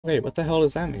Wait, what the hell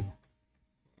does that mean?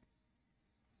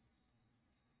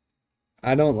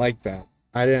 I don't like that.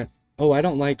 I didn't. Oh, I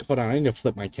don't like. Hold on, I need to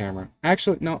flip my camera.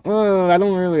 Actually, no. Oh, I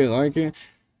don't really like it.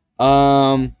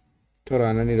 Um, hold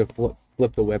on, I need to flip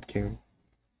the webcam.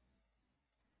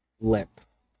 Flip.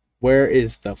 Where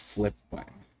is the flip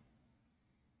button?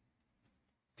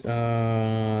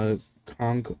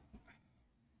 Congo.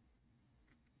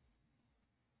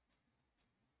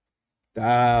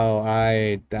 Oh,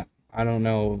 I don't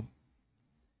know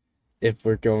if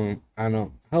we're going. I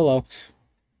don't. Hello.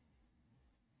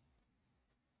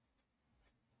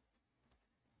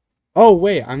 Oh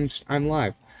wait, I'm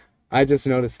live. I just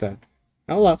noticed that.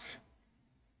 Hello.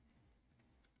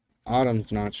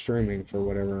 Autumn's not streaming for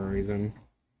whatever reason.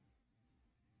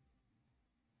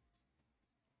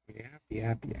 Yep,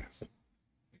 yep, yep.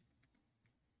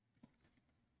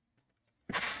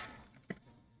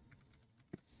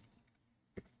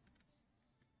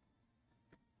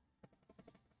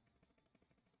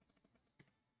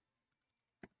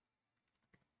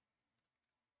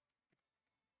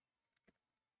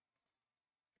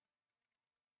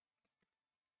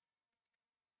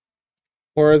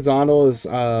 Horizontal is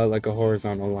like a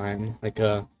horizontal line, like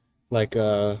a like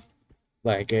a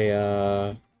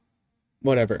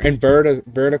whatever. And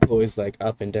vertical is like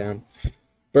up and down.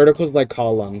 Vertical is like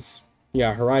columns.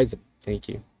 Yeah, horizon. Thank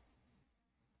you.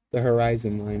 The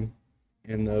horizon line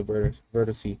and the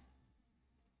vertice.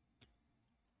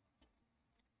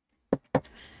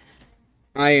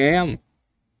 I am.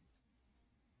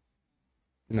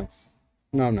 No,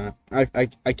 no, I'm not. I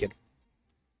kid.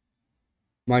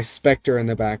 My Spectre in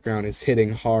the background is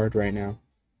hitting hard right now.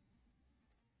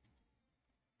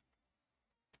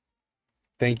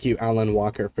 Thank you, Alan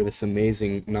Walker, for this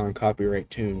amazing non-copyright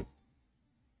tune.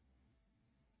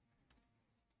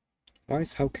 Why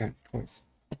is Hellcat twice?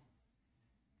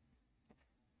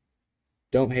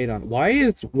 Don't hate on. Why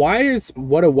is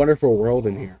What a Wonderful World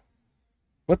in here?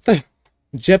 What the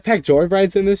Jetpack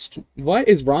Joyride's in this? What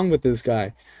is wrong with this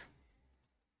guy?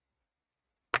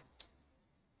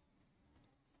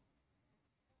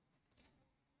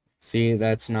 See,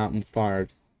 that's not far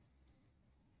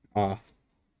off.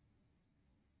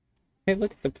 Hey,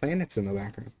 look at the planets in the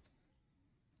background.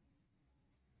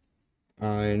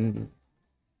 And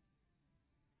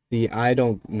see, I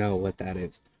don't know what that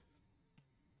is.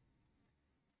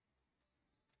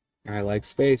 I like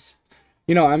space.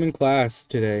 You know, I'm in class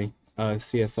today,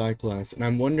 CSI class, and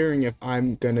I'm wondering if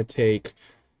I'm gonna take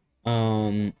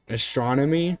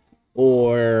astronomy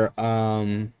or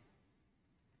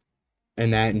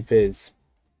anat and phys.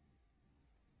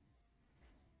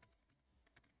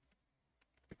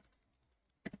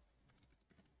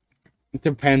 It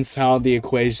depends how the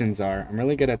equations are. I'm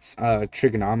really good at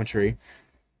trigonometry.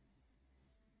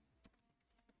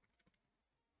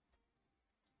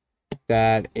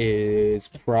 That is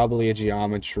probably a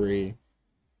geometry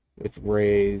with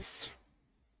rays.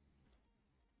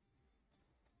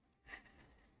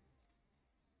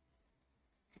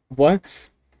 What?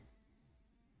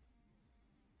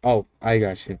 Oh, I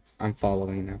got you. I'm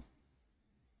following now.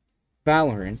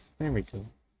 Valorant. There we go.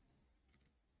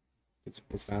 It's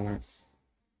Valorant.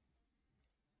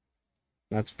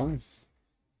 That's fine.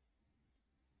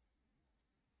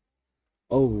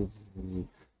 Oh,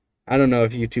 I don't know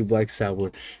if YouTube likes that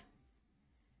word.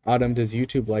 Autumn, does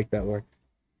YouTube like that word?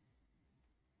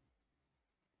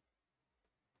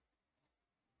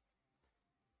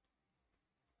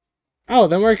 Oh,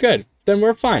 then we're good. Then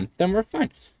we're fine. Then we're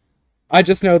fine. I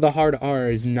just know the hard R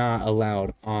is not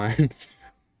allowed on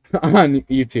on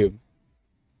YouTube.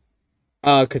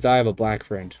 Cause I have a black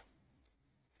friend.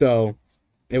 So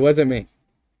it wasn't me.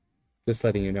 Just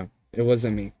letting you know. It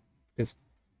wasn't me. 'Cause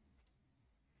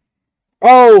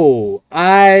oh,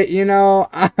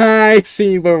 I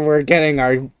see where we're getting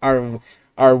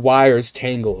our wires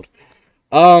tangled.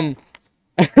 Um,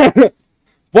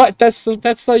 what? That's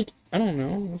like I don't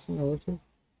know. That's another.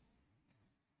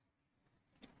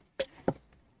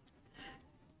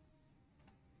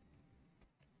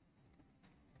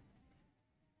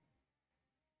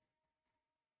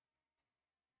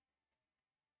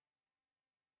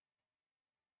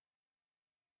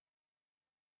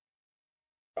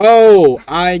 Oh,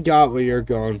 I got what you're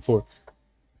going for.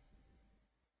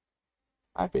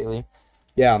 Hi, Bailey.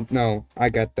 Yeah, no, I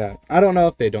got that. I don't know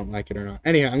if they don't like it or not.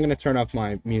 Anyhow, I'm gonna turn off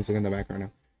my music in the background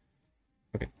now.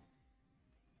 Okay.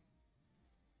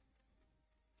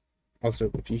 Also,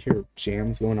 if you hear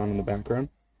jams going on in the background,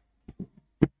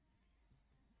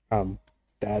 um,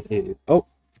 that is. Oh,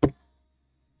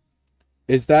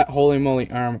 is that holy moly?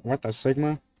 What the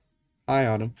Sigma? Hi,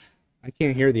 Autumn. I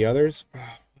can't hear the others.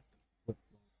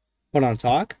 Hold on,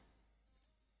 talk.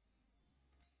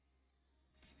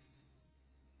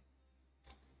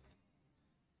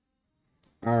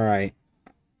 Alright.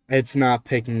 It's not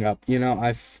picking up. You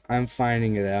know, I'm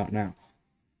finding it out now.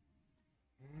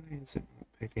 Why is it not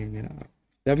picking it up?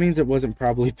 That means it wasn't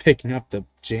probably picking up the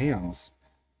jams.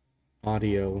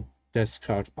 Audio,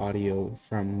 desktop audio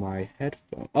from my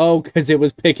headphone. Oh, because it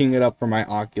was picking it up from my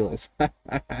Oculus.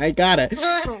 I got it.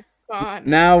 Oh, God.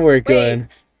 Now we're good. Wait,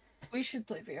 we should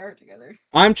play VR together.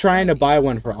 I'm trying to buy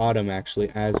one for Autumn, actually,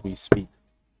 as we speak.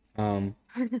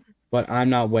 But I'm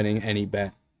not winning any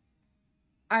bet.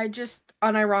 I just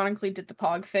unironically did the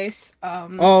pog face.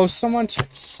 Oh, someone took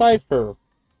Cypher.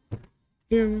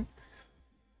 Yeah.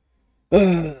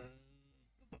 I'm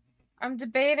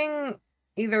debating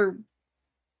either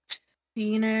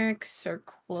Phoenix or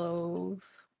Clove.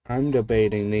 I'm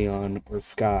debating Neon or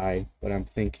Sky, but I'm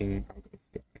thinking I'll go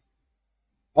Sky.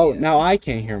 Oh, Yeah. now I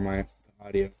can't hear my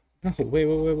audio. No,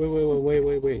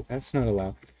 wait. That's not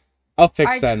allowed. I'll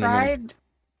fix that in a minute.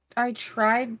 I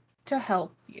tried to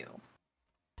help you.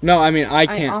 No, I mean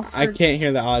I offered- can't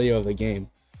hear the audio of the game.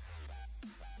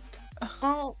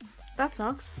 Oh, that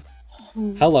sucks.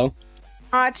 Hello.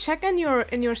 Check in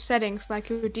your settings, like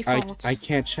your defaults. I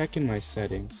can't check in my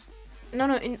settings.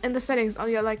 No, in the settings on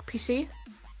your like PC.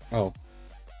 Oh.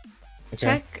 Okay.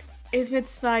 Check if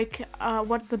it's like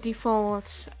what the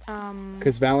default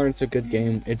Because Valorant's a good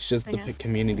game. It's just the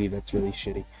community that's really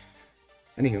shitty.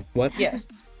 Anywho, what? Yes.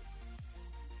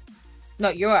 No,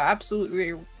 you're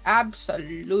absolutely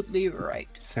right.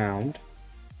 Sound.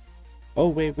 Oh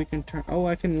wait, we can turn. Oh,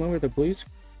 I can lower the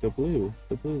blue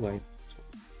light.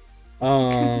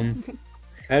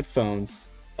 Headphones.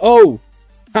 Oh,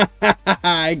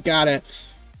 I got it.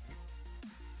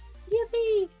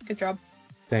 Yippee! Good job.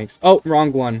 Thanks. Oh,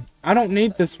 wrong one. I don't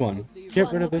need this one.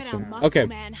 Get rid of this one. Okay.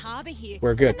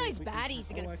 We're good. Those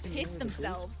baddies are gonna piss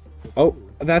themselves. Oh,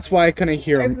 that's why I couldn't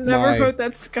hear I've never heard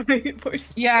that Sky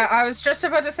voice. Yeah, I was just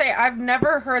about to say I've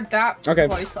never heard that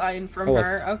voice line from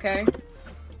her. Okay.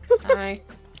 Hi.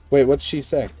 Wait, what'd she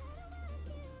say?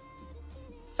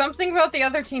 Something about the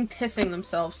other team pissing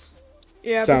themselves.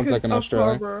 Yeah, sounds like an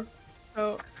Australian.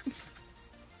 Oh.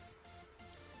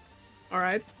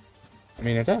 Alright. I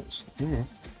mean, it does.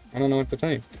 I don't know what to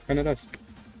tell you. Kind of does.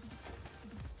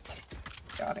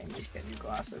 God, I need to get new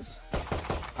glasses.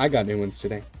 I got new ones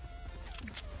today.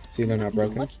 See, they're not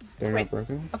broken. They're not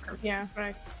broken. Okay. Yeah,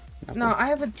 right. No, I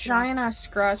have a giant ass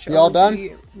scratch You all over done?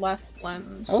 the left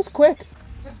lens. That was quick.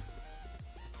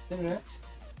 10 minutes.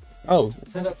 Oh.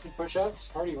 Set up some push-ups.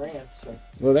 Already ran, so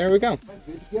Well, there we go. I'm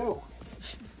good to go.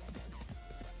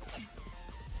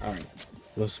 All right.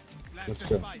 Let's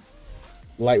go.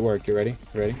 Light work. You ready?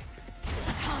 Ready?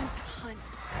 Time to hunt.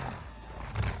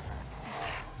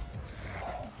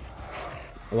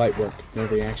 Light work. No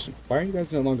reaction. Why are you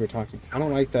guys no longer talking? I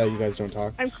don't like that you guys don't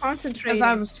talk. I'm concentrating. Because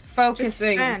I'm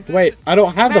focusing. Wait, I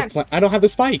don't have I don't have the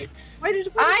spike. Why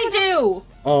did I do.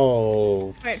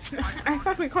 Oh. Wait, I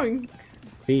thought we were going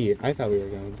B. I thought we were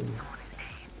going to.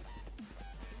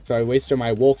 So I wasted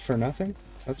my wolf for nothing?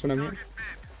 That's what I'm hearing.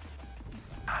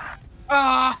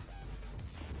 Ah!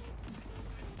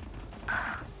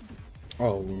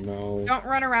 Oh no. Don't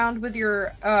run around with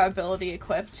your ability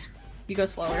equipped. You go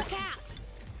slower.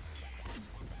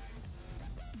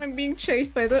 I'm being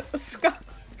chased by the Sky.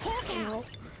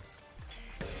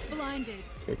 Blinded.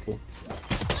 Okay, cool.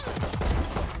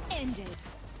 Ended.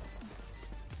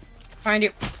 Find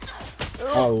you.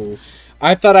 Oh.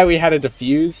 I thought we had a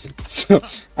defuse, so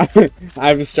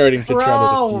I was starting to try to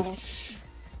defuse.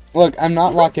 Look, I'm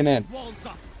not locking in.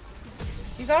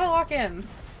 You gotta lock in.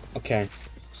 Okay.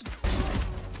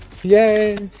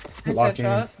 Yay! Nice Locking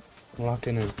in. headshot.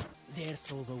 Locking in. Their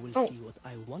Sova will Oh. see what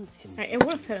I want him Right, to it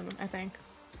would have hit him, I think.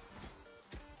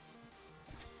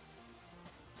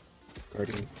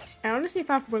 Guardian. I honestly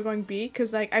thought we were going B,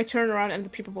 because like I turned around and the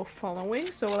people were following,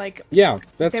 so like Yeah,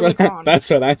 that's they what were gone. that's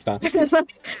what I thought.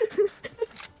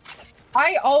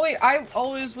 I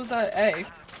always was at A.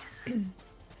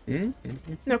 Hmm?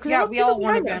 No, because Yeah, we all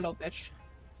want a vandal, bitch.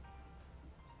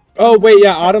 Oh wait,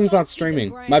 yeah, Autumn's not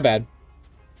streaming. My bad.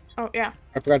 Oh yeah.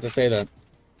 I forgot to say that.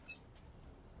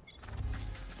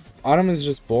 Autumn is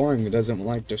just boring. It doesn't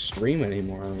like to stream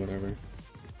anymore or whatever.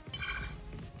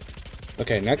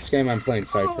 Okay, next game I'm playing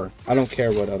Cypher. I don't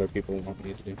care what other people want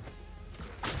me to do.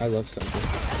 I love Cypher.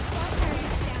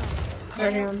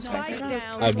 30 on Cypher.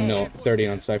 I have no 30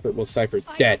 on Cypher. Well, Cypher's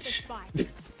dead.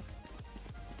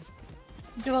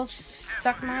 Well,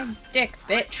 suck my dick,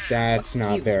 bitch. That's Fuck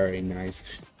not you. very nice.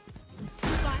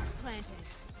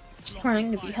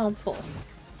 Trying to be helpful.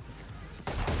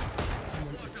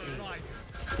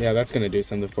 Yeah, that's gonna do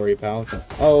something for you, pal.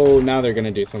 Oh, now they're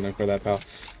gonna do something for that, pal.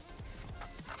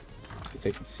 Because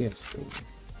they can see us.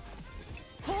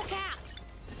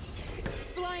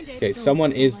 blinded. Okay,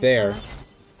 someone is there.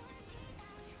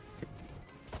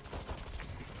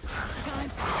 Time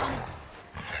to hunt.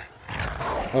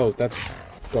 Oh, that's...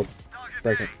 Go.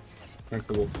 Break it. Break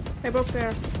the wolf. They're both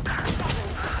there.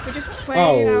 We just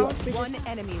played out. One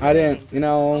enemy. I didn't, you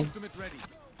know...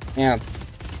 Yeah.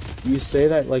 You say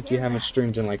that like you haven't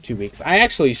streamed in like 2 weeks. I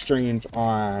actually streamed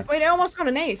on... Wait, I almost got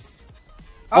an ace.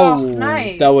 Oh,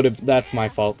 nice. That's my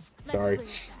fault. Sorry.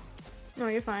 No,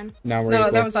 you're fine. Now we're No,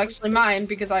 equal. that was actually mine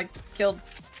because I killed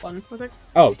one. Was I?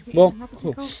 Oh, well,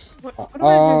 cool. What am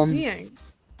I seeing?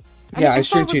 Yeah, I thought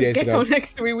streamed it 2 was a days gecko ago.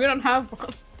 next to me. We don't have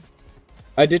one.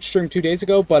 I did stream 2 days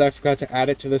ago, but I forgot to add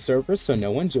it to the server, so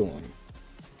no one joined.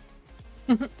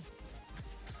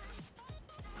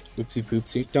 Oopsie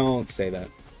poopsie. Don't say that.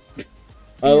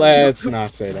 Let's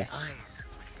not say that.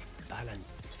 Balance.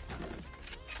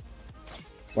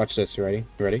 Watch this. You ready?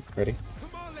 You ready? Ready?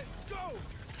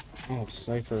 Oh,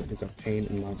 Cypher is a pain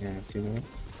in my ass, you know?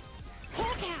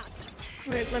 Hawk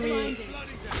out. Wait, let me.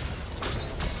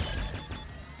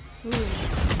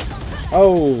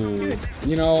 Oh,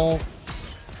 you know...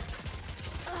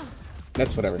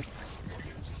 That's whatever.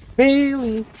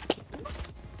 Bailey!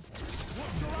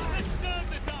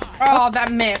 Oh, that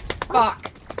missed.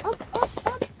 Fuck.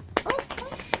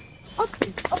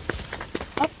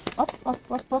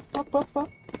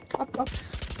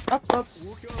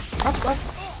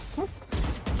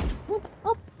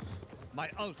 My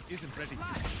ult isn't ready.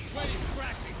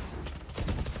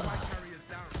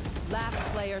 Last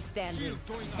player standing.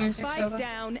 Spike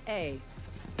down A.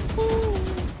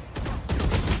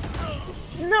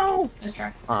 No! Let's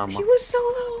try. He was so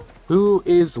low. Who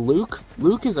is Luke?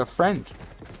 Luke is a friend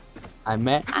I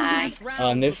met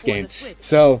on this game.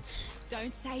 So,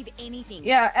 Don't save anything.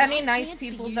 Yeah, any Last nice chance to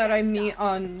people use that I stuff. meet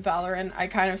on Valorant, I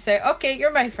kind of say, okay,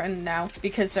 you're my friend now,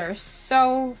 because there's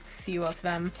so few of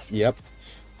them. yep.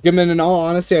 Goodman, in all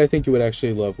honesty, I think you would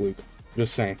actually love Luke.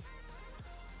 Just saying.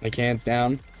 Like, hands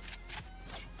down.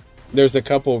 There's a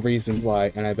couple of reasons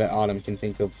why, and I bet Autumn can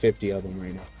think of 50 of them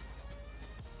right now.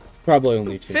 Probably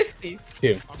only 2. 50.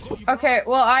 2. Okay,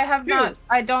 well, I have not,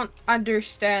 I don't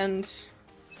understand.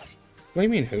 What do you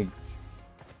mean, who?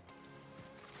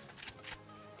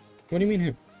 What do you mean,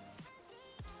 who?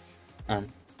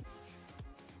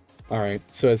 Alright,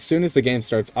 so as soon as the game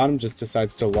starts, Autumn just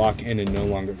decides to lock in and no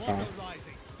longer talk.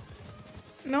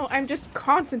 No, I'm just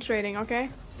concentrating, okay?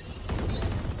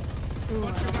 Ooh,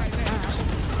 I don't like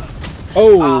that.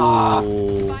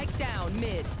 Oh! Spike down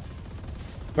mid.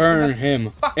 Burn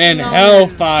him fucking in omen.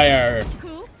 hellfire!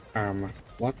 Oops.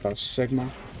 What the Sigma?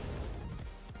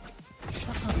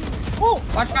 Oh,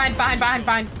 watch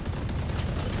behind.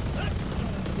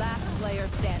 Last player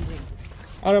standing.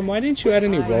 Autumn, why didn't you add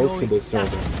any rolls to this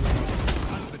server?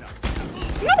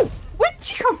 No! Where did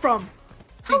she come from?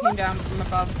 She came down from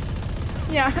above.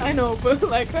 Yeah, I know, but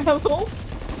like, hello?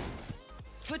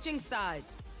 Switching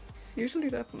sides. Usually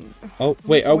that. Oh,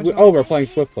 wait, so much we're noise. playing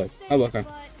Swift Play. Oh, okay.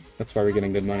 That's why we're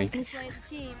getting good money. Can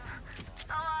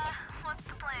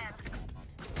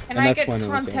And I that's get when it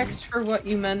was context for what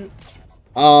you meant?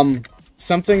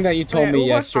 Something that you told Wait, me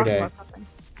who was talking yesterday. about something?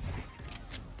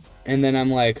 And then I'm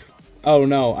like, oh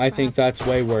no, I think that's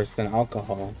way worse than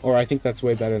alcohol. Or I think that's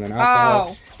way better than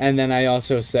alcohol. Oh. And then I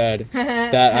also said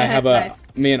that I have a, Nice.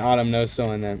 me and Autumn know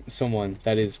someone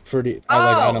that is pretty,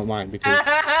 I Oh. don't mind because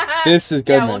this is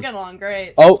Yeah, Goodman. we'll get along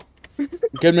great. Oh,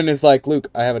 Goodman is like, Luke,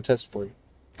 I have a test for you.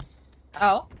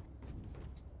 Oh.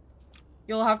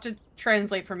 You'll have to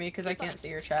translate for me because I can't see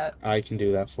your chat. I can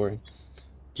do that for you.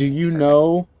 Do you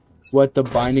know what the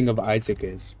Binding of Isaac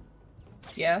is?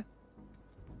 Yeah.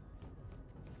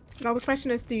 Now the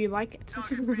question is, do you like it?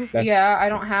 That's, Yeah, I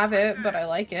don't have it, but I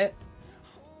like it.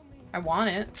 I want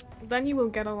it. Then you will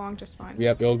get along just fine.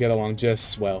 Yep, you'll get along just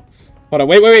swell. Hold on,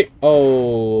 wait.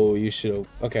 Oh, you should.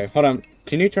 Okay, hold on.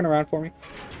 Can you turn around for me?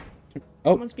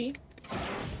 Oh, Someone's B.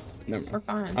 never We're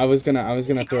mind. fine. I was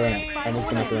gonna throw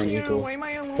an equal. Why am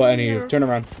I alone But anyway, here? turn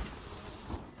around.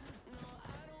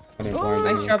 I didn't blind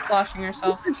Nice you. job flashing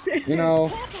yourself. You know,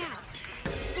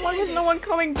 Why was no one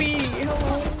coming B?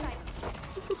 Hello.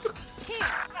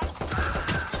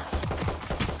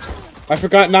 I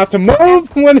forgot not to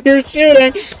move when you're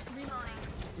shooting.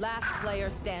 Last player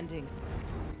standing.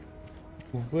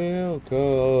 We'll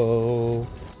go.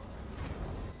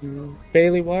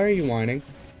 Bailey, why are you whining?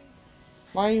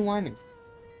 Why are you whining?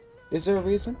 Is there a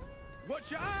reason?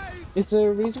 Watch your eyes! Is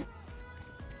there a reason?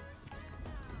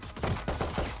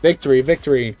 Victory,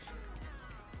 victory.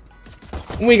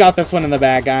 We got this one in the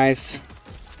bag, guys.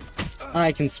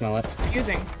 I can smell it.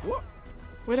 Using.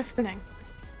 What a feeling.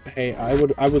 Hey, I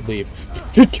would leave.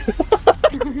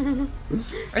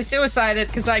 I suicided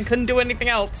because I couldn't do anything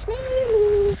else.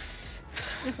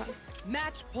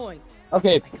 Match point.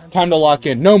 Okay, time to lock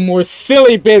in. No more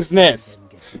silly business.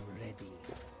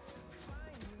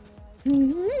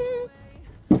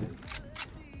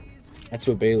 That's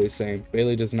what Bailey's saying.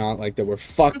 Bailey does not like that we're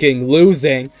fucking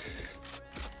losing.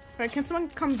 Alright, can someone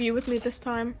come be with me this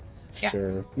time? Yeah.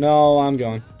 Sure. No, I'm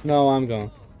going. No, I'm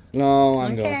going. No,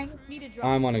 I'm Okay. going.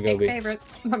 I want to go be.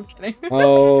 Favorites. I'm kidding.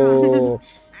 Oh.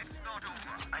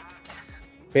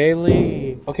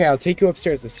 Bailey. Okay, I'll take you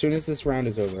upstairs as soon as this round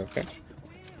is over, okay?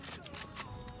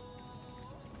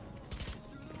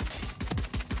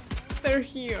 They're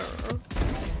here.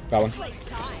 Got one.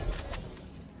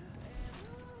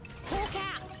 Hawk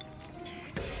out.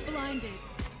 Blinded.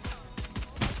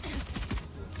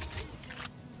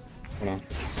 Hold on.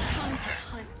 Time to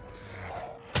hunt.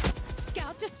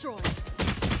 Scout destroyed.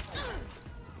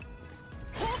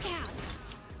 Hawk out.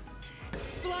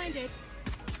 Blinded.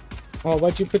 Oh,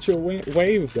 why'd you put your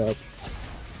waves up?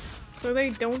 So they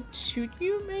don't shoot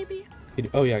you, maybe?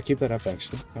 Oh yeah, keep that up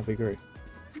actually. That'd be great.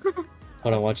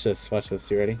 Hold on, watch this. Watch this.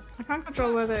 You ready? I can't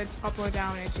control whether it's up or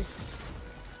down, it's just...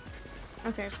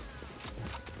 Okay.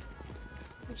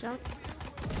 Watch out.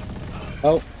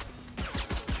 Oh.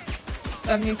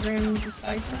 73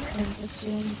 Decipher and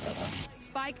 16 setup.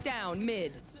 Spike down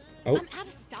mid. Oh. I'm out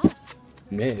of stuff.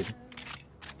 Mid.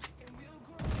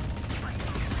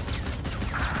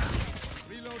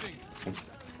 Reloading.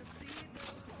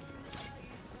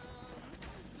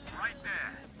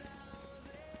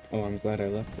 Oh, I'm glad I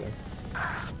left there.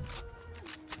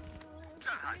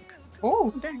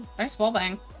 Oh, Dang. nice wall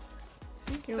bang.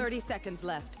 Thank you. 30 seconds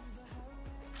left.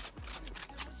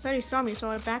 Thought he saw me, so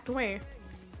I backed away.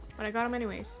 But I got him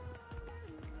anyways.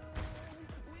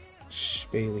 Shh,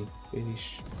 Bailey. Bailey,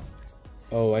 shh.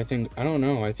 Oh, I don't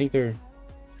know. I think they're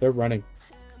running.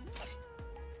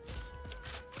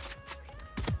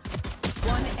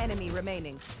 One enemy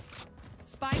remaining.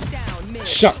 Spike down mid.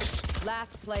 Shucks.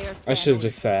 Last player standing. I should have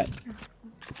just sat.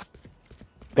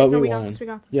 But No, we got won. this, we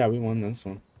got this. Yeah, we won this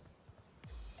one.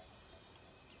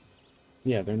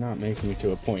 Yeah, they're not making it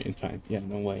to a point in time. Yeah,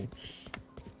 no way.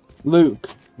 Luke,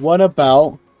 what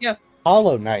about Yeah.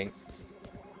 Hollow Knight?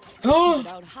 Oh,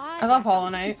 About high I love Hollow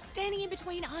Knight. Standing in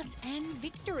between us and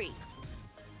victory.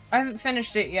 I haven't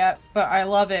finished it yet, but I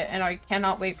love it, and I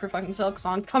cannot wait for fucking Silk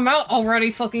Song. Come out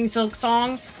already, fucking Silk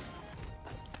Song!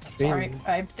 Sorry,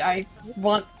 I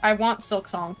want Silk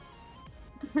Song.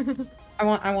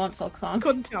 I want Silk Song.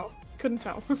 Couldn't tell. Couldn't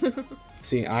tell.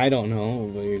 See, I don't know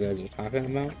what you guys are talking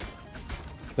about.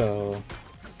 So,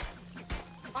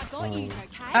 I got you, okay?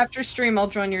 After stream, I'll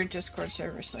join your Discord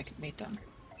server so I can meet them.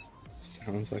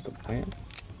 sounds like a plan.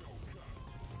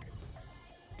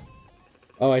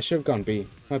 Oh, I should have gone B.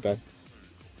 My bad.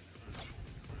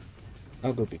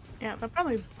 I'll go B. Yeah, but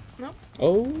probably... Nope.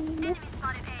 Oh,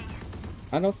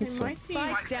 I don't think It so. might be.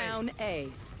 Spike down A.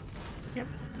 Yep.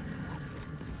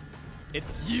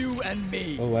 It's you and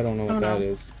me. Oh, I don't know what Oh, that no.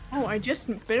 is. Oh, I just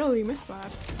barely missed that.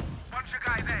 Watch your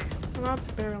guys, eh? Well,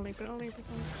 not barely, barely.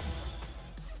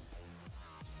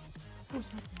 What was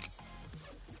that?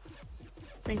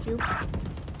 Thank you.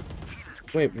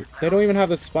 Wait, they don't even have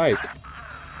the spike.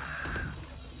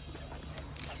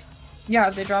 Yeah,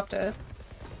 they dropped it.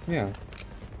 Yeah.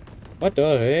 What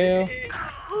the hell?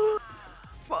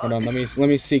 Hold on, let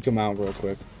me seek him out real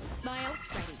quick. My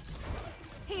ult's ready.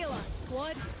 Heal up,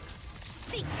 squad.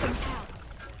 Seek them out.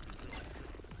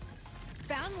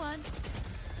 Found one.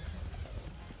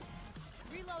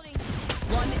 Reloading.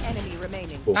 One enemy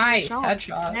remaining. Cool. Nice, Shot.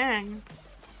 headshot. Dang.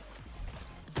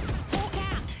 Hawk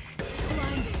out.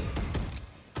 Blinded.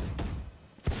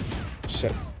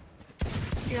 Shit.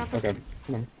 You got this. Okay.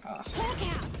 Come on. Hawk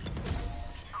out.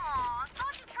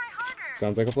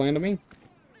 Sounds like a plan to me.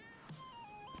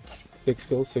 6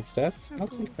 kills, 6 deaths. I'll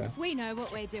take that. We know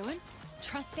what we're doing.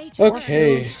 Trust each other.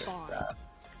 Okay.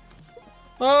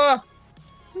 Oh,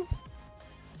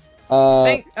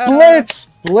 Blitz!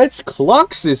 Blitz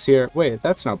Clux is here. Wait,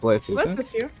 that's not Blitz, is Blitz it? is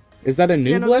here. Is that a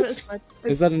new Yeah, no, that Blitz? is Blitz.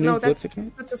 Is that a new No, Blitz that's-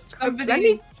 account? That's a somebody Let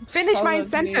me finish my followed me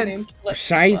sentence. named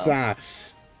Blitz as well.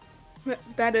 Shiza.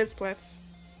 That is Blitz.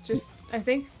 Just, I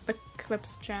think, the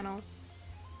Clips channel.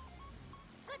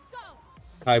 Let's go.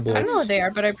 Hi, I don't know Blitz. what they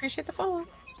are, but I appreciate the follow.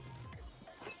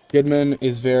 Goodman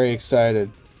is very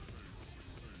excited.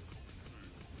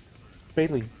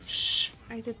 Bailey, shh.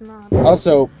 I did not.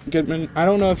 Also, Goodman, I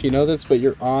don't know if you know this, but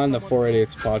you're on the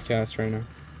 488's podcast right now.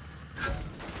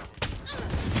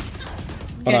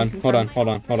 Hold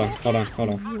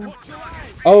on.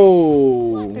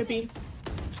 Oh! Maybe.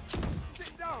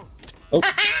 Oh.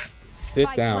 Sit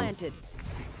Spike down. planted.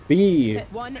 B.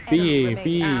 One enemy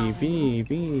B. remaining.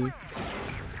 B.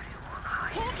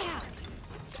 Hawk out.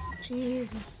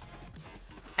 Jesus.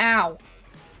 Ow.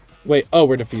 Wait, oh,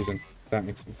 we're defusing. That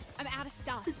makes sense. I'm out of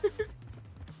stuff.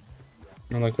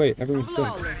 And I'm like, wait, everyone's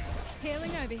good.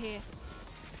 Healing over here.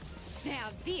 Now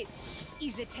this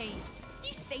is a team.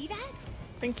 You see that?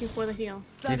 Thank you for the heal.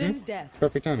 Sudden death.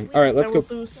 Perfect timing. All right, let's I will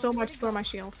go. do so much for my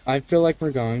shield. I feel like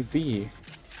we're going B.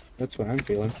 That's what I'm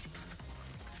feeling.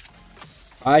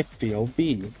 I feel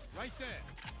B. Right there.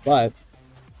 But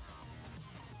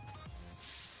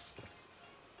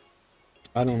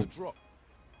I don't. Drop.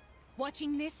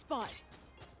 Watching this spot.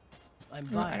 I'm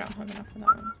No, I blind. don't have enough for that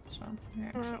one. So,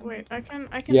 here, Wait, I can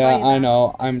buy Yeah, you I that.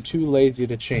 know. I'm too lazy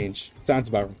to change. Sounds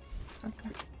about Okay.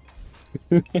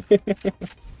 right.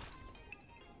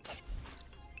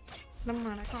 Never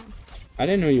mind, I can't. I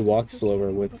didn't know you walk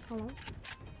slower with. Hello?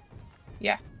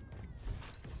 Yeah.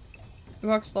 You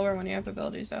walk slower when you have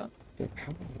abilities out.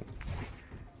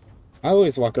 I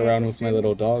always walk Yeah, around it's with the my same.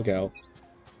 little dog out.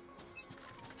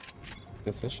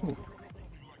 Guess I should.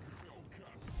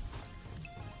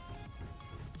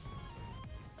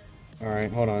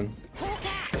 Alright, hold on.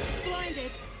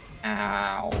 Blinded.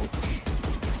 Ow.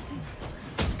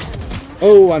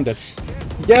 Oh, I'm dead.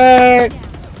 Yay!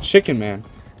 Chicken man.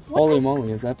 What Holy does,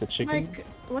 moly, is that the chicken? Like,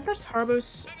 what does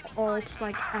Harbo's ult,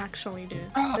 like, actually do?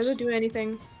 Oh. Does it do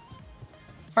anything?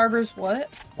 Harbor's what?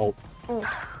 Oh. Ult.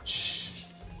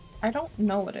 I don't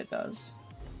know what it does.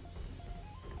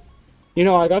 You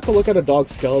know, I got to look at a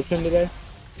dog's skeleton today,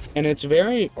 and it's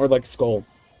very, or like skull,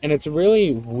 and it's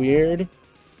really weird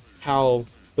how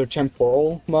their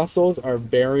temporal muscles are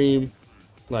very,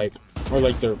 like, or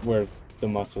like their, where the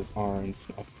muscles are and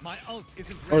stuff. My ult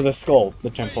isn't Or ready. the skull, the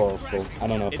temporal skull. I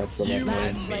don't know if that's the right you name.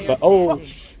 and me. But, oh,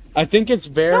 I think it's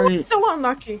very So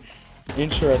unlucky.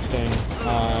 interesting.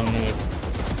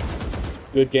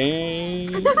 Good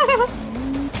game.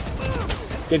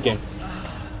 Good game.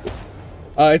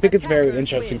 I think it's very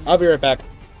interesting. I'll be right back.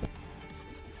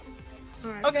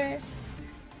 Alright. Okay.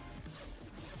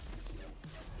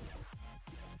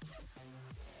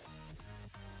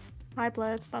 Hi,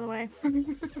 Blitz, by the way.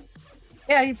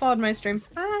 Yeah, you followed my stream.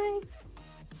 Hi.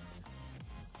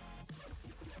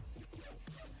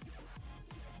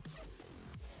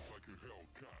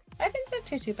 I didn't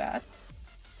do too bad.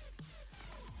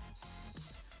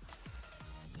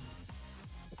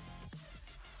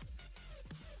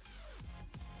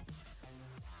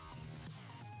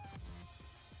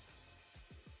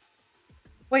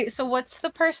 Wait, so what's the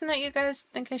person that you guys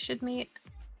think I should meet?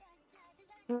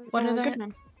 What are their-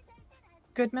 Goodman.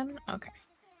 Goodman? Okay.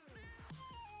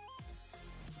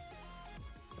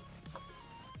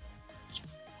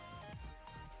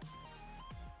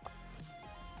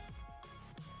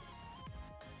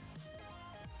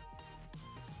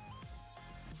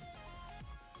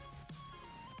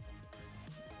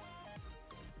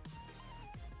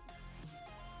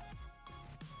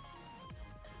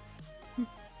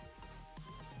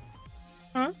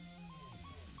 Huh?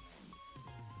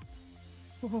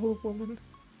 Oh, woman.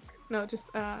 No,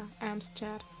 just, Am's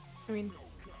chat. I mean,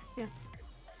 yeah.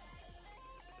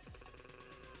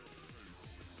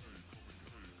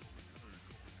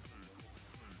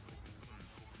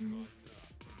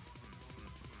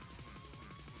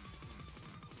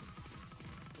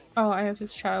 Oh, I have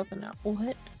his chat open now.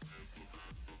 What?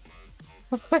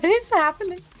 What is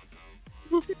happening?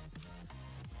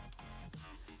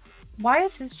 Why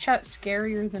is his chat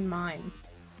scarier than mine?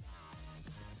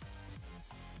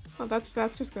 Oh, that's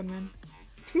just Goodman.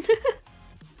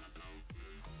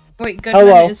 Wait, Goodman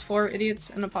Hello. is 4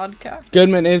 idiots in a podcast?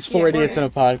 Goodman is 4 Yeah. idiots in a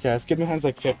podcast. Goodman has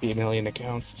like 50 million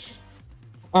accounts.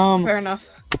 Fair enough.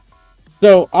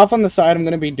 So off on the side, I'm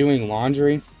gonna be doing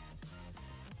laundry.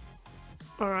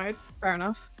 Alright. Fair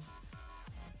enough.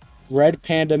 Red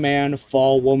Panda Man,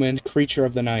 Fall Woman, Creature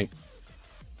of the Night.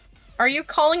 Are you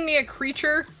calling me a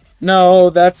creature? No,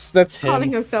 that's Calling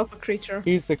him. himself a creature.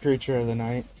 He's the Creature of the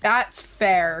Night. That's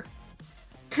fair.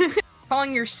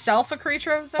 Calling yourself a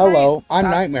creature of the Hello, night? I'm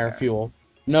That's Nightmare fair. Fuel.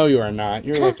 No, you are not.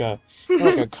 You're like a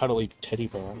cuddly teddy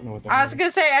bear. I don't know what that I was is.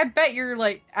 gonna say, I bet you're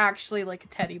like actually like a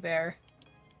teddy bear.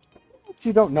 If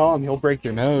you don't know him, he'll break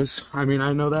your nose. I mean,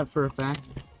 I know that for a fact.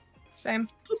 Same.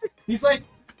 He's like,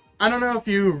 I don't know if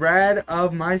you read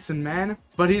Of Mice and Men,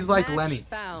 but he's like Match Lenny.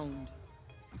 Found.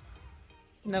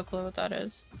 No clue what that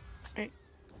is.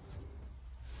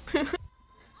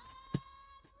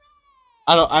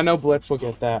 I know Blitz will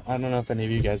get that. I don't know if any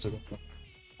of you guys will get that.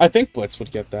 I think Blitz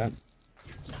would get that.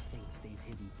 Nothing stays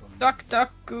hidden from me. Duck,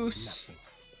 duck, goose.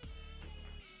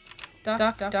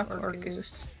 Nothing. Duck, or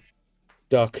goose.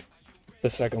 Duck. The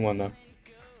second one though.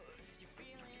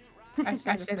 I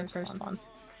say the first one.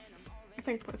 I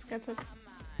think Blitz gets it.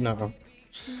 No.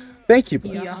 Thank you,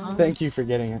 Blitz. Yeah. Thank you for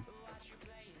getting it.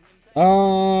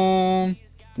 No.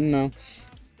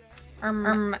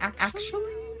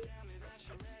 Actually,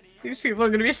 these people are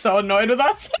gonna be so annoyed with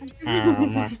us.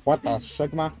 What the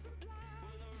Sigma?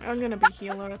 I'm gonna be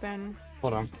healer then.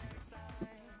 Hold on.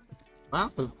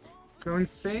 Wow, going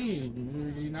sage.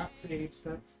 Not sage,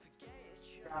 that's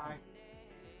try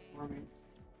for me.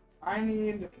 I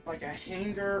need like a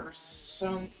hanger or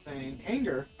something.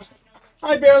 Hanger?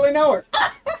 I barely know her.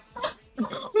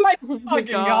 My fucking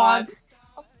god.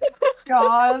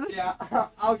 God. Yeah,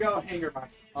 I'll go hanger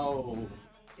myself. Oh.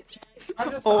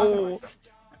 I'm just Oh. talking to myself.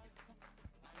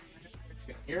 It's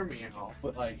gonna hear me and all,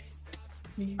 but like,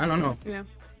 I don't know. Yeah.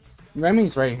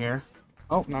 Remy's right here.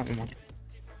 Oh, not anymore.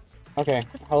 Okay,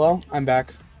 hello? I'm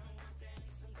back.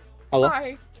 Hello?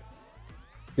 Hi.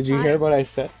 Did you Hi. hear what I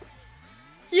said?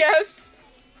 Yes.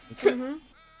 Mm-hmm.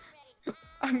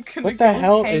 I'm gonna What the go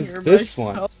hell is hanger this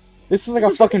myself. one? This is like a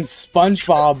fucking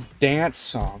SpongeBob dance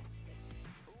song.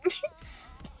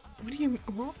 What do you?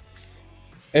 What?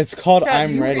 It's called Chad,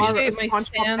 do I'm you Ready. appreciate my SpongeBob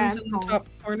stands dance in the song. top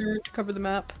corner to cover the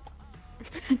map?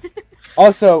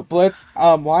 Also, Blitz,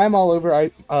 why I'm all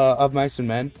over of Mice and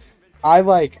Men,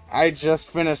 I just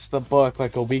finished the book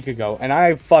like a week ago, and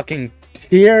I fucking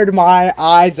teared my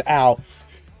eyes out.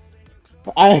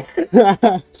 I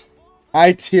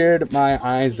I teared my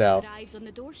eyes out. Arrives on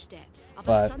the doorstep of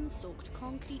But, a sun-soaked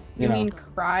concrete You You know. mean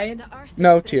cried? The earth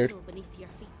No, is teared. brittle beneath your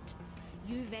feet.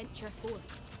 You venture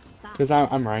forth. 'Cause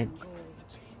I'm right.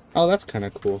 Oh, that's kind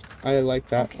of cool. I like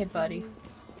that. Okay, buddy.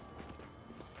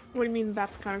 What do you mean?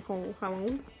 That's kind of cool.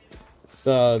 Hello.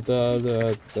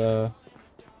 The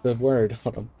word.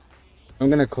 Hold on. I'm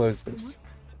gonna close this.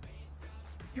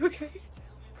 You okay?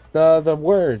 The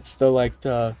words. Yeah.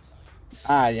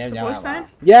 The voice sign?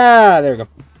 Yeah, there we go.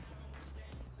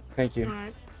 Thank you.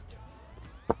 Alright.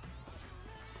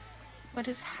 What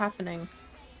is happening?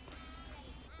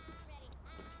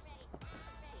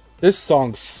 This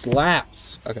song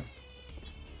slaps. Okay.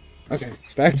 Okay,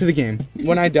 back to the game.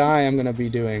 When I die, I'm gonna be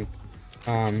doing,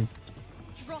 Dropping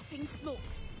smokes.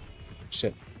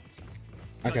 shit.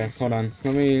 Okay, hold on.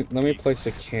 Let me place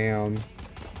a cam.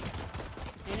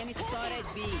 Enemy spotted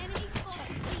B. Enemy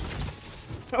spotted.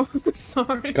 Oh,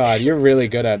 sorry. God, you're really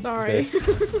good at Sorry. this.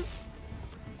 Over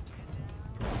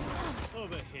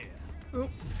here. Oh.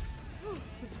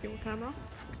 Let's get the camera.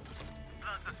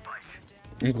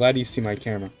 I'm glad you see my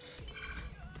camera.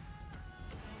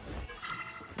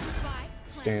 Bye.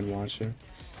 Stand watching.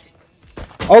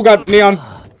 Oh god, neon!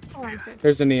 Oh, I'm dead.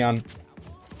 There's a neon.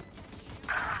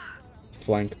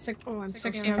 Flank. Oh, I'm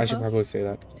 60 sick. I should probably say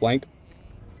that. Flank.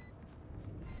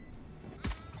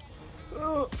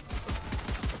 Oh.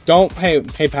 Don't, hey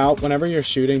pal, whenever you're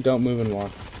shooting, don't move and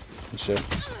walk. And shit.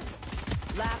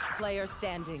 Last player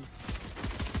standing.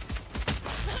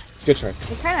 Good try.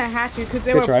 We kind of had to because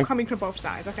they Good were try. coming from both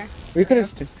sides. Okay. We could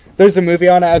have. There's a movie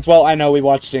on it as well. I know, we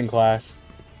watched it in class.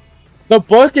 The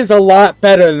book is a lot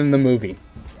better than the movie.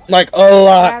 Like a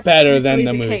lot That's better than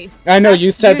usually the the movie. case. I know you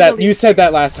That's said that. usually You the said that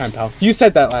case. last time, pal. You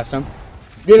said that last time.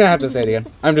 You didn't have to say it again.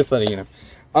 I'm just letting you know.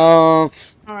 All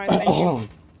right. Thank you.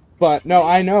 But no,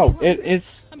 I know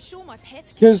it's I'm sure my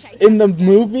pets can because chase in the us.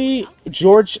 movie,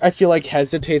 George, I feel like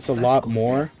hesitates a lot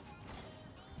more.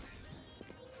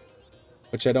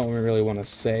 Which I don't really want to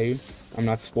say. I'm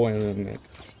not spoiling it.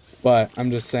 But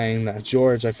I'm just saying that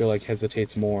George, I feel like,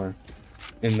 hesitates more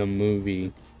in the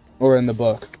movie. Or in the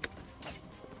book.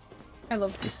 I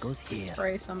love This this goes here.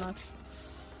 spray so much.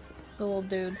 The little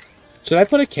dude. Should I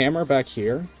put a camera back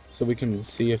here? So we can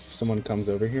see if someone comes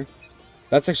over here?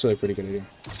 That's actually a pretty good idea.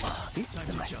 This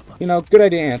is a mess. You know, good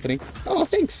idea, Anthony. Oh,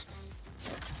 thanks.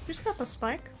 Who's got the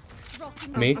spike?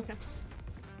 Dropping Oh, Me? Okay.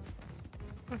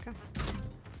 Okay.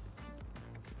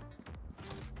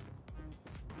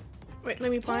 Wait,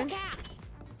 let me find. Cat.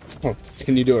 Oh,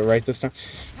 can you do it right this time?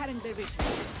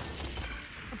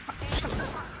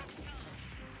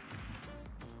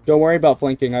 Don't worry about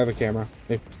flanking. I have a camera.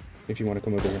 If you want to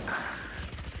come over here.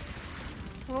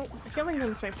 Well, healing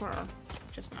didn't say for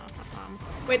just now. So,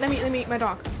 wait, let me eat my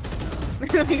dog.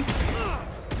 Let me-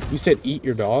 You said eat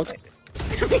your dog?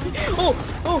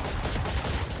 oh!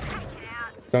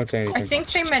 Don't say I anything.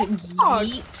 think they meant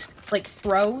yeet, like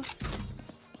throw.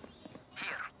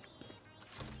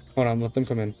 Hold on, let them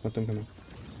come in. Let them come in.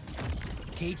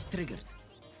 Cage triggered.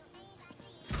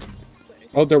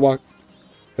 Oh, they're going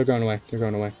away. They're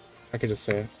going away. I could just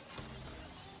say it.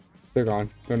 They're gone.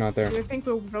 They're not there. Do you think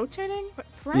we're rotating? But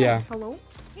Brad, Yeah. hello?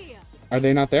 Here. Are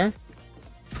they not there?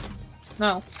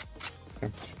 No,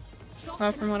 Okay.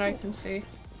 not from what I can see.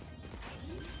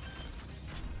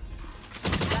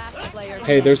 Last player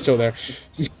Hey, they're still there.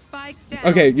 Spike down.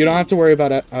 Okay, you don't have to worry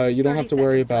about it. You don't 30 have to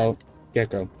worry seconds about left.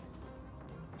 Gecko.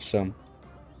 So,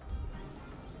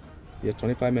 yeah,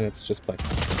 25 minutes. Just play.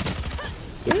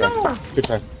 Good No! try. Good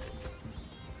try.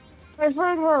 I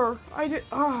heard her. I did.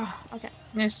 Ah, okay.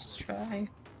 Nice try.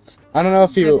 I don't know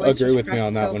if My you voice agree just with me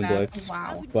on cracked that so one, bad. Blitz.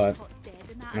 Wow. But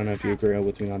I don't know if you agree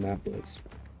with me on that, Blitz.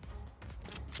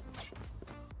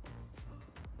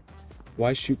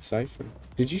 Why shoot Cypher?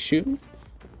 Did you shoot me?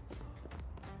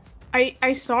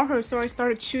 I saw her, so I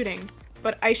started shooting.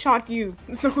 But I shot you,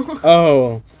 so.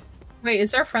 Oh, Wait,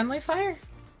 is there friendly fire?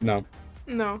 no.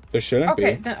 No. There shouldn't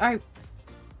Okay, be. then I.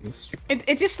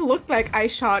 It just looked like I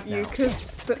shot you,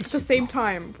 because the same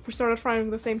time. We started firing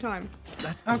at the same time.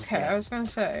 Okay, I was gonna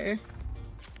say.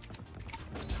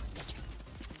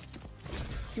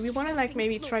 Do we want to, like,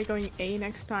 maybe try going A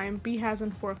next time? B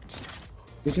hasn't worked.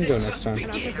 We can go next time.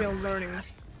 And I think we're learning.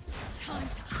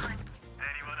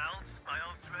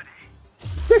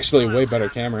 It's actually a way better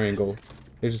camera angle.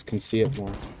 They just can see it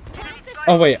more.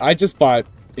 Oh wait, I just bought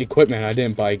equipment. I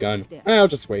didn't buy a gun. I'll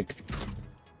just wait.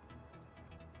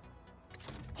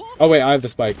 Oh wait, I have the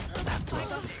spike.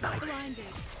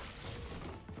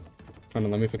 Hold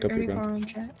on, let me pick up your gun.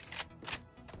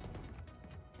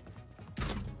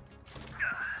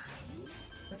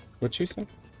 What'd you say?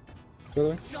 By the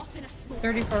way?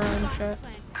 34 on jet.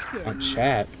 On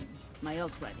chat. My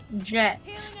ult's ready. Jet.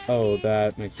 Oh,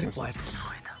 that makes more sense.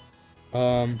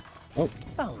 Oh.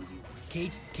 Found you.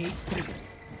 Cage trigger.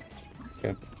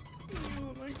 Okay. I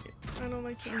don't like it. I don't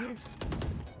like it here.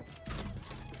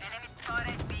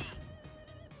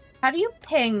 How do you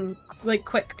ping, like,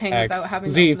 quick ping X. without having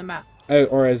Z. it on the map?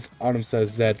 Or as Autumn says,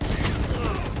 Z.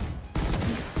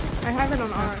 I have it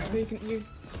on R, so you can.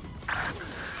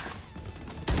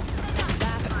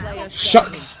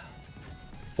 Shucks!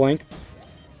 Blank.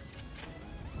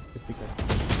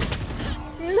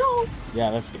 No! Yeah,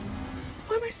 that's good.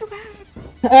 Why am I so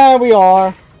bad? We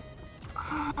are.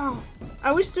 Oh,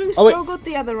 I was doing Oh, wait. so good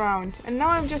the other round, and now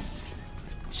I'm just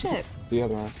shit. The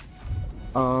other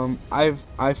one.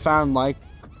 I found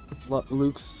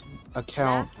Luke's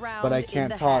account, Last round but I in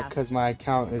can't the talk half. because my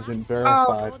account isn't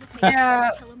verified.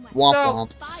 Yeah, Womp so-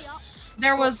 womp.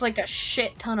 there was like a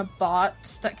shit ton of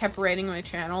bots that kept raiding my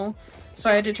channel, so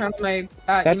I had to turn on my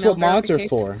That's email what mods are verification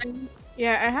for. thing.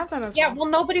 Yeah, I have that as Yeah, well. well,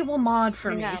 nobody will mod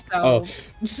for me, Yeah. so. Oh.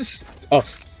 Oh.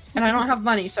 And I don't have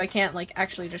money, so I can't like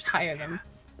actually just hire them.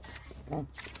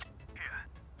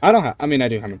 I don't have. I mean, I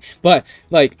do have money, but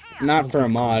not for a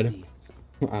mod.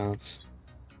 Wait,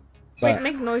 But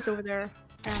make noise over there.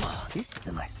 Oh, this is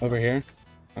a nice over here.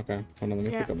 Okay, hold on. Let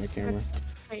me Yeah, pick up my camera. that's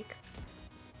fake.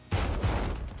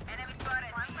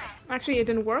 Actually, it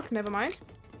didn't work. Never mind.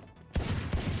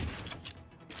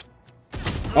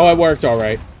 Oh, it worked all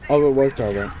right. Oh, it worked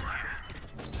all right.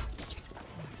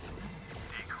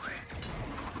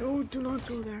 No, do not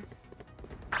go there.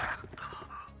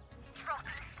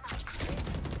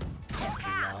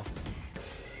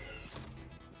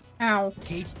 Ow.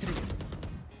 Cage trigger.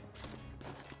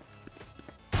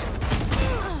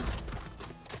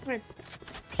 Wait.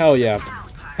 Hell yeah.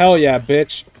 Hell yeah,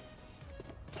 bitch.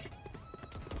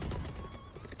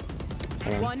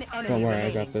 Hold on. One enemy Don't worry, I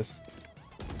remaining. got this.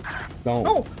 Don't.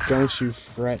 Oh. Don't you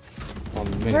fret. A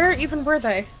minute. Where even were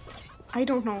they? I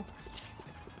don't know.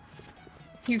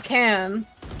 You can.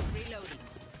 Reloading.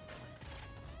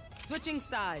 Switching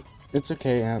sides. It's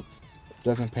okay, Amp.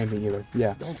 Doesn't pay me either.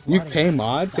 Yeah. Don't You worry. pay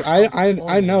mods?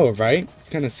 I know, right? It's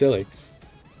kind of silly.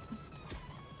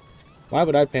 Why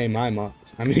would I pay my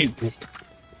mods? I mean,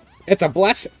 it's a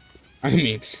blessing. I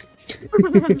mean,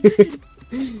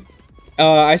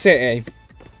 I say A.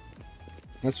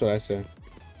 That's what I say.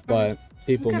 But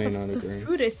people Look may at not the agree.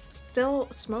 food is still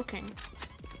smoking.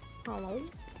 Hello?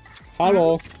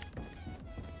 Hello.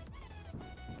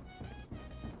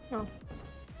 Oh.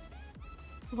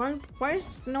 Why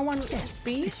is no one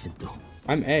B? This should do.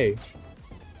 I'm A.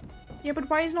 Yeah, but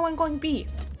why is no one going B?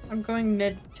 I'm going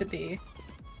mid to B.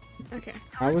 Okay.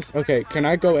 Okay, can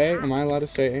I go A? Am I allowed to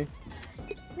say A?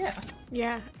 Yeah.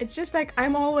 Yeah, it's just like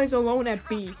I'm always alone at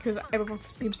B because everyone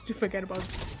seems to forget about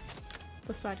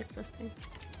the side existing.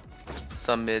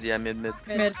 Some mid, yeah, mid.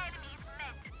 Mid.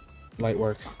 Light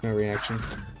work, no reaction.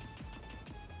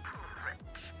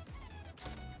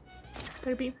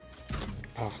 Better B.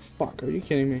 Oh, fuck, are you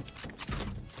kidding me?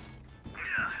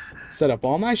 Set up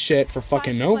all my shit for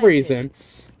fucking no reason.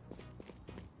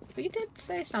 We did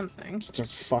say something.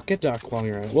 Just fuck a duck while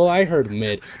you're at it. Well, I heard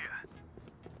mid.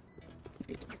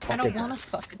 I Fuck a don't duck. want to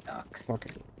fuck a duck. Fuck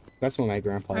it. That's what my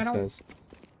grandpa I don't- says.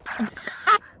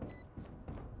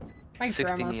 My 60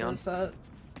 grandma neon. says that.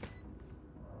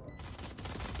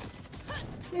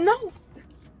 No!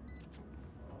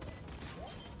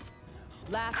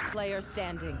 Last player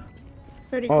standing.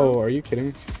 30 Oh, are you kidding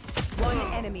me? One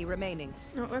enemy remaining.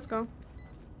 No, let's go.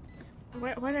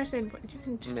 Why did I say you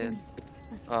can just Mid.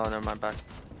 Oh, never mind. Back.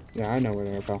 Yeah, I know where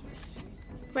they're go.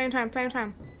 Playing time, playing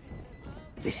time.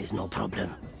 This is no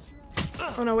problem.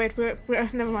 Oh no, wait, we're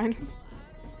never mind.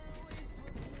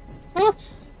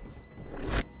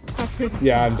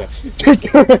 Yeah, I'm dead.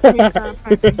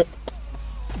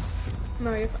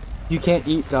 No, you're fine. You can't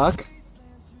eat duck?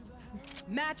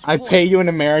 Match I point. pay you in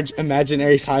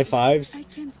imaginary high fives?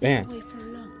 Man,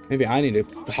 maybe I need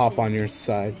to hop on your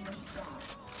side.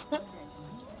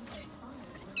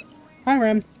 Hi,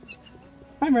 Rem.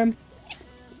 Hi, Rem.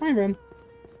 Hi, Rem.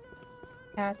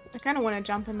 I kind of want to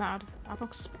jump in that. That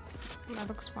looks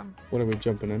fun. What are we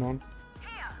jumping in on?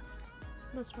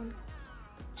 This one.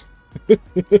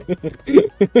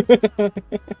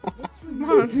 Come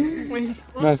on. Wait.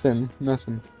 What?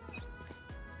 Nothing.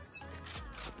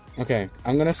 Okay,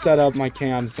 I'm gonna set up my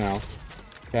cams now.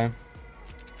 Okay.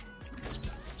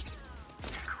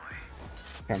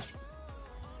 Okay.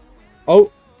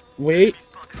 Oh, wait.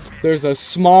 There's a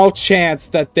small chance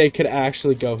that they could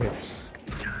actually go here.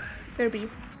 There be.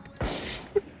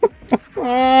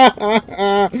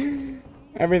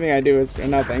 Everything I do is for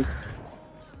nothing.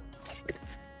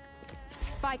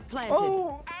 Spike planted.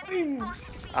 Oh,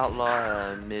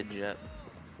 Outlaw mid jet.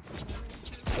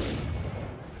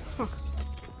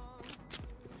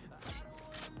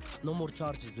 No more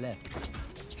charges left.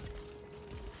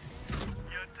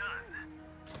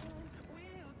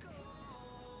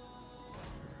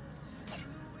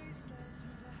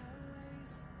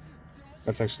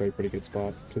 That's actually a pretty good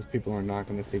spot, because people are not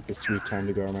going to take the sweet time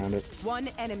to go around it. One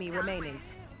enemy remaining.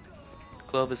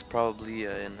 Glove is probably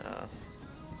in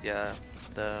yeah,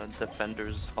 the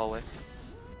defender's hallway.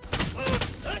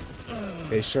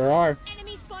 They sure are.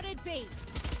 Enemy spotted B.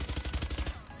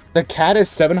 The cat is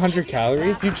 700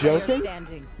 calories? You joking?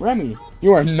 Standing. Remy,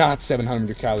 you are not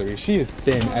 700 calories. She is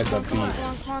thin as a bee.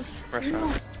 Fresh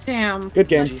out. Damn. Good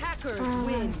game. Attackers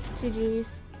win.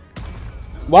 GG's.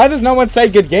 Why does no one say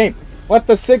good game? What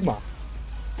the Sigma?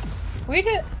 We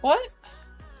did what?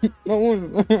 Do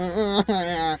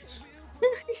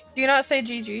you not say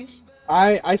GG's?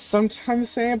 I sometimes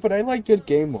say it, but I like good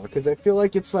game more, because I feel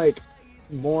like it's like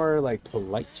more like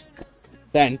polite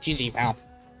than GG pal.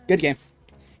 Good game.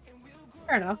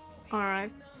 Fair enough.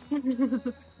 Alright.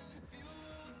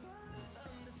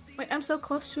 Wait, I'm so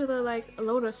close to the like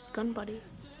Lotus gun buddy.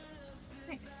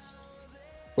 Nice.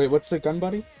 Wait, what's the gun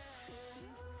buddy?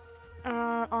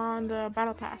 On the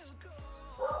battle pass.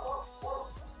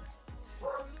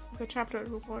 The chapter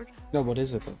report. No, what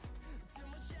is it though?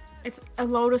 It's a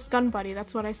Lotus gun buddy,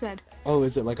 that's what I said. Oh,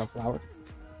 is it like a flower?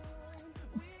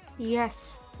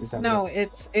 Yes. Is that No, what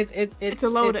it's a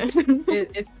lotus.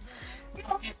 It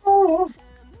Oh,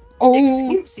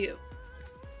 excuse you.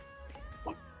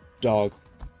 dog.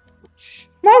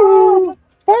 Boo!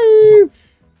 Boo!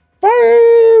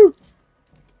 Boo!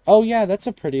 Oh yeah, that's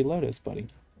a pretty lotus, buddy.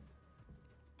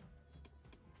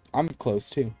 I'm close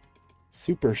too.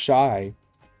 Super shy.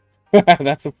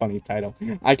 That's a funny title.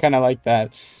 I kind of like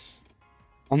that.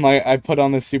 I'm like, I put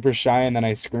on the super shy and then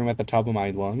I scream at the top of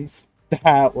my lungs.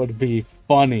 That would be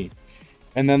funny.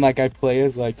 And then like I play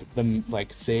as like the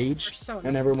like sage, Persona.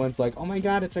 and everyone's like, "Oh my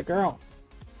god, it's a girl."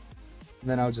 And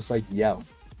then I'll just like yell.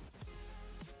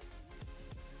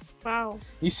 Wow.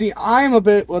 You see, I'm a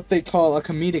bit what they call a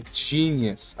comedic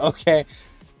genius. Okay,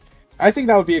 I think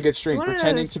that would be a good stream,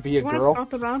 pretending to be a wanna girl.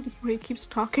 stop around before he keeps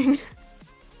talking?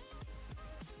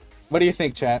 What do you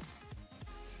think, chat?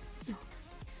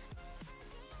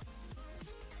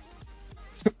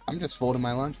 I'm just folding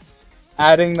my lunch.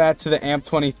 Adding that to the AMP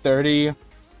 2030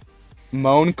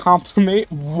 moan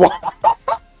compliment. What?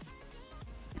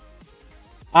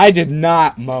 I did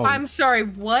not moan. I'm sorry,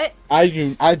 what? I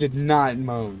did not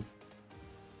moan.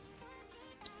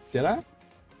 Did I?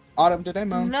 Autumn, did I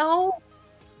moan? No.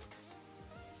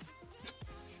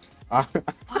 I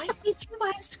Why did you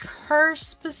ask her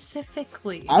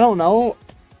specifically? don't know.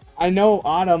 I know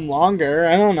Autumn longer.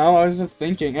 I don't know. I was just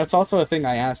thinking. It's also a thing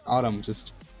I asked Autumn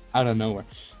just out of nowhere.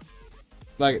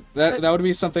 Like, that would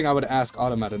be something I would ask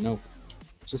Autumn out of nowhere.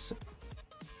 Just...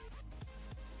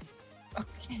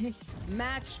 Okay.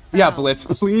 Match. Yeah, found. Blitz,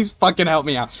 please fucking help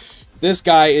me out. This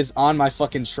guy is on my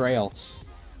fucking trail.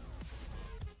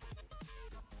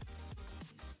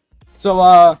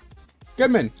 So,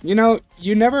 Goodman, you know,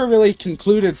 you never really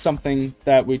concluded something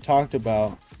that we talked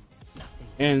about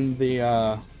in the,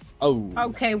 oh.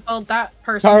 Okay, well that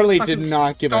person Charlie just did fucking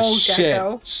not give a stole shit.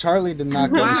 Gecko. Charlie did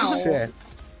not give a Wow. shit.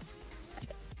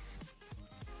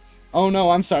 Oh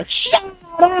no, I'm sorry. Shut I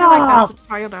feel like up! that's a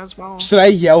child as well. Should I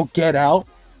yell, get out?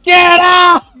 Get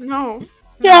out! No.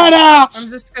 Get out! I'm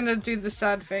just gonna do the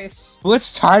sad face.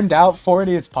 Blitz timed out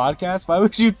 40th podcast? Why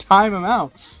would you time him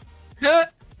out?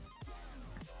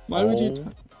 Why would you?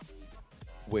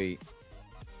 Wait.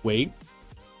 Wait.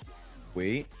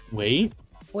 Wait. Wait.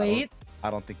 Wait. I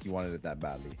don't think you wanted it that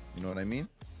badly. You know what I mean?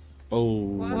 Oh.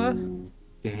 What?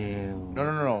 Damn.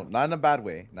 No. Not in a bad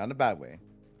way. Not in a bad way.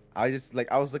 I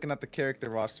was looking at the character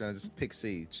roster and I just picked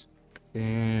Sage.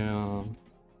 Damn.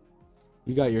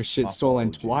 You got your shit My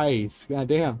stolen fault, twice. God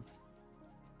damn.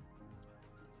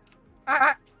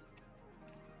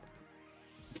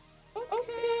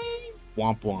 Okay.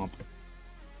 Womp womp.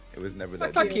 It was never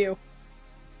that Fuck deep.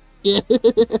 you.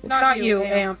 Not you,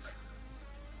 Amp.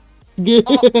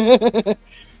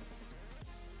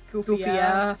 Goofy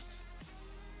ass.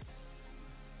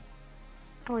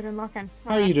 Oh, I didn't lock in.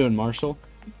 How are you doing, Marshall?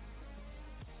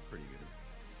 Pretty good.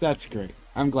 That's great.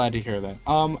 I'm glad to hear that.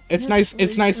 It's nice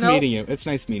Nope. meeting you. It's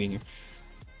nice meeting you.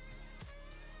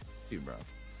 See you, bro.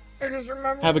 I just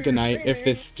remember. Have a good night if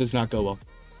this does not go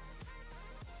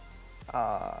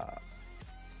well.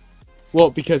 Well,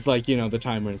 because, like, you know, the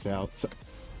timer is out, so.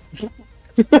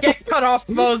 Get cut off,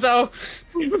 bozo.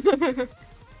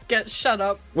 Get shut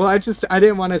up. Well, I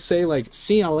didn't want to say, like,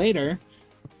 see ya later,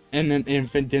 and then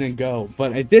if it didn't go,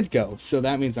 but it did go, so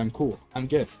that means I'm cool. I'm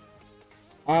good.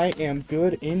 I am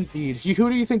good indeed. Who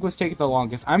do you think was taking the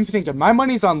longest? I'm thinking my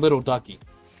money's on Little Ducky.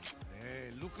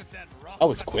 That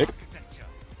was quick.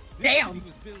 Damn.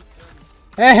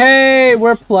 Hey,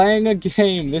 we're playing a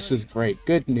game. This is great.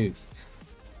 Good news.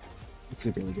 It's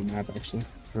a really good map, actually,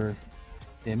 for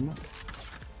him.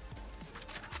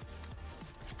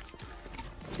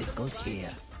 This goes here.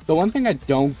 The one thing I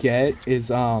don't get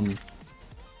is, Nice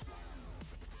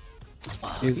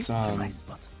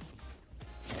spot.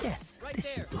 Yes, this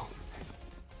should do.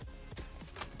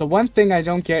 the one thing I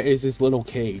don't get is his little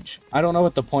cage. I don't know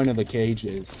what the point of the cage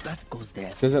is. That goes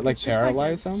there. Does it, like, Just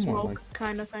paralyze him? Or, smoke like...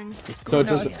 kind of thing. This So it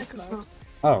goes doesn't- here. It's like smoke.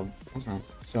 Oh, okay.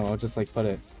 So I'll just, like, put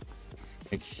it,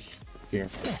 like, here.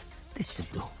 Yes, this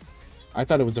should do. I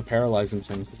thought it was a paralyzing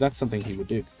thing, because that's something he would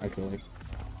do, I feel like.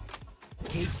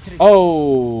 Cage trigger.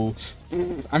 Oh!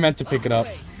 I meant to pick it up.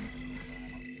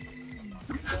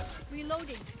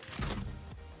 Reloading.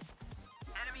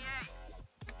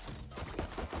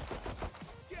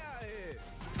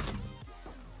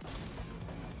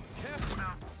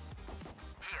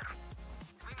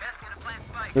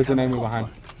 There's an enemy behind.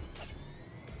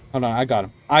 Hold on, I got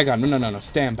him. I got him. No.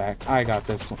 Stand back. I got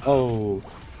this one. Oh.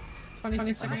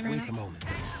 26 Wait right a now. moment.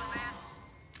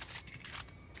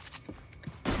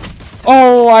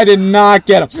 Oh, I did not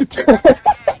get him.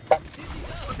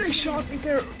 They shot me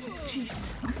there. Jeez.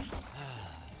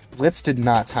 Blitz did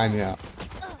not time you out.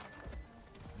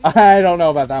 I don't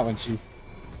know about that one, Chief.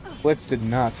 Blitz did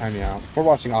not time you out. We're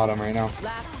watching Autumn right now.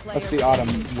 Let's see Autumn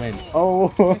win.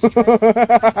 Oh.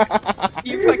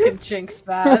 You fucking jinxed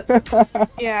that.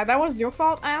 Yeah, that was your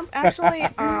fault, Amp. Actually,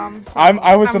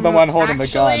 I wasn't the one holding the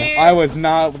gun. actually- I was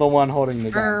not the one holding the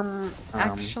gun.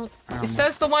 Actually, it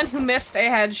says the one who missed a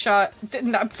headshot. Did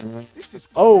not.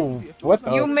 Oh, what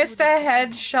the? You missed a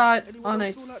headshot on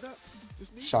a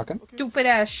Shotgun? stupid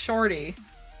ass shorty.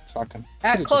 Shotgun.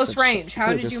 At Could've close just said range. How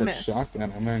could've did just you said miss?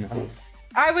 Shotgun. I mean,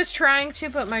 I was trying to,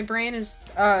 but my brain is.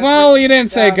 well, you didn't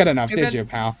say good enough, stupid. did you,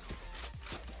 pal?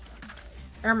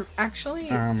 Actually,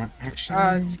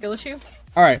 Actually. skill issue.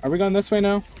 All right, are we going this way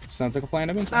now? Sounds like a plan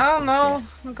to me. I don't know.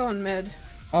 I'm going mid.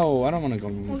 Oh, I don't want to go.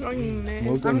 we're going mid.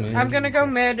 We'll go mid. I'm gonna go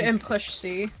mid and push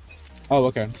C. Oh,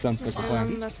 okay. Sounds like a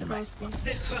plan. That's supposed to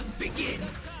be.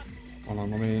 Hold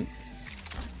on, let me.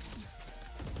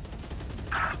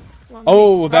 Well,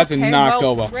 Oh, that did Okay, not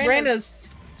go well.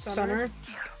 Reyna's summer.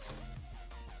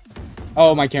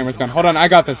 Oh, my camera's gone. Hold on, I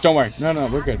got this. Don't worry. No,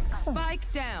 we're good.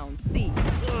 Spike down. C.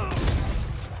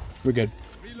 We're good.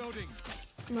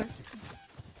 Nice.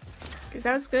 Okay,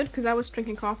 that was good because I was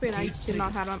drinking coffee and I did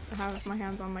not have my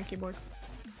hands on my keyboard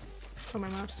or my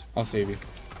mouse. I'll save you.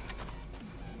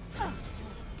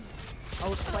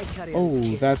 Our spike carrier is Oh,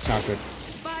 killed. that's not good.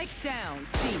 Spike down.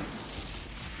 C.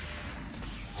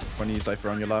 Funny Cypher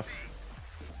on your left.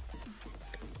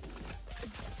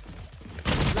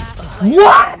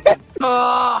 What?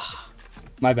 Ugh.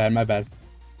 My bad.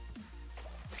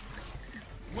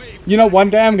 You know, one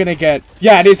day I'm gonna get.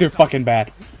 Yeah, it is your fucking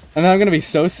bad. And then I'm gonna be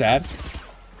so sad.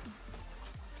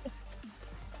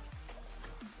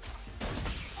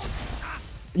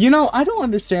 You know, I don't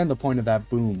understand the point of that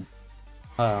boom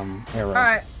arrow.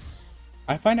 Alright.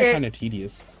 I find it kind of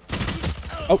tedious.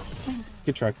 Oh,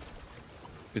 good try.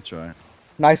 Good try.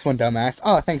 Nice one, dumbass.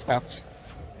 Oh, thanks, pal.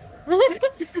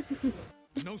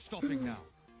 No stopping now.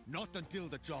 Not until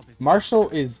the job is Marshall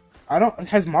is. I don't.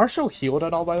 Has Marshall healed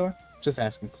at all, by the way? Just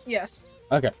asking. Yes.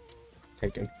 Okay.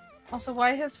 Taken. Also,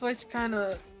 why his voice kind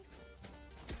of...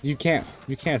 You can't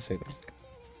say this.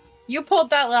 You pulled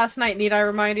that last night, need I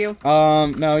remind you?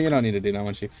 No, you don't need to do that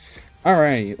one, Chief.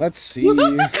 Alright, let's see.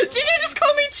 Did you just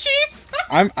call me Chief?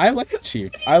 I like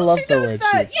Chief. I love the word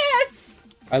that? Chief. Yes!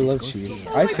 I love Chief.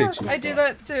 Oh I my say God, Chief. I do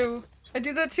that too. I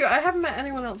do that too. I haven't met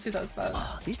anyone else who does that.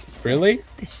 Really?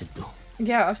 This should do.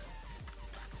 Yeah.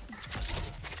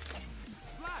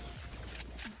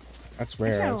 That's Actually,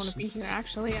 I rare. don't want to be here.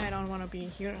 Actually, I don't want to be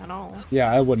here at all.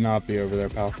 Yeah, I would not be over there,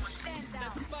 pal.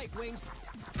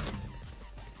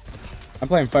 I'm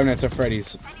playing Five Nights at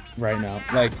Freddy's right now.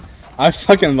 Like, I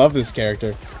fucking love this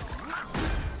character.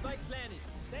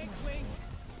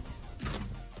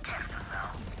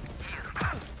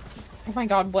 Oh my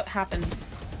God, what happened?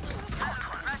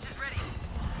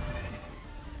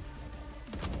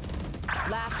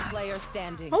 Last player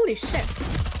standing. Holy shit!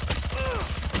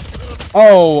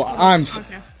 Oh,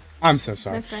 Okay. I'm so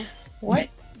sorry. Nice guy. What?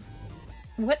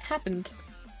 What happened?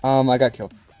 I got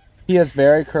killed. He has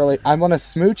very curly. I'm on a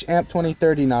Smooch Amp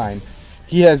 2039.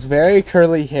 He has very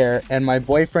curly hair, and my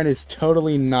boyfriend is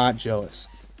totally not jealous.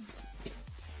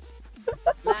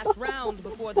 Last round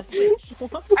before the switch.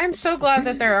 I'm so glad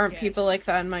that there aren't people like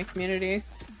that in my community.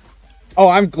 Oh,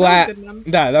 I'm glad. good, man.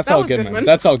 That's That all was good, good, man. man.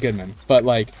 That's all good, man. But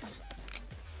like,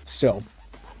 still.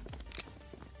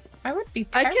 I would be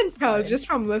I can tell terrified. just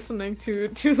from listening to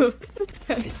the This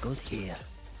text. goes here.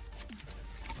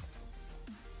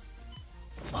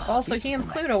 Also, he and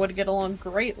Pluto would get along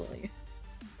greatly.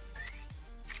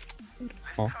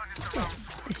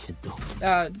 This should do.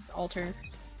 Alter.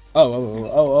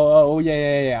 Oh,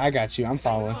 yeah. I got you. I'm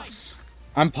following.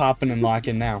 I'm popping and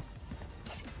locking now.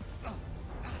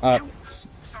 Ooh,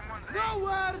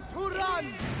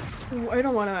 I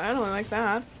don't like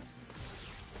that.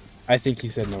 I think he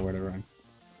said nowhere to run.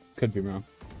 Could be wrong.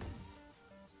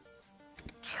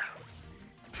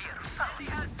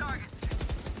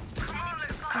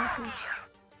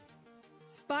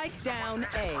 Spike down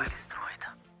A.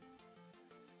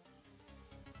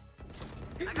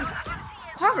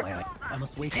 I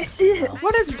must wait.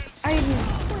 What is? I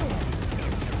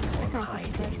can't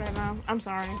concentrate right now. I'm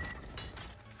sorry.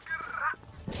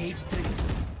 Cage trigger.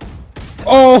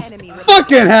 Oh, Enemy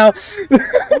fucking hell!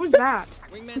 What was that?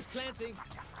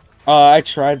 I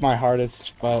tried my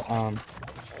hardest, but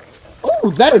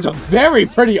Oh, that is a very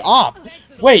pretty op.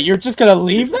 Wait, you're just gonna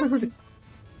leave them?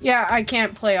 Yeah, I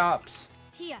can't play ops.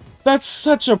 Here. That's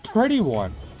such a pretty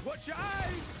one.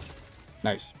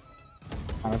 Nice.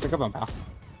 Let's take up on pal.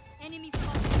 Enemy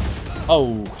spotted.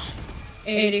 Oh,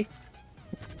 80.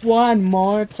 one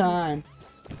more time.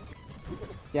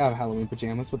 Yeah, I have Halloween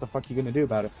pajamas. What the fuck you gonna do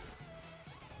about it?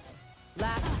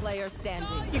 Last player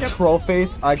standing. Troll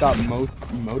face. I got motive.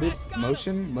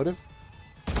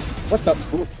 What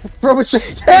the? Bro was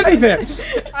just standing there.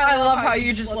 I love how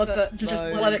you just let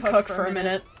it cook for a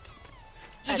minute.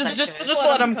 Just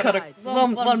let him cook.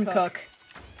 Let him cook.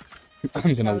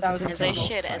 I'm gonna. That was As I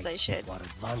should, as I should.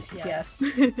 Yes.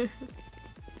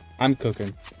 I'm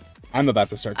cooking. I'm about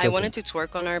to start I cooking. wanted to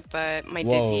twerk on her, but my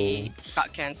Whoa. dizzy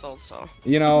got cancelled, so.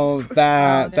 You know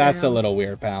that that's a damn. little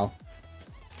weird, pal.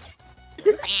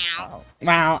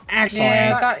 Wow, excellent.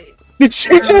 Yeah, Did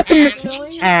you just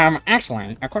actually?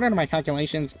 excellent. According to my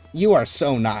calculations, you are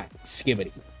so not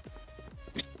skibbity.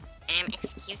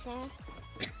 Excuse me?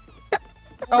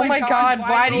 Oh my God!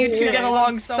 Why do you two get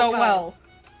along so well?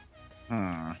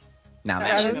 Now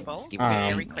That is- that's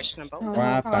Very questionable. Oh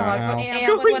What the God, hell?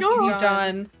 Am, what have you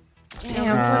done? Am, what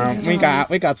have you done?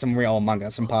 we got some real Among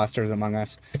Us imposters among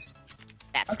us.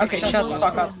 That's Okay, shut the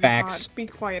fuck up. Facts. God, be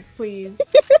quiet, please.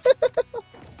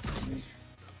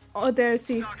 Oh, there's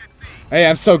he. Hey,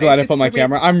 I'm so glad I It's put my moving.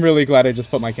 camera. I'm really glad I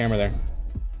just put my camera there.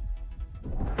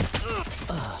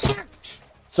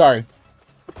 Sorry.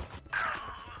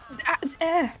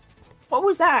 What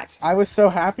was that? I was so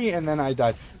happy and then I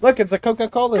died. Look, it's a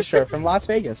Coca-Cola shirt from Las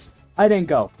Vegas. I didn't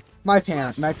go. My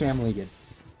family did.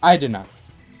 I did not.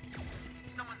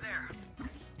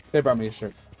 They brought me a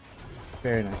shirt.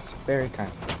 Very nice. Very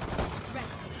kind.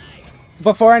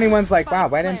 Before anyone's like, wow,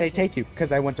 why didn't they take you?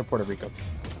 Because I went to Puerto Rico.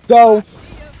 So,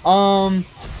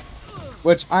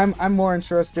 which I'm more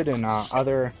interested in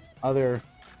other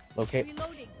locate.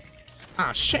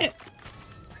 Ah, shit.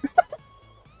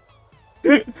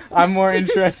 I'm more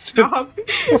interested. Stop.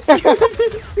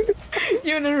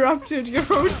 You interrupted your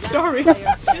own story.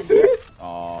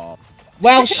 Oh.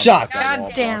 Well, shucks.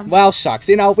 God damn. Well, shucks.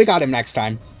 You know, we got him next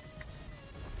time.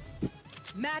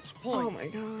 Match Oh point. my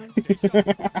God.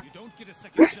 You don't get a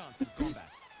second chance in combat.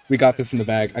 We got this in the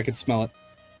bag. I could smell it.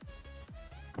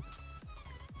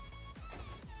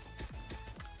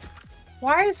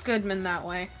 Why is Goodman that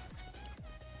way?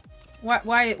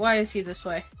 Why is he this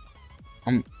way?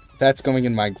 That's going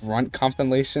in my grunt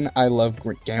compilation. I love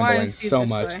gambling so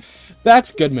much. Way?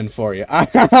 That's Goodman for you. I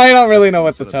don't really know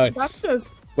what to tell you. That's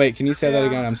just. Wait, can you say that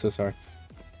again? I'm so sorry.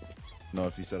 No,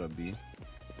 if you set up B.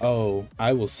 Oh,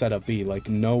 I will set up B like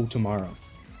no tomorrow.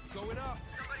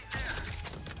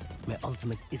 My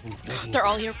ultimate isn't ready. They're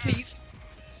all here, please.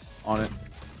 On it.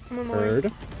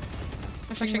 Heard.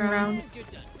 Pushing around.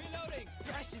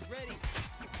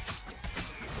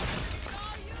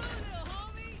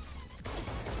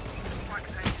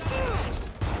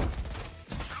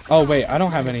 Oh wait, I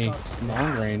don't have any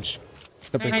long range.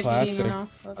 The big classic.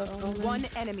 One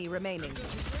enemy remaining.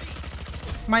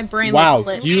 My brain. Wow,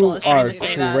 glitched you while I was trying are to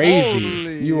say that.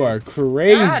 crazy. You are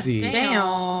crazy. God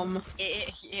damn.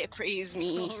 It praise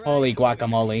me. Holy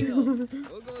guacamole.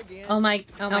 Oh my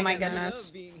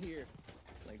goodness.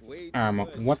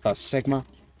 What the Sigma?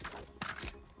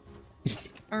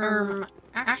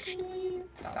 Actually,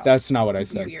 that's not what I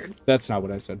said. Weird. That's not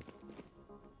what I said.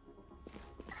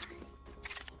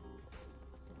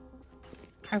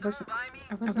 I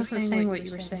wasn't saying what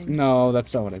you were saying. No,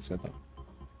 that's not what I said though.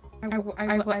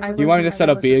 You want me to set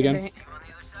up B again?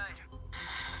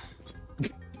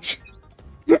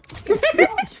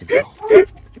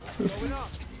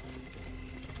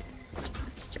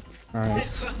 Alright.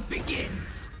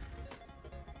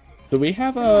 Do we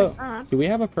have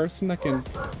a person that can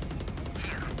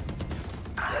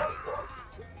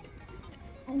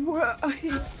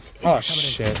Oh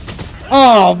shit.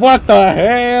 Oh, what the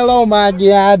hell? Oh my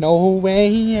god, no way.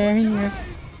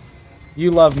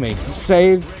 You love me.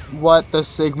 Say what the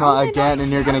Sigma again and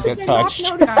you're gonna get touched.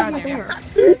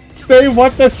 Say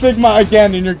what the Sigma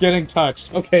again and you're getting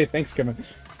touched. Okay, thanks, Kevin.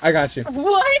 I got you.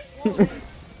 What?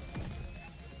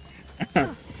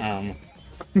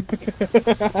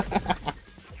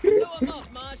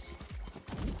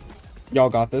 Y'all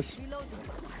got this.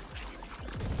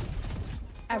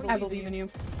 I believe in you.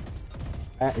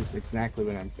 That is exactly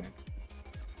what I'm saying.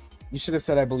 You should have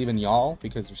said I believe in y'all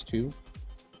because there's two.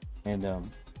 And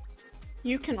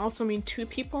You can also mean two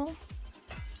people.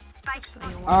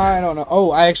 I don't know. Oh,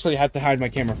 I actually have to hide my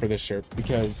camera for this shirt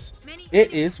because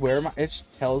it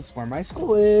tells where my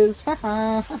school is.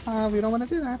 Haha, haha. We don't want to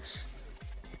do that.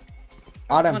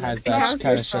 Autumn has that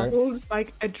kind of shirt. School's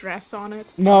like address on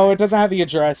it. No, it doesn't have the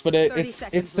address, but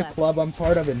it's the club I'm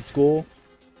part of in school,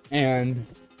 and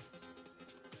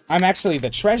I'm actually the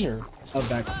treasurer of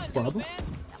that club.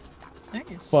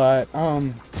 Nice. But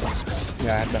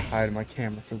yeah, I had to hide my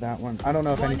camera for that one. I don't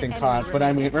know if anything caught, but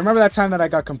I mean, remember that time that I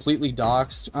got completely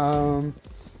doxxed?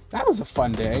 That was a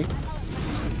fun day.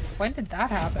 When did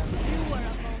that happen?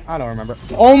 I don't remember.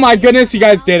 Oh my goodness, you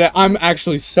guys did it! I'm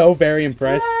actually so very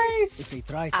impressed. Nice.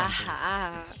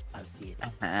 I'll see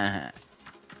it.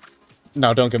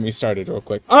 No, don't get me started real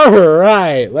quick.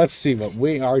 Alright, let's see what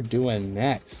we are doing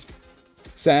next.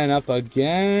 Setting up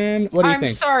again. What do you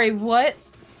think? I'm sorry, what?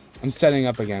 I'm setting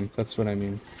up again. That's what I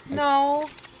mean. No.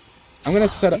 I'm gonna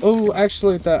set up. Oh,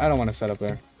 actually, I don't want to set up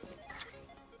there.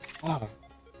 Oh.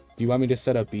 Do you want me to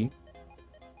set up B?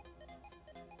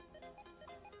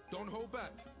 Don't hold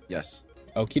back. Yes.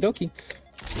 Okie dokie.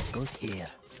 This goes here.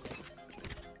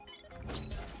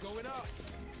 Going up.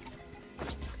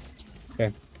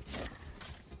 Okay.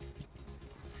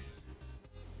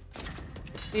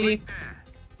 B.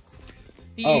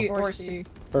 B or C.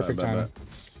 Perfect timing.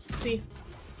 C.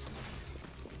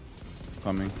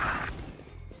 Coming.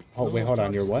 Oh wait, hold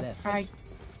on. You're what? Hi.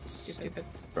 Stupid.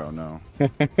 Bro, no. My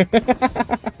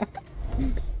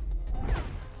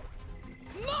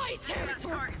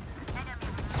territory.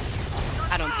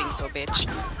 I don't think so, bitch.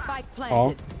 Spike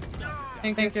Oh. planted.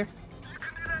 Thank you. You're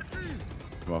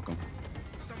welcome.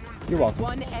 You're welcome.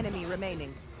 One enemy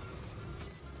remaining.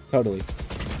 Totally.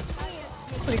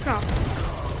 Holy crap.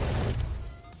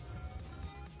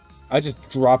 I just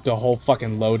dropped a whole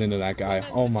fucking load into that guy.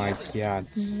 Oh my god.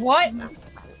 What?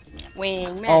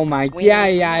 Wing, Oh my god,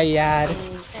 yeah.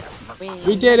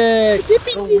 We did it!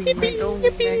 Yippee, yippee,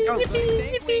 yippee,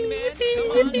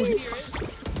 yippee.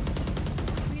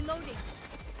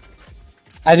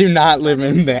 I do not live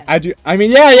in there. I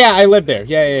mean, yeah, I live there.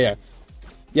 Yeah.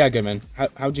 Yeah, Goodman.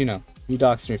 How'd you know? You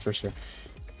doxed me for sure.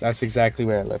 That's exactly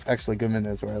where I live. Actually, Goodman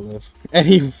knows where I live. And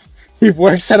he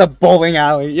works at a bowling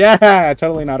alley. Yeah,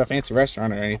 totally not a fancy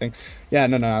restaurant or anything. Yeah,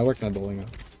 no, I work in a bowling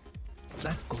alley.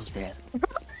 That goes there.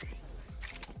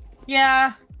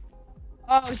 Yeah.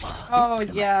 Oh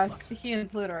yeah. He and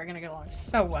Pluto are gonna get along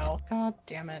so well. God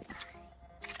damn it.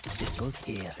 This goes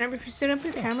here. And if you set up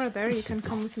your camera there, you can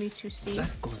come with me to C.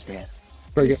 That goes there.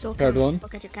 You still can Perdón.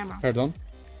 look at your camera. Perdón.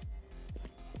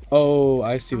 Oh,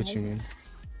 I see what you mean.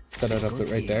 Set it up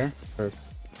right there. Or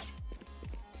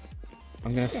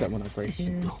I'm gonna set one up right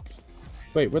here.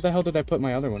 Wait, where the hell did I put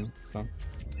my other one? Oh.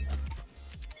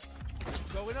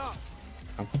 Going up.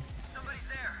 Oh.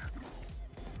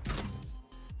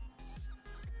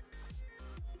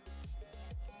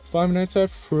 5 Nights at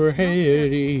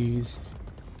Freddy's.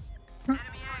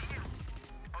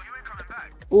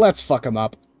 Let's fuck him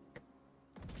up.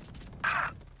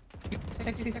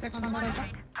 66 on the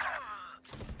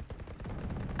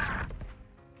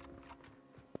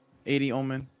 80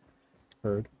 Omen.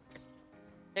 Heard.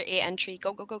 Their A entry.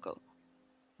 Go, go, go, go.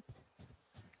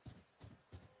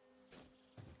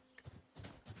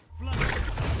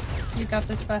 You got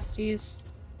this, besties.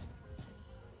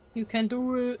 You can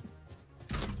do it.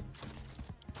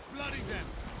 Flooding them.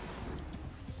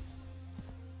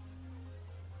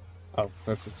 Oh,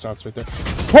 it stops right there.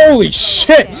 Holy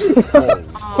shit!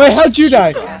 Wait, how'd you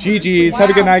die? GG's. Have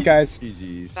a good night, guys.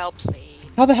 GG's. Well played.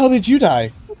 How the hell did you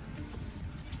die?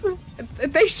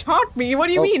 They shot me. What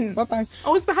do you mean? Bye-bye. I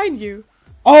was behind you.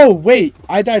 Oh, wait.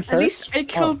 I died first? At least I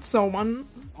killed someone.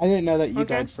 I didn't know that you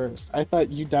Okay. died first. I thought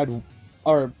you died...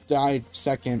 Or died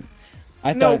second.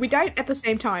 I No, thought... we died at the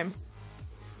same time.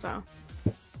 So.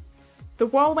 The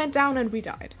wall went down and we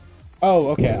died. Oh,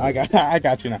 okay. I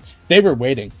got you now. They were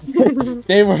waiting.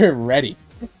 They were ready.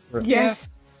 Yes.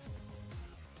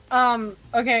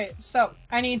 Okay, so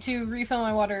I need to refill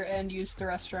my water and use the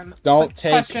restroom. Don't Quick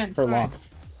take question. for long.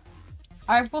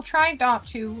 I will try not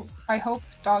to. I hope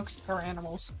dogs or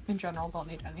animals in general don't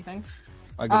need anything.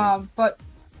 But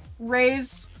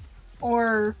Raze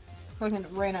or fucking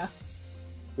Reyna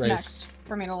next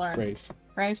for me to learn. Raze.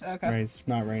 Raze? Okay. Raze,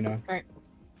 not Reyna. Alright.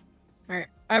 Alright.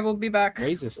 I will be back.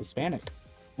 Raze is Hispanic.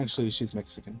 Actually, she's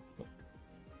Mexican.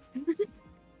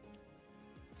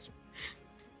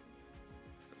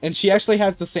 And she actually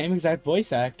has the same exact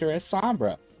voice actor as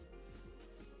Sombra.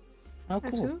 How cool.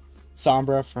 That's who?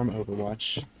 Sombra from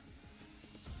Overwatch.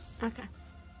 Okay.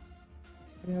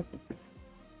 Yep.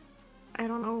 I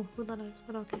don't know who that is,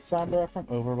 but okay. Sombra from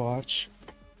Overwatch.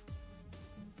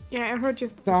 Yeah, I heard you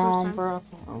the first time. Sombra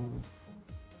from...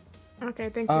 Okay,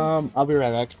 thank you. I'll be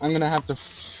right back. I'm gonna have to...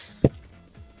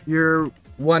 You're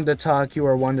one to talk, you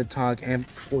are one to talk, and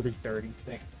 40-30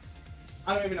 thing.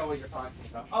 I don't even know what you're talking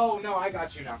about. Oh, no, I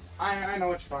got you now. I know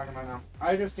what you're talking about now.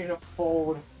 I just need to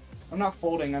fold. I'm not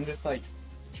folding, I'm just like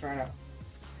trying to...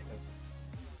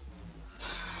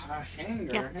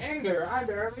 Hanger, I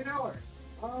barely know her.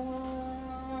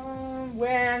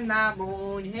 When the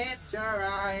moon hits your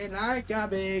eye like a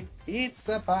big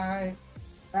pizza pie,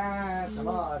 that's a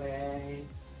body.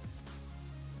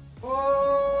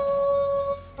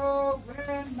 Oh,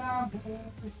 when the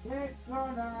moon hits your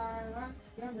eye like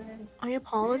a big I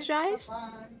apologize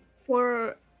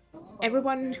for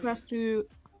everyone who has to...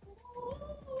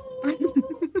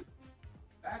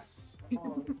 That's...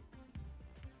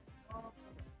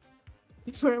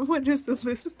 for everyone who has to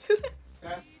listen to this.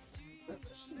 That's...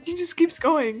 He just keeps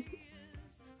going.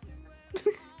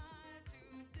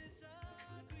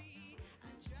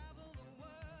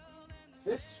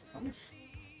 This one?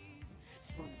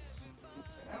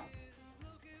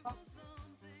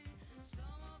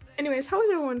 Anyways, how is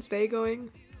everyone's day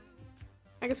going?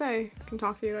 I guess I can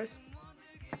talk to you guys.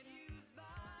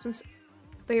 Since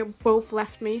they both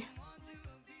left me.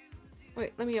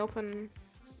 Wait, let me open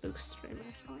Luke's stream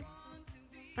actually.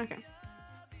 Okay.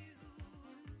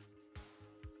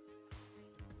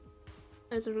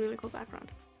 There's a really cool background.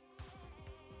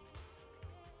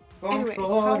 Anyways,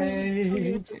 how are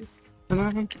you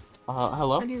doing?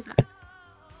 Hello? I knew that.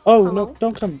 Oh, Hello? no,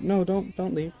 don't come. No,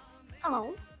 don't leave.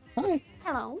 Hello? Hi.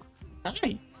 Hello?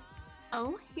 Hi.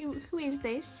 Oh, who is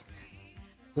this?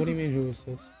 What do you mean, who is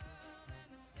this?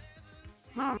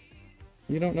 Mom.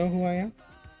 You don't know who I am?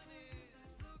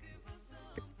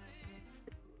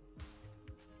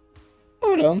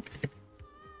 Hold on.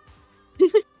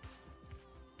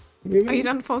 Are you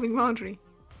done folding laundry?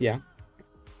 Yeah.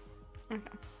 Okay.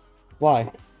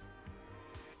 Why?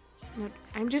 No,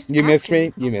 I'm just You missed me?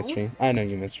 asking. You missed me. I know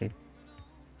you missed me.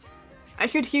 I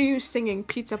could hear you singing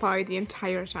Pizza Pie the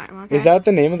entire time, okay? Is that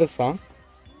the name of the song?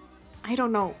 I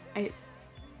don't know.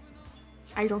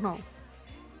 I don't know.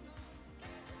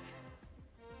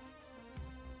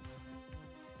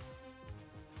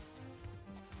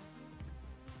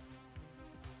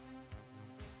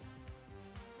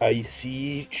 I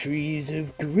see trees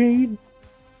of green.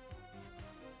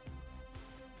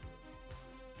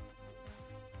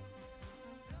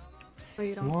 No,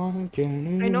 you don't.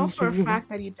 I know for a fact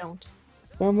that you don't.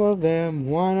 Some of them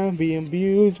wanna be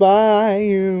abused by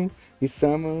you.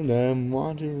 Some of them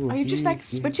want to. Are you just like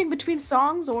abuse you. switching between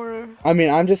songs or? I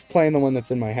mean, I'm just playing the one that's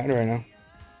in my head right now.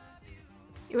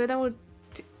 Yeah, that would.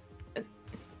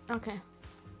 Okay.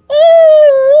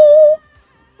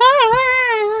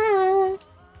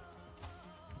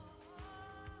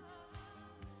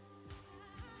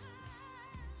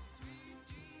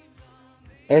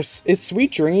 Is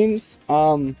Sweet Dreams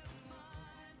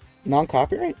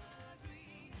non-copyright?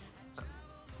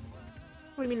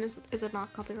 What do you mean? Is it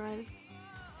not copyrighted?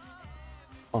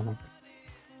 Oh no.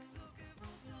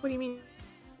 What do you mean?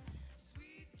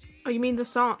 Oh, you mean the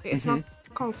song? It's not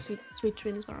called Sweet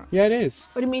Dreams, right? Yeah, it is.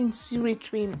 What do you mean Sweet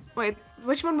Dream? Wait,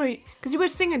 which one were you? Because you were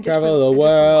singing different. Travel the a different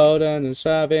world one. on the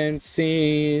seven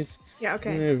seas. Yeah,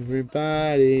 okay.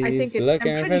 Everybody's I think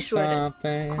looking I'm for pretty sure it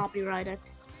something. is copyrighted.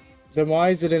 Then why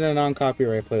is it in a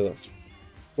non-copyright playlist?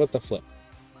 What the flip?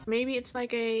 Maybe it's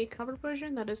like a cover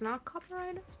version that is not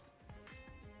copyrighted.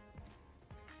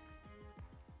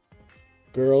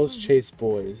 Girls Chase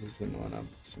Boys is the one I'm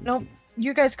listening Nope,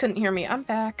 you guys couldn't hear me. I'm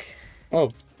back. to. Oh,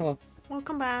 hello.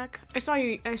 Welcome back. I saw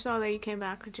you. I saw that you came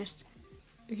back. Just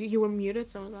you were muted,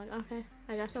 so I was like, okay,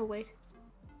 I guess I'll wait.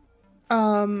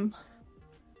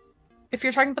 If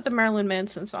you're talking about the Marilyn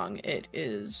Manson song, it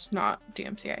is not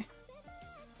DMCA.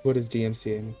 What does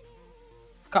DMCA mean?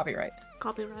 Copyright.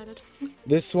 Copyrighted.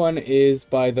 This one is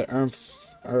by the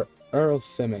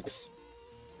Eurythmics.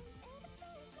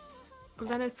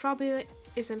 Then it probably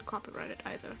isn't copyrighted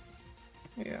either.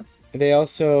 Yeah. They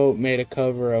also made a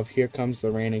cover of Here Comes the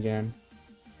Rain Again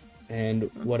and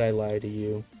Would I Lie to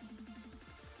You.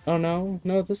 Oh no,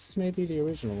 this is maybe the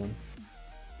original one.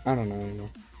 I don't know anymore.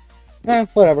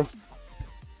 Whatever.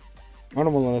 I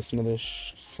don't want to listen to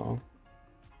this song.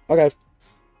 Okay.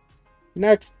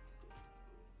 Next.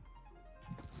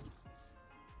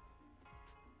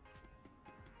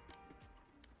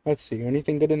 Let's see.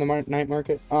 Anything good in the night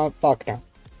market? Fuck no.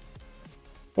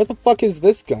 What the fuck is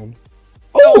this gun?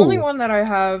 The only one that I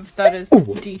have that is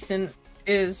decent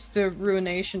is the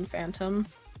Ruination Phantom.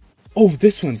 Oh,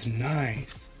 this one's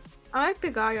nice. I like the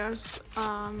Gaia's.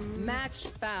 Match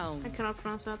found. I cannot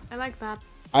pronounce that. I like that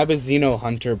I have a Xeno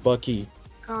Hunter Bucky.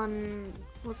 gun.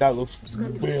 That looks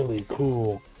really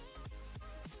cool.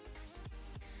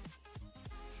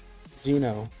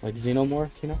 Xeno, like Xenomorph,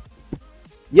 you know?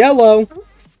 Yellow!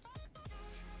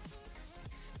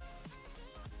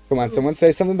 Come on, someone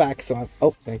say something back, so I'm...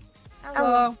 Oh, thank you.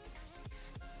 Hello.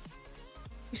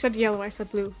 You said yellow, I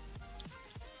said blue.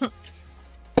 And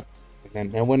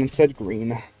then no one said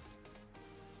green.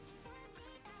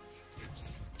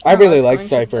 I really like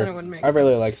Cypher. I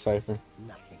really like Cypher.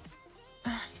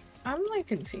 I'm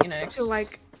like in Phoenix. So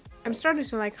like, I'm starting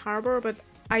to like Harbor, but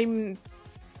I'm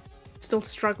still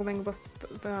struggling with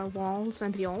the walls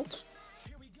and the ult.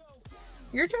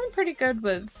 You're doing pretty good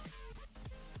with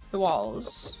the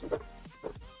walls.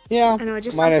 Yeah, I know, I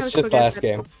just minus sometimes just forget last that-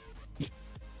 game.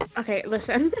 Okay,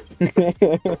 listen.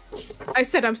 I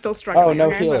said I'm still struggling. Oh, no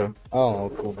okay? healer. Oh,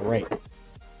 great.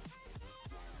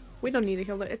 We don't need a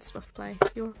healer, it's swift play.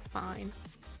 You're fine.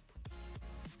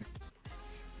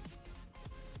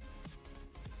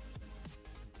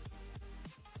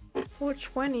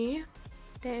 $420?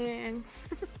 Dang.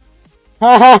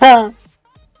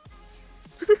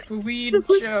 Weed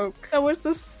joke. That was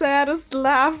the saddest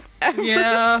laugh ever.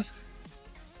 Yeah.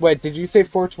 Wait, did you say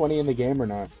 420 in the game or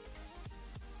not?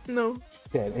 No.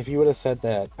 Yeah, if you would have said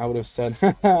that, I would have said,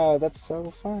 haha, that's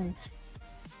so funny.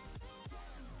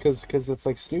 Cause it's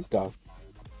like Snoop Dogg.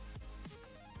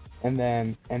 And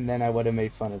then I would have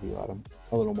made fun of you, Adam,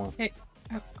 a little more. Hey.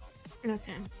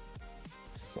 Okay.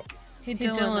 So. Hey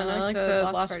Dylan, I like the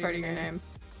last part of your name.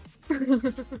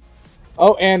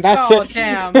 Oh, and that's oh, it.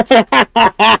 Damn.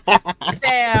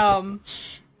 Damn.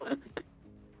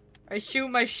 I shoot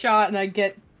my shot and I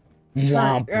get.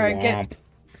 Womp, or I womp. get.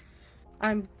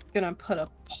 I'm gonna put a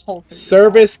pulse. in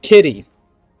Service Kitty.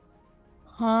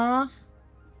 Huh?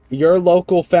 Your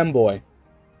local femboy.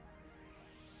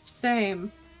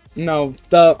 Same. No,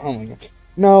 oh my god.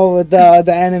 No,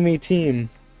 the enemy team.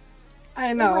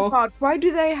 I Oh know. my god, why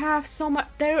do they have so much?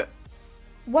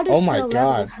 What is Oh my their level?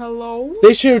 god. Hello?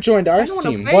 They should have joined our I don't wanna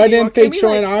team. play Why anymore. didn't they Can we,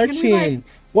 join like- our can we, team? like-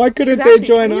 Why couldn't Exactly. they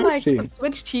join Can we, our like, team?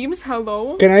 switch teams?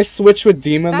 Hello? Can I switch with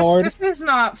Demon Lord? This is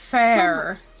not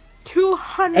fair.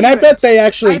 200. And I bet they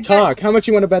actually I bet- talk. How much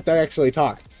you want to bet they actually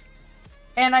talk?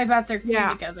 And I bet they're clean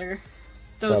Yeah. together.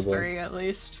 Those Probably. three, at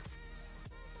least.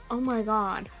 Oh my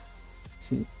god.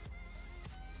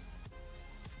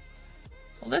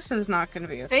 Well, this is not going to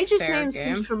be a Sage's fair name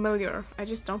game. seems familiar. I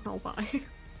just don't know why.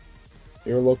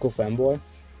 Your local femboy?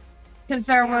 Because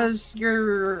there was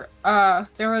your,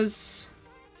 there was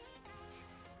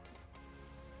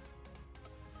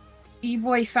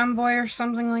E-boy, femboy, or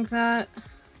something like that.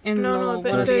 In No, the no, one they,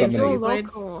 of they the summoning do it.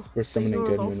 local. We're summoning They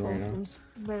do Goodman local, right now.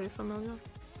 seems very familiar.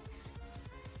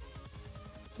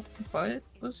 What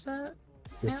was that?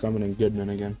 We're Yeah. summoning Goodman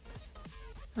again.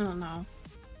 I don't know.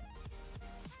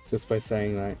 Just by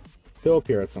saying that. He'll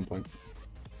appear at some point.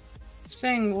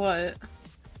 Saying what?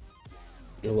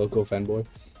 Your local fanboy.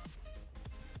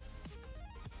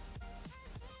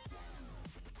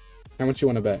 How much you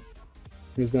want to bet?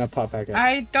 Who's gonna pop back up?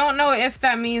 I don't know if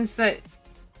that means that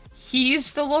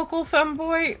he's the local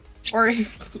femboy or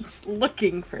if he's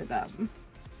looking for them.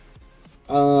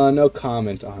 No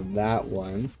comment on that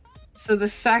one. So the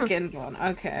second one,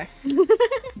 okay.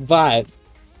 But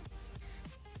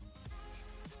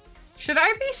Should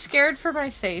I be scared for my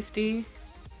safety?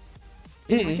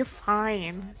 You're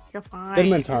fine. You're fine.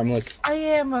 Goodman's harmless. I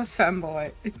am a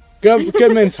femboy.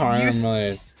 Goodman's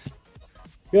harmless.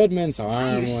 Goodman's You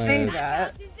harmless. say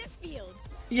that.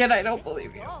 Yet I don't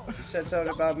believe you. You said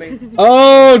something about me.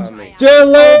 Oh,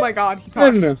 Dylan! Oh my god, he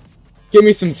pops. Give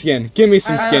me some skin. Give me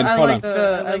some skin. Hold on.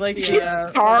 I like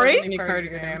the Sorry? any part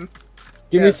of your name.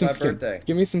 Give Yeah, me it's some my skin. birthday.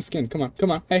 Give me some skin. Come on.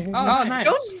 Come on. Hey. hey, Oh, hey. nice.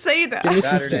 Don't say that. Give me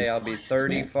some Saturday, skin. I'll be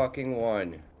 30 fucking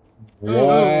one.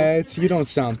 What? You don't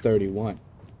sound 31.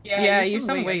 Yeah, you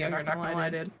sound way younger, not gonna lie,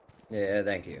 dude. Yeah,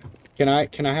 thank you. Can I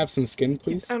have some skin,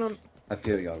 please? I don't. I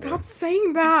feel younger. Stop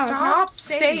saying that. Stop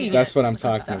saying That's what I'm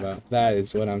talking about. That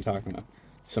is what I'm talking about.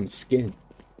 Some skin.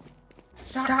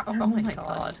 Stop. Oh my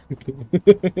god.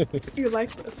 You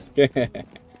like this? Yeah.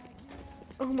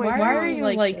 Oh my Why god. are you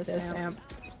like this, Amp?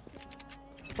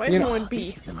 Why is You no know- one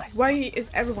B? Why is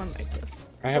everyone like this?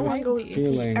 I have No one a goes B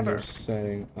feeling ever. you're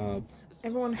setting up.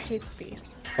 Everyone hates B.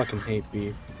 Fucking hate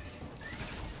B.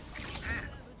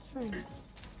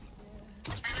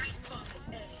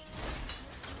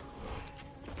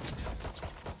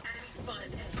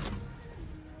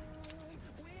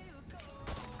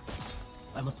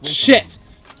 I must wait. Shit!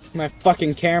 My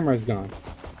fucking camera's gone.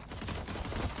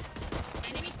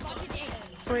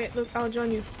 Wait, look, I'll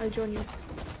join you. I'll join you.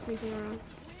 Sneaking around.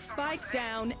 Spike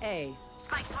down A.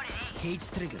 Cage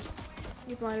triggered.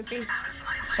 You blinded me.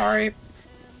 Sorry.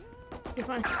 You're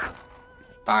fine.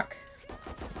 Fuck.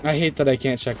 I hate that I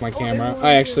can't check my camera.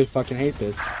 I actually fucking hate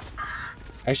this.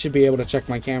 I should be able to check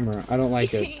my camera. I don't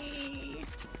like it.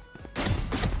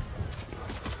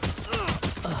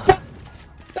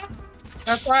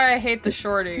 That's why I hate the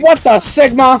shorty. What the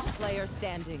Sigma? Player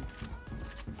standing.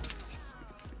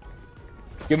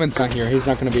 Goodman's not here. He's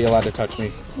not going to be allowed to touch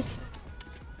me.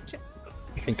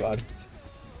 Thank God.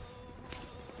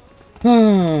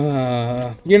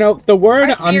 You know, the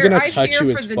word I'm going to touch you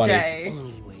is funny.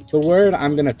 The word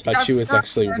I'm going to touch you is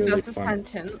actually really funny.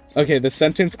 Okay, the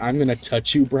sentence I'm going to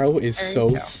touch you, bro, is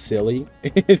so silly.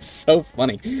 It's so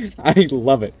funny. I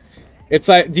love it. It's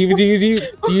like, do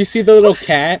you see the little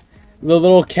cat? The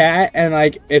little cat, and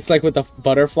like, it's like with the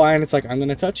butterfly, and it's like, I'm going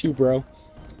to touch you, bro.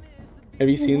 Have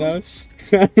you seen those?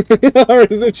 Or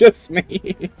is it just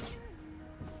me?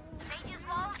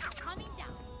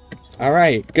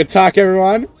 Alright, good talk,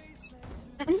 everyone.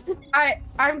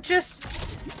 I'm just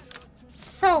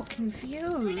so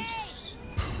confused.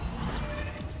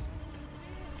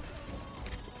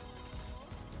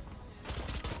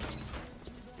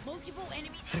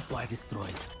 Tripwire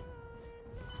destroyed.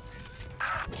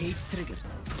 Cage triggered.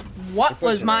 What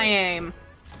was my aim?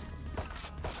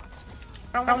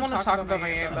 I don't want to talk about my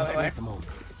aim, by the way.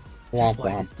 Womp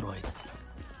womp.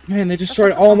 Man, they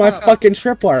destroyed all my fucking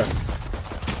tripwire.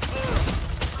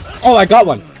 Oh, I got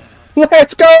one.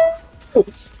 Let's go!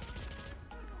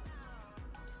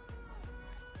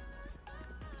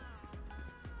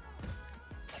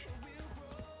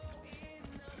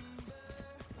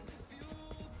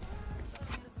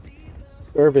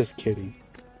 Service kitty.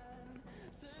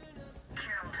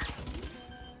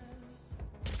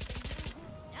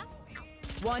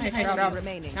 One Nice enemy job.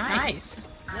 remaining. Nice.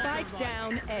 Spike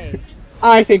down A.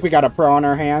 I think we got a pro on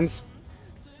our hands.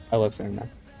 I look saying that.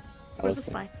 Where's the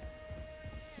spike?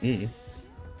 You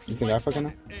think I fucking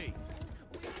know?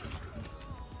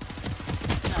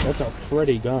 That's a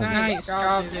pretty gun. Nice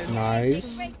job, dude.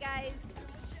 Nice.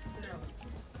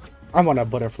 I want a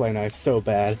butterfly knife so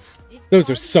bad. Those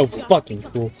are so fucking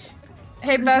cool.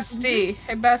 Hey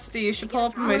bestie, you should pull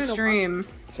up on my stream.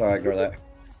 Sorry, ignore that.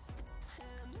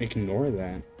 Ignore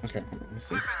that. Okay, let me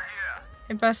see.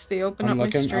 Hey bestie, open I'm up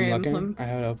looking, my stream. I'm looking. I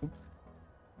have it open.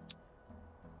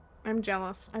 I'm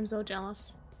jealous. I'm so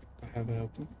jealous. I have it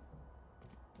open.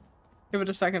 Give it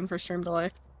a second for stream delay.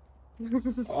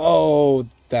 Oh,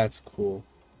 that's cool.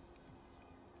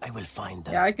 I will find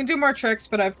them. Yeah, I can do more tricks,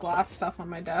 but I have glass stuff on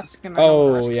my desk. And I don't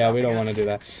wanna Oh, risk yeah, we dropping don't it. want to do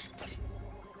that.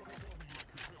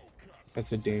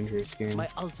 That's a dangerous game. My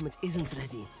ultimate isn't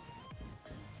ready.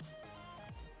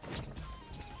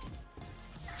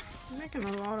 I'm making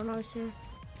a lot of noise here.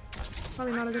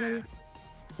 Probably not a good idea.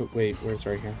 Oh, wait, where's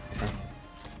right here?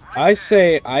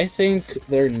 Okay. I think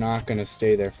they're not gonna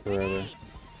stay there forever.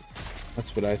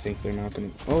 That's what I think. They're not gonna.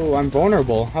 Oh, I'm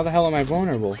vulnerable. How the hell am I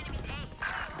vulnerable?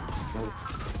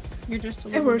 You're just a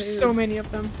There little were dude. so many of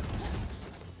them.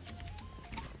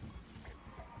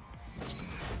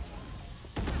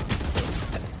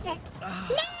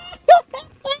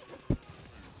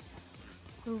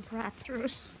 Oh,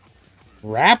 raptors.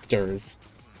 Raptors?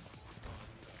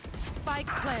 Spike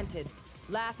planted.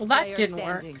 Last Well, that player didn't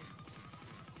standing. work.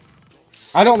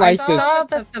 I don't like I this. saw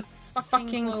that the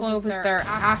fucking clove was there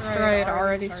after I had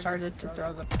already started to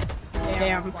throw the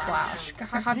damn flash.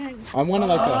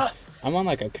 God. I'm on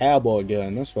like a cowboy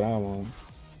gun. That's what I want.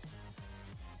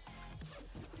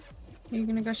 You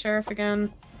gonna go sheriff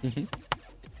again?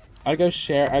 I go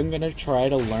share. I'm gonna try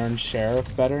to learn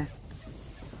sheriff better,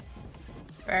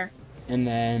 Fair. and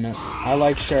then I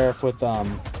like sheriff with the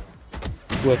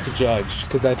judge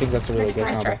because I think that's a really good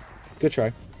Nice combo. try. Good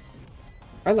try.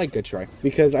 I like good try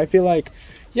because I feel like,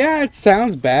 yeah, it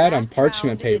sounds bad on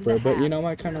parchment paper, but you know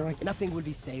I kind of like it. Nothing will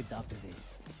be saved after this.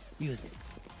 Use it.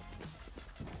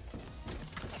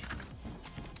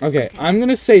 Okay, I'm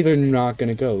gonna say they're not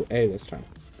gonna go A this time.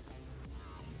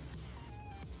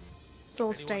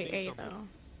 Still stay A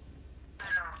though.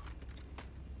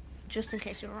 Just in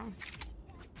case you're wrong.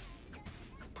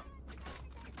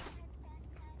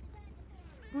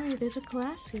 Oh, there's a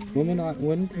class here. When am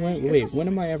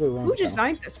I ever wrong? Who pal?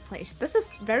 designed this place? This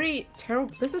is very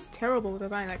terrible. This is terrible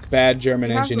design. Like Bad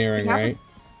German you have- engineering, you have right?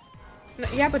 No,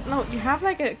 yeah, but no, you have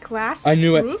like a glass I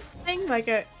knew it. roof thing, like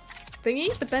a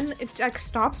thingy, but then it like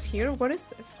stops here. What is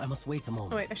this? I must wait a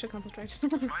moment. Oh wait, I should concentrate.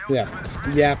 Yeah,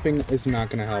 yapping is not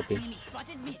gonna help you.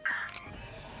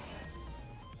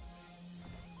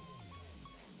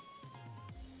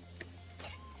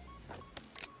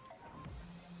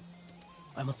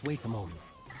 I must wait a moment.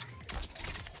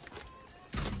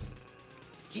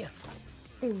 Here.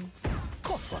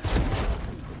 Caught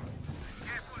one.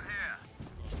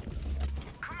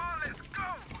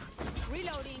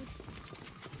 Reloading.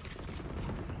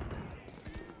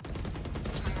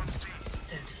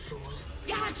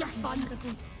 You had your fun.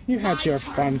 You had your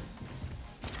fun.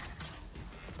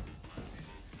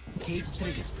 Cage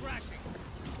trigger.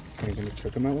 I'm gonna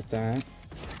trick him out with that.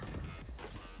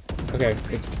 Okay.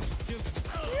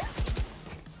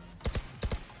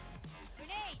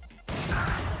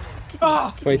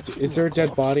 Wait, is there a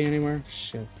dead body anywhere?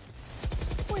 Shit.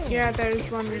 Yeah, there's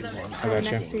one I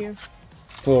gotcha. next to you.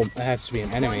 Well, it has to be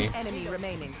an enemy. One enemy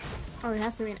remaining. Oh, it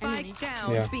has to be an enemy. Spike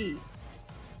down Yeah. B.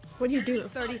 What do you do?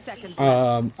 30 seconds.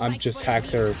 I'm just hack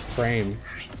their frame,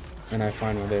 and I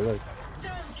find where they live.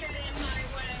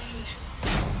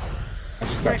 I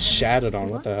just got shattered on.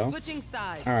 What the hell? Switching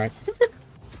sides. All right,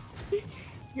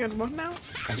 You got one now?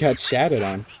 I got shattered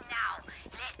on.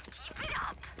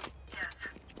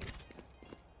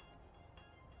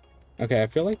 Okay, I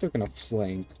feel like they're gonna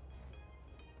flank,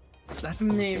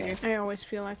 Maybe. I always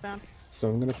feel like that. so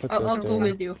I'm gonna put I'll this go there.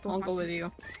 with you. I'll go with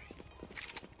you.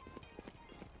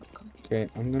 Okay,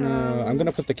 I'm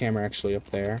gonna put the camera actually up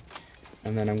there,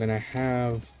 and then I'm gonna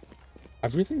have. I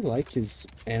really like his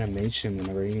animation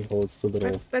whenever he holds the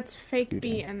little. That's fake dude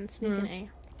B down. and sneak an A.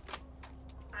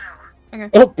 Okay.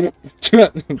 Oh,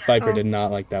 Viper Oh. did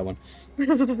not like that one.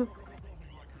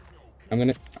 I'm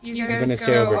gonna. You I'm guys gonna go.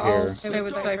 stay over I'll here. stay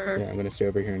with Cypher. Yeah, I'm gonna stay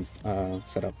over here and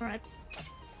set up. Alright.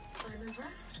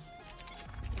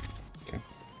 Okay.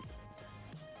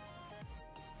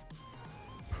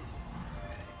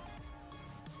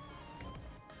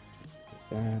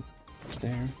 That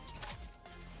there.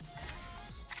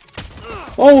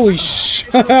 Holy sh!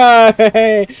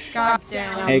 Hey! God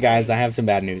damn. Hey guys, I have some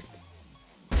bad news.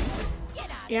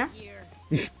 Yeah?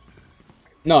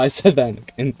 No, I said that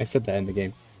in the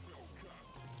game.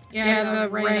 Yeah, the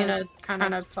rain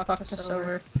kind of fucked us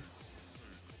over.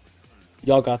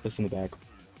 Y'all got this in the bag.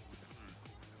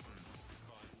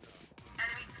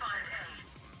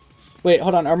 Wait,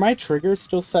 hold on. Are my triggers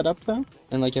still set up though?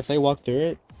 And like, if they walk through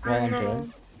it while I'm know.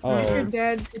 dead? If you're Oh,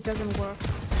 dead, it doesn't work.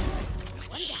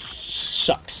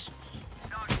 shucks.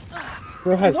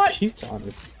 Bro has What? pizza on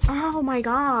his. Oh my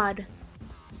god.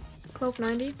 Clove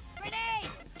 90.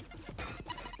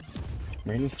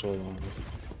 Rain is still alive.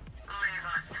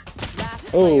 Last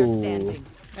player Oh, standing.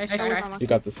 Nice That was try. unlucky. you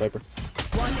got this, Viper.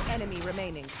 One enemy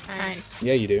remaining. Nice.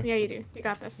 Yeah, you do. Yeah, you do. You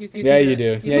got this. Yeah, you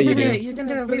do. Yeah, you do. You can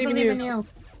do it. We Believe in believe you. in you.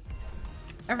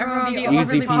 Everyone be Easy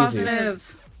overly peasy.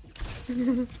 positive.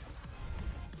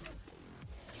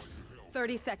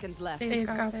 30 seconds left. They've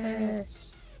got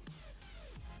this.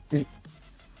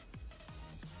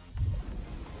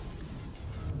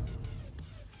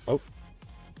 Oh.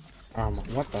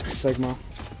 What the Sigma?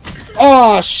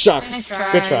 Oh, shucks!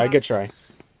 Good try, good try.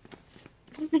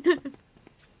 My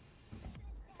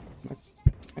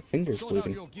finger's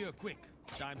bleeding.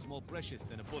 Time's more precious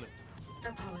than a bullet.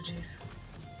 Apologies.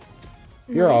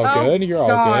 You're all good, you're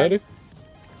all good.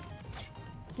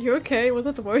 You okay? Was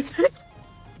that the voice?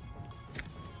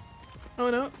 Oh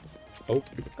no. Oh.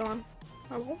 It's gone.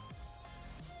 Oh.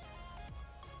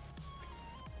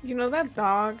 You know that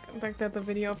dog? Like the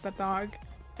video of that dog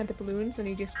and the balloons, and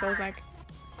he just goes like.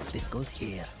 This goes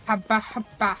here. Habba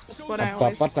habba. That's what I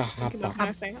always. Can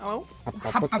I say hello?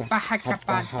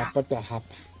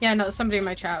 Yeah, no, somebody in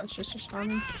my chat was just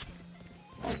responding.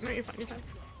 Oh, no, you're fine, you're fine.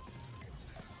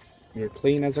 You're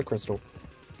clean as a crystal.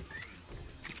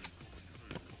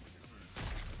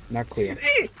 Not clear.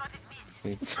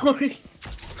 Sorry.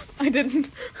 I didn't.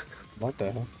 What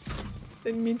the hell?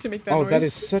 Didn't mean to make that Oh, noise. that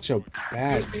is such a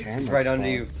bad camera. It's right spot. under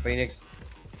you, Phoenix.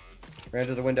 Ran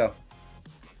to the window.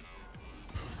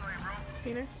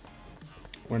 Phoenix?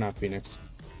 We're not Phoenix.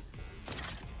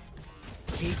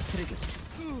 Cage trigger.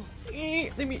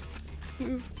 Let me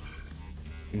move.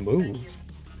 Move?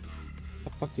 What the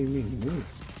fuck do you mean, move?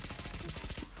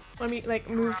 Let me, like,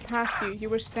 move past you. You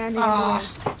were standing there,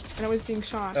 and I was being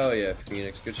shot. Oh yeah,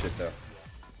 Phoenix. Good shit though.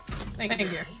 Thank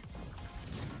you.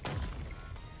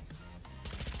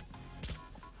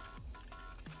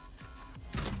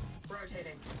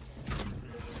 Rotating.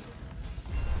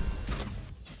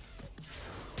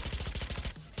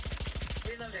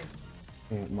 Reloading.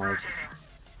 Mark.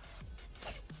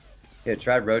 Yeah,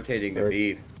 try rotating the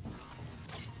bead.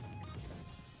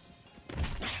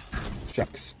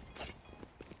 Shucks.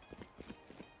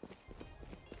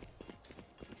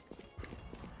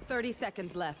 Thirty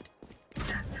seconds left.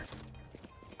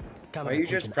 Are you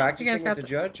just practicing with the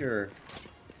judge or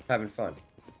having fun?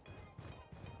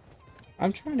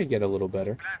 I'm trying to get a little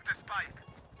better.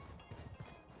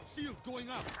 Shield going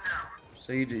up.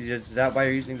 So is that why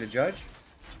you're using the judge?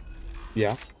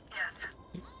 Yeah.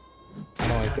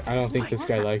 I don't think this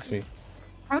guy likes me.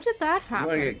 How did that You happen?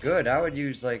 want to get good? I would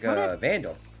use like a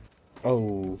Vandal.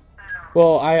 Oh.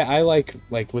 Well, I like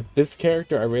with this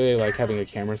character, I really like having a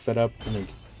camera set up and then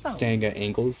staying at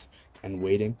angles and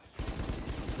waiting.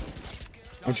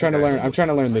 I'm trying to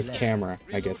learn this camera,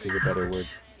 I guess is a better word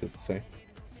to say.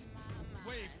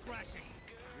 Wave crashing.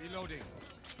 Reloading.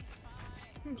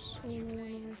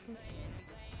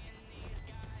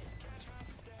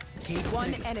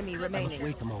 One enemy I must remaining.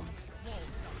 wait a moment.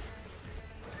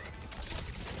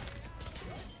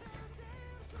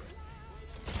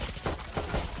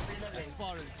 As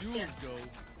far as duels go,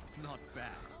 not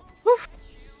bad.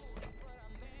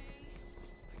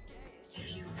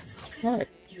 If you lose focus, Alright.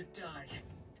 you die.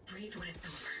 Breathe when it's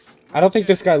over. I don't think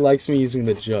this guy likes me using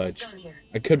the judge.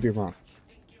 I could be wrong.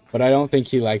 But I don't think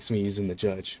he likes me using the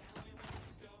judge.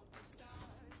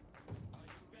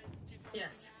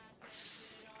 Yes.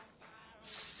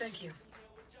 Thank you.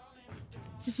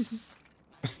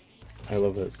 I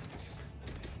love this.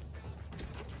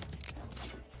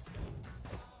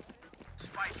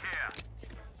 Spike here.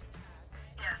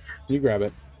 Yes. You grab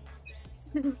it.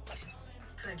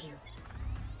 Thank you.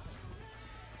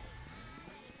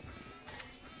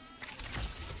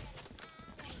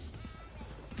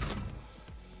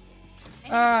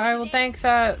 I will thank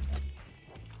that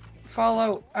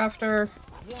follow after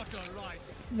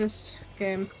this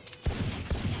game.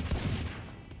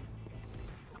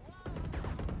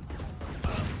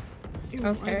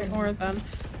 Okay, or then. You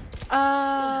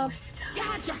had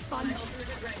your fun.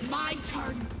 My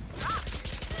turn.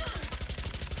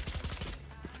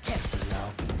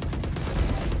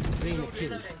 Bring the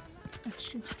kill.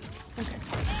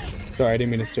 Sorry, I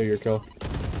didn't mean to steal your kill.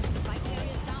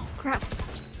 Crap.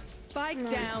 Spike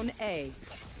down A.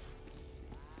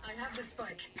 I have the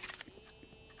spike.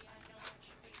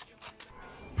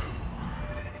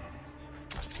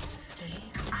 Stay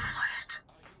quiet.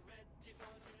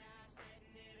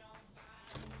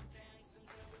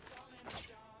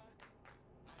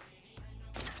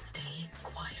 Stay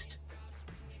quiet.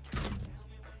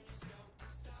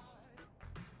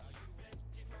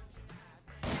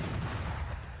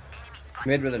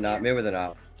 Mid with a knot. Mid with a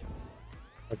knot.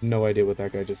 I have no idea what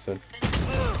that guy just said.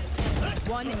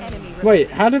 One enemy remaining. Wait,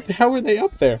 how were they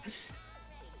up there?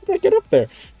 How did they get up there?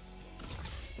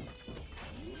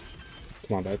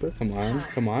 Come on, Viper. Come on.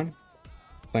 Come on.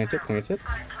 Plant it. Plant it.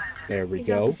 There we You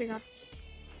got go. this, you got this.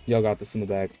 Y'all got this in the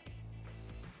bag.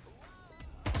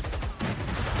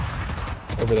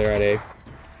 Over there at A.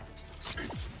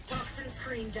 Toxin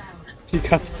screen down. You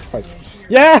got this fight.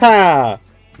 Yeah!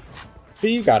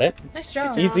 See, you got it. Nice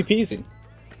job. Easy peasy.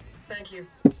 Thank you.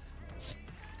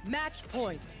 Match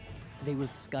point. They will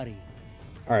scurry.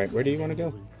 Alright, where do you want to They go?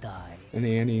 will die.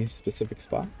 Any specific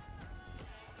spot?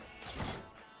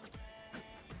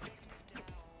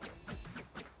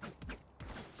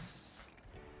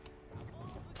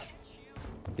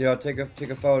 Yo, take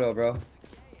a photo, bro.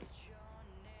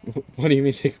 What do you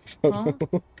mean take a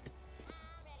photo?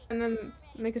 And then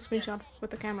make a screenshot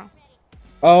with the camera.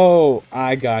 Oh,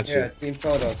 I got you. Yeah, team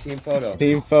photo, team photo.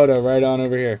 Team photo right on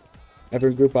over here.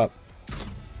 Everyone group up.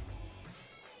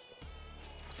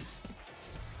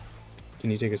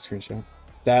 Can you take a screenshot?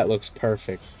 That looks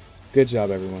perfect. Good job,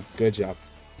 everyone. Good job.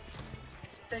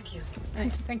 Thank you.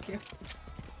 Nice, thank you.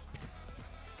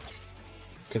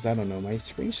 Because I don't know my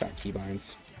screenshot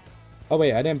keybinds. Oh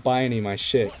wait, I didn't buy any of my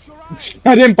shit.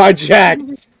 I didn't buy jack!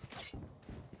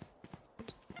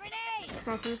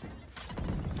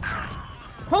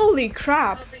 Holy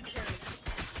crap!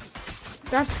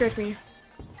 That scared me.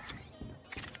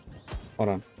 Hold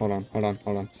on, hold on, hold on,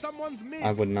 hold on. Someone's mid.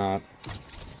 I would not.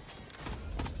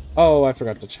 Oh, I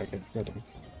forgot to check it. Hold on.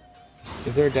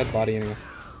 Is there a dead body anywhere?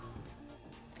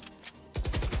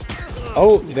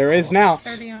 Oh, there is now.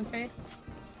 30 on fade.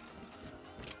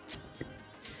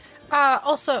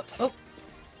 Also, oh.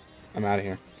 I'm out of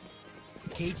here.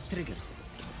 Cage triggered.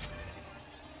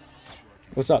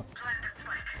 What's up?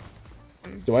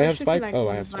 Do I have Should be, spike? like, Oh,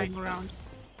 I have spike. lying around.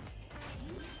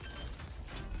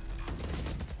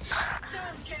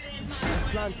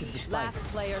 Planted the spike. Last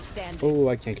player standing. Oh,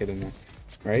 I can't get in there.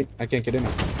 Right? I can't get in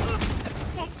there.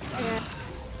 Yeah.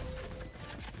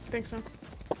 I think so.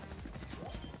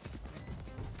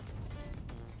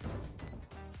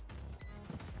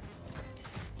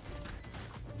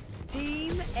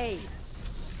 Team Ace.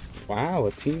 Wow,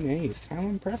 a team ace. How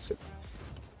impressive.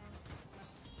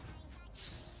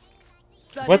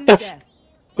 Sudden What the death.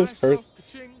 This person.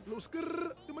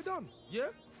 Yeah?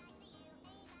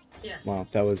 Yes. Wow,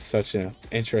 that was such an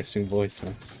interesting voice,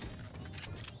 though.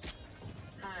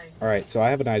 Hi. Alright, so I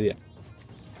have an idea.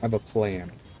 I have a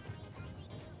plan.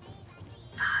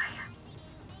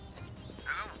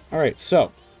 Alright,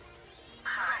 so.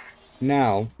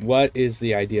 Now, what is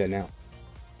the idea now?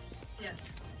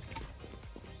 Yes.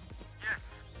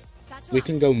 We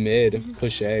can go mid,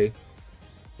 push A.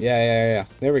 Yeah.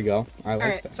 There we go. I like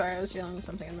Alright, that. sorry, I was dealing with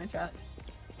something in my chat.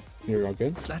 You're all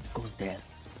good? That goes there.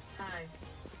 Hi.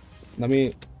 Let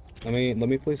me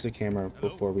place the camera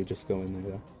before we just go in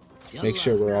there, though. Make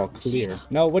sure we're all clear.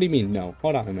 No, what do you mean, no?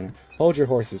 Hold on a minute. Hold your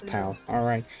horses, pal.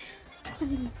 Alright.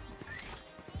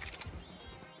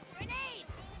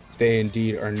 They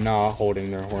indeed are not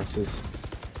holding their horses.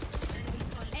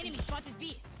 Enemy spotted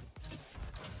B.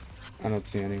 I don't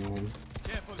see anyone.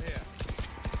 Careful here.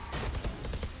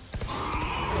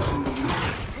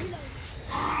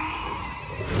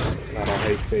 God, I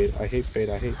hate fade. I hate fade.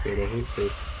 I hate fade. I hate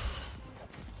fade.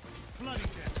 Bloody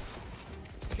death.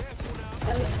 Careful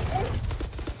now.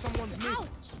 Someone's mid.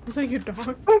 Is that your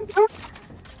dog?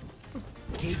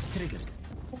 Cage triggered.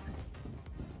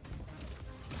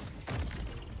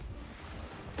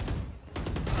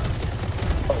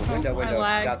 Oh, window, I she's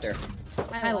lagged. out there.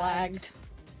 I lagged.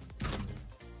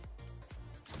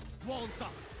 Walls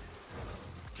up.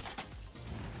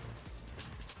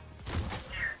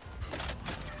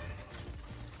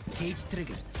 Cage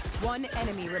triggered. One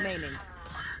enemy remaining.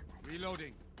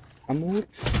 Reloading. I'm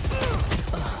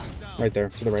right there,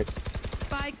 to the right.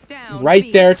 Spike down. Right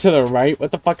B. there to the right?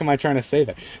 What the fuck am I trying to say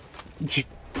there?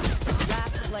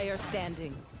 Last player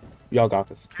standing. Y'all got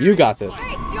this. You got this. Face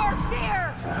your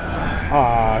fear!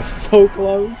 Ah, so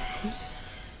close.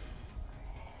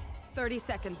 30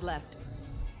 seconds left.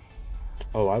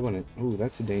 Oh, I wouldn't. Ooh,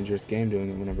 that's a dangerous game doing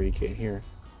it whenever you can't hear.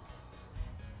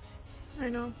 I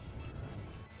know.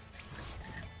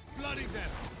 Bloody them.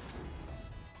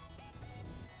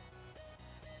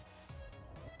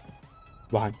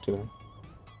 Behind, to the right.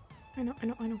 I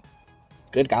know.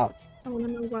 Good God. I wanna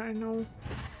know where I know.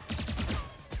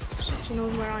 She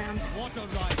knows where I am. Water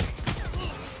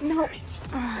rising. No.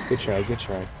 Good try, good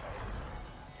try.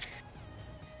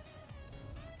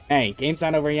 Hey, game's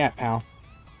not over yet, pal.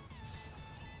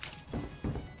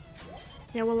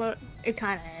 Yeah, well, it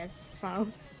kind of is, so.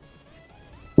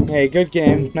 Hey, good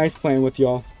game. Nice playing with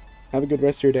y'all. Have a good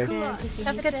rest of your day. Yeah,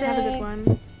 Have a good Have a day. good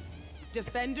one.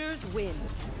 Defenders win.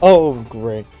 Oh,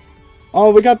 great. Oh,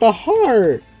 we got the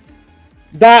heart.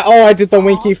 Oh, I did the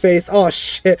winky face. Oh,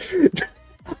 shit.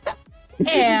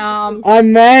 Damn. I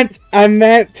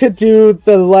meant to do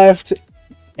the left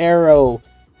arrow.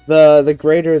 The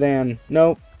greater than.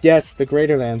 Nope. Yes, the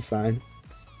greater than sign.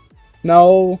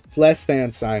 No, less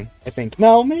than sign, I think.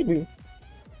 No, maybe.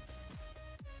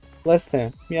 Less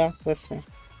than. Yeah, less than.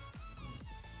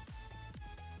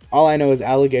 All I know is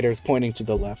alligators pointing to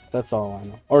the left. That's all I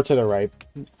know. Or to the right.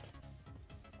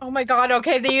 Oh my god,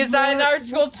 okay, they use that in art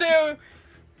school too!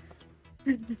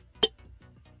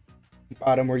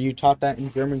 Bottom, were you taught that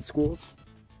in German schools?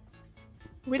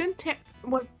 We didn't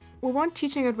we weren't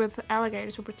teaching it with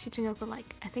alligators, we were teaching it with,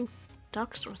 like, I think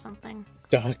ducks or something.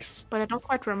 Ducks. But I don't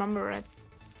quite remember it.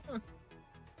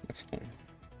 That's funny.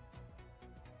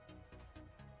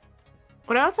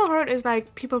 What I also heard is,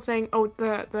 like, people saying, oh,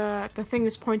 the thing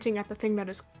is pointing at the thing that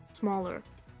is smaller.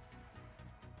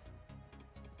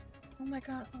 Oh my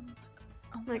god, oh my god.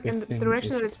 Oh my Like, god. in the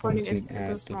direction that it's pointing is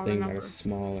the smaller thing number. that is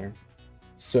smaller.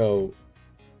 So,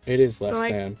 it is less So,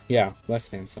 like, than. Yeah, less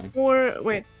than sign.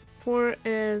 4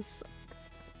 is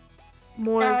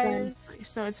more than 3,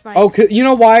 so it's like... Oh, you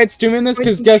know why it's doing this?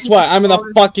 Because guess what? I'm in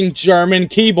the fucking German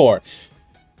keyboard.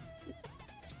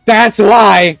 That's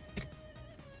why!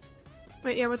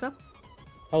 Wait, yeah, what's up?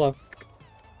 Hello.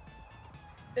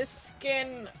 This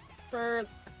skin for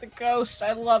the ghost,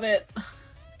 I love it.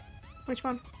 Which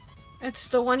one? It's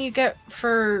the one you get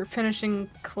for finishing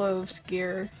Clove's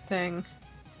gear thing.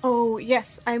 Oh,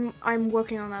 yes, I'm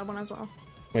working on that one as well.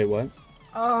 Wait, what?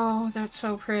 Oh, that's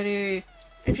so pretty.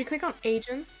 If you click on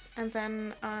agents and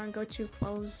then go to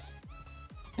close...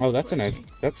 Oh, that's a nice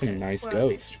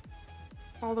ghost.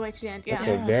 All the way to the end, yeah. That's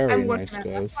a very I'm working nice on it.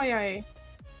 ghost.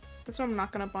 That's why I'm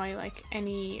not gonna buy, like,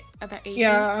 any other agent.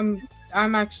 Yeah,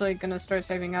 I'm actually gonna start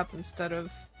saving up instead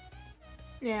of...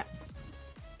 Yeah.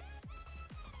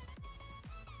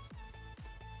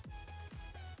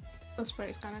 The spray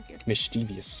is kind of good.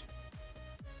 Mischievous.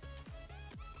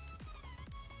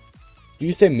 Do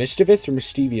you say mischievous or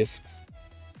mischievous?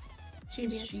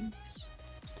 Mischievous.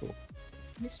 Cool.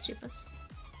 Mischievous.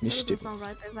 Mischievous. That doesn't sound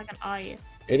right. There's like an I.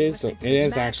 It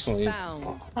is actually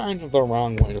kind of the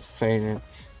wrong way of saying it.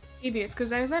 Mischievous, because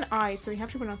there's an I, so you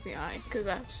have to pronounce the I, because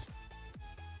that's...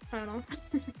 I don't know.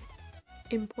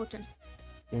 Important.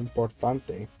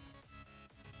 Importante.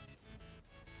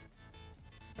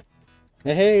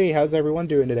 Hey, how's everyone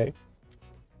doing today?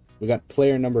 We got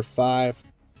player number 5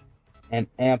 and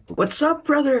Amp. What's up,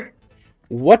 brother?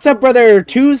 What's up, brother?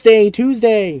 Tuesday.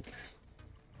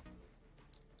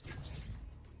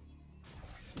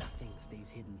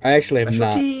 I actually have Special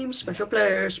not. Teams, special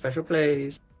players, special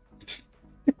plays.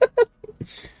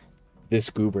 This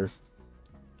goober.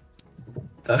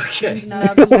 Okay.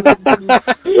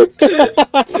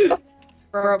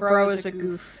 Bro is a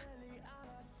goof.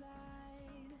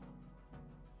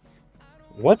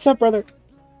 What's up, brother?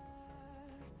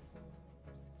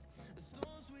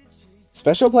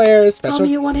 Special players, Call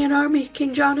me a one-man army,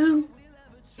 King John-oo.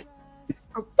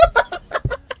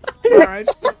 Alright.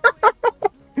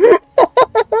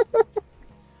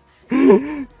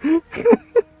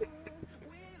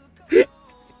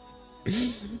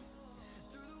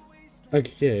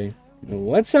 Okay.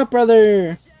 What's up,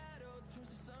 brother?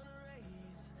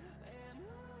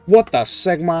 What the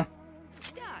Sigma?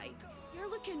 Guy, you're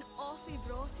looking awfully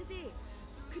raw today.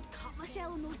 Could cut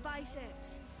myself on those biceps.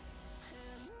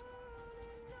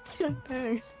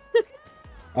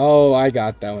 Oh, I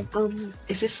got that one.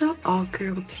 Is this a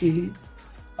all-girl team?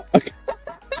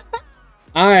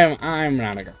 I'm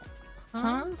not a girl.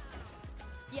 Huh?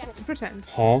 Yeah, pretend.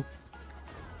 Huh?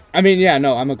 I mean, yeah,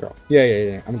 no, I'm a girl.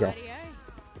 Yeah, I'm a girl.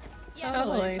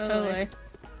 Totally.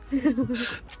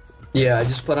 Yeah, I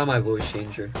just put on my voice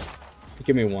changer.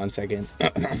 Give me 1 second.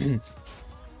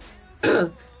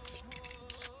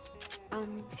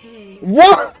 Hey.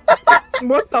 What?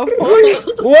 What the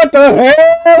fuck? What the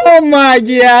hell? Oh my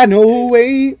god, no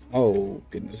way. Oh,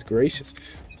 goodness gracious.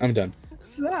 I'm done.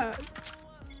 What's that?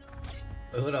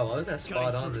 Wait, hold on, why was that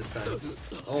spot on this time?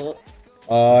 Oh.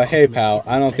 Hey pal,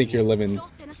 I don't think you're living.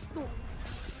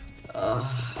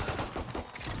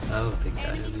 I don't think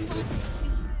I am either.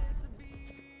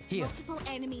 Here. Multiple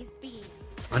enemies B.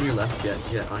 On your left, Jet,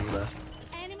 on your left.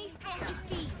 Enemy spotted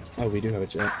B. Oh, we do have a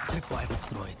jet. Tripwire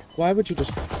destroyed. Why would you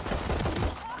just...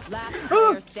 Last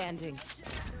player standing.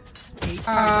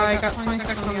 I got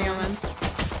 26 on the omen.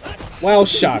 Well,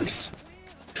 shucks.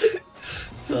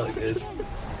 It's all good.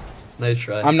 Nice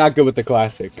try. I'm not good with the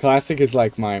classic. Classic is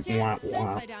like my... Wah, Don't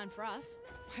wah. slow down for us.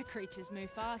 My creatures move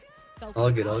fast. They'll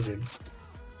All good, all good.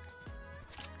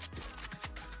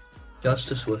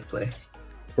 Just a swift play.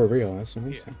 For real, that's what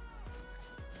I'm saying.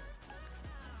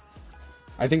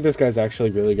 I think this guy's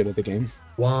actually really good at the game.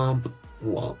 Womp,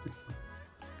 womp.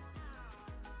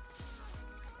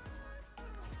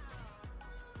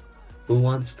 Who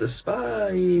wants the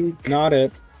spike? Not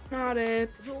it. Not it.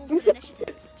 roll for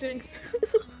initiative. Jinx.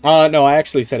 No, I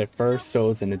actually said it first, so it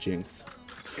was in a jinx.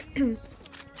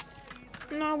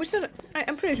 No, we said it.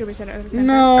 I'm pretty sure we said it at the same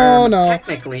No, time. no.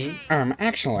 Technically.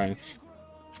 Actually.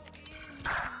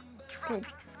 Oh.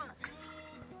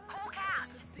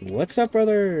 What's up,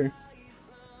 brother?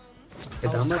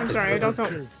 I'm sorry, I don't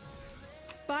know.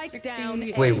 Spike down.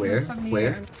 Wait, where?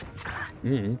 Where?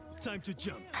 Time to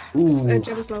jump. Ooh, Jump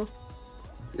is low.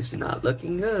 it's not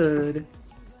looking good.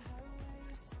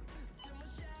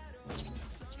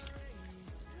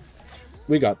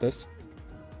 We got this.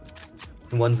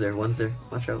 One's there, one's there.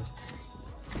 Watch out.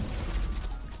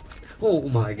 Oh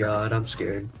my god, I'm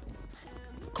scared.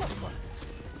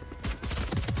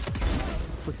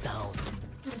 Put down.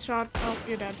 Shot. Oh,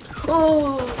 you're dead.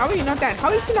 Oh! How are you not dead?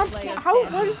 How is he not? How?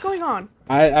 What is going on?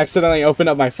 I accidentally opened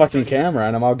up my fucking camera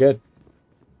and I'm all good.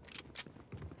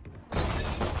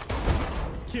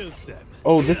 Kills them.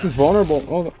 Oh, this is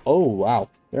vulnerable. Oh, wow.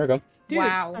 There we go. Dude,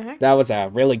 Wow. That was a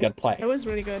really good play. That was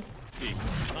really good.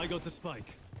 I got the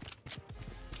spike.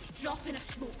 Drop in a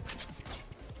smoke.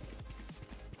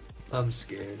 I'm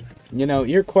scared. You know,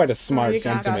 you're quite a smart you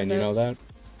got gentleman, you know that?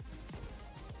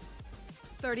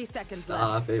 30 seconds left.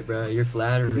 Stop it, bro. You're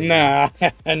flattering. Nah, nah,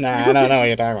 I don't know what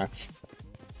you're talking about.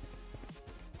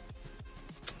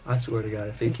 I swear to God,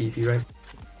 if they TP right.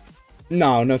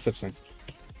 No, no such thing.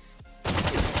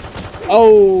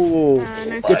 Oh,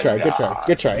 nice good try, good try,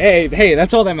 good try. Hey,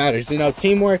 that's all that matters. You know,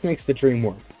 teamwork makes the dream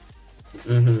work.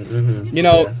 You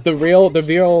know, Yeah. the real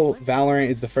Valorant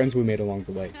is the friends we made along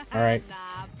the way. All right.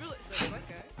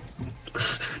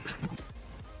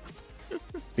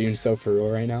 Being so for real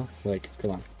right now, like,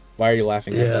 come on. Why are you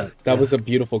laughing at that? That was a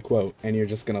beautiful quote, and you're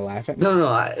just gonna laugh at me? No,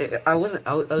 I wasn't.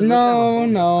 I was No.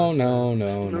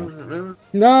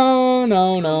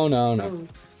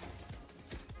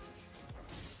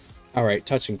 All right,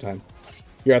 touching time.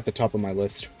 You're at the top of my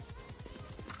list.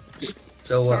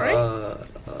 So, Sorry?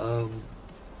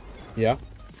 Yeah.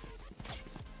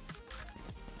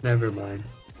 Never mind.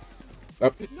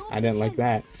 Oh, I didn't like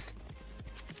that.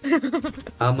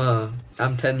 I'm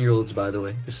 10-year-olds, by the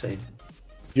way. Just saying.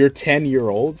 You're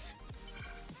 10-year-olds?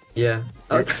 Yeah.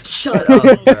 Shut up,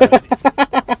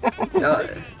 bro.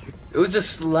 It was a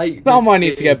slight. Someone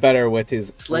needs to mistake. get better with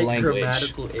his Slight language.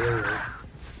 grammatical error.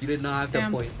 You did not have to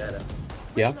point that out.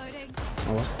 Yeah.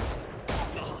 Oh,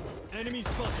 Enemy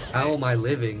spotted. How am I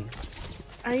living?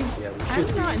 I'm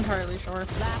not entirely sure.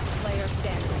 Last player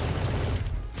standing.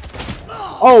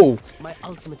 Oh! My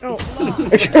ultimate. Oh.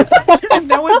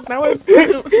 that was.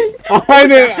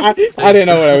 I didn't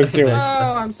know what I was doing.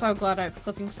 Oh, I'm so glad I have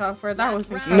clipping software. That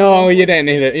was incredible. No, you didn't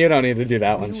need it. You don't need to do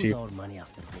that one, Chief.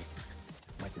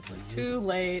 Too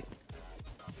late.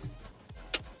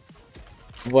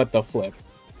 What the flip?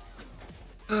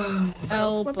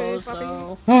 El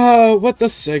Bozo. Oh, what the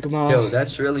Sigma? Yo,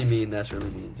 that's really mean. That's really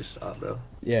mean. Just stop, bro.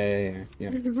 Yeah. For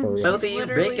real. Filthy, you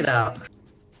break it out.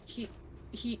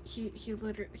 He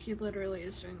literally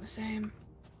is doing the same.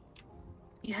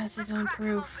 He has his own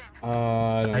proof.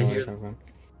 I don't know what you're talking about.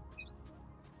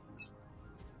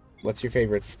 What's your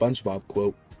favorite SpongeBob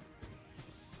quote?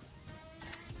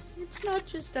 It's not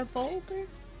just a boulder.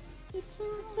 It's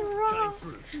a rock.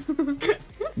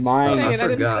 Mine. I Dang it, I didn't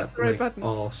forgot. press the right Like, button.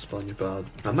 oh, SpongeBold.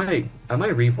 I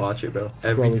might rewatch it, bro.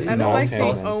 Everything. That is like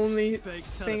Tell the them. only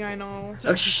thing I know.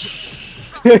 Oh, shh.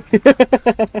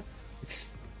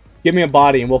 Give me a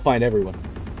body and we'll find everyone.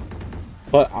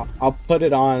 But I'll put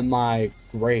it on my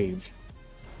grave.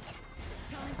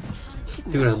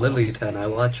 Dude, I'm literally 10. I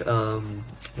watch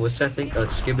what's that thing? A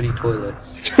Skibbity Toilet.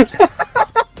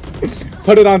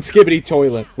 Put it on Skibbity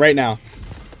Toilet right now.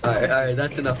 Alright,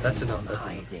 that's enough. That's enough.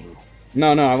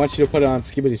 No, I want you to put it on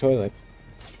Skibbity Toilet.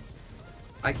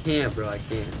 I can't, bro. I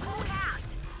can't.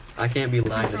 I can't be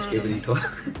lying to Skibbity Toilet.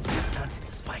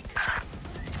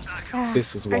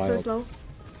 This is I so wild. slow.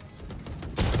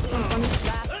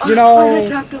 You know,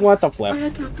 what the flip?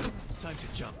 Time to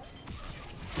jump.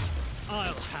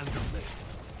 I'll handle this.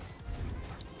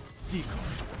 Decoy.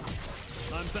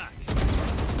 I'm back.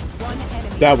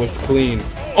 That was clean.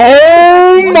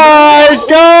 Oh my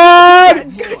god!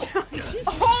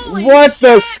 What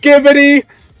the Skibbity?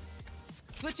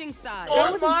 Switching sides.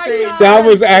 That was insane. That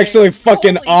was actually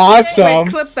fucking awesome.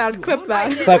 Wait, clip that. Clip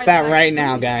that right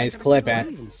now, guys. Clip it.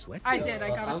 I did. I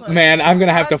got a clip. Man, I'm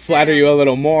gonna have to flatter you a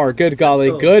little more. Good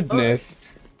golly goodness.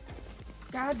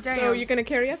 God damn. So you're gonna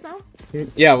carry us now?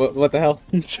 Yeah, what the hell?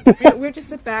 We'll just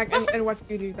sit back and watch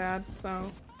you do that.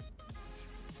 So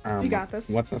you got this.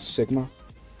 What the Sigma?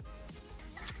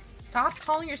 Stop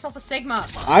calling yourself a Sigma.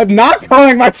 I'm not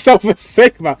calling myself a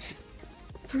Sigma.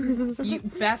 You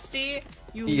bestie,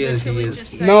 you He is, literally he is.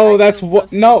 just said No, I that's feel what.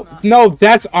 so No, Sigma. no,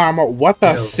 that's armor. What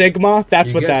the Yo, Sigma?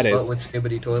 That's what that You is. guys fuck with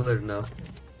Skibbity Toilet or no?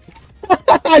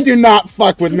 I do not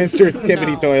fuck with Mr.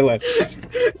 Skibbity No. Toilet.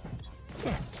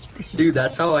 Dude,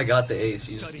 that's how I got the ace.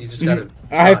 You just gotta.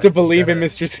 I have to try. believe You in gotta-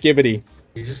 Mr. Skibbity.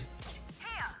 You just.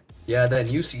 Yeah, that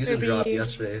new season Maybe- dropped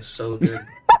yesterday. It's so good.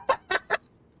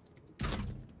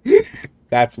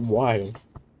 That's wild.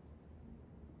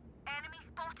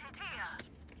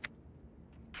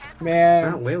 Man,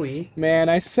 Not Willy. man,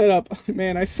 I set up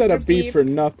B for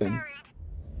nothing.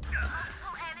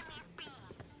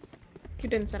 You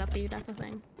didn't set up B, that's a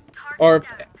thing. Or,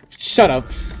 shut up.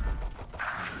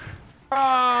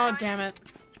 Oh, damn it.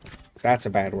 That's a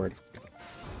bad word.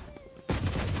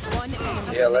 One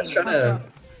enemy Yeah, let's try to.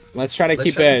 Let's try to let's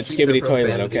keep try to it keep Skibbity the Toilet,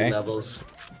 profanity okay? Levels.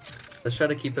 Let's try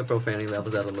to keep the profanity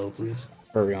levels at a low, please.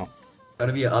 For real. Try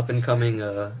to be an up and coming,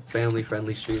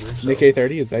 family-friendly streamer. So Nick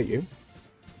A30, is that you?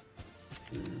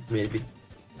 maybe.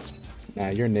 Nah,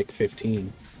 you're Nick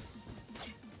 15.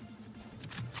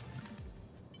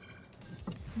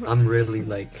 I'm really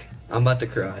like. I'm about to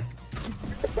cry.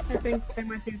 I think they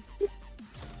might be.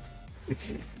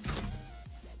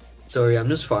 Sorry, I'm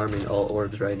just farming all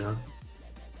orbs right now.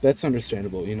 That's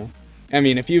understandable, you know? I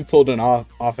mean, if you pulled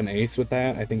off an ace with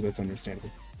that, I think that's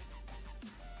understandable.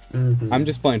 Mm-hmm. I'm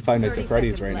just playing Five Nights at 30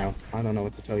 Freddy's seconds right left. now. I don't know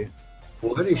what to tell you.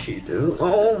 What did she do?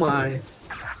 Oh my!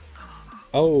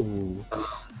 Oh,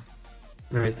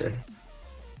 Right there.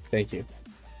 thank you.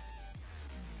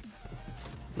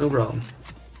 No problem.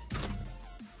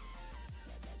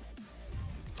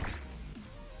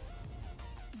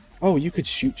 Oh, you could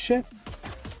shoot shit?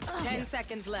 10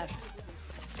 seconds left.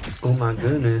 Oh my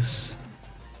goodness.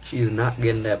 She's not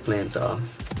getting that plant off.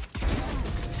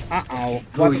 Uh-oh.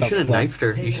 Oh, What you the should have fuck? knifed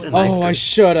her. You should have knifed Oh, her. I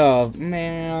should have.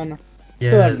 Man.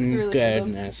 Yeah. Good really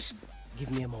goodness.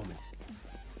 Give me a moment.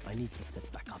 I need to set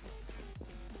back up.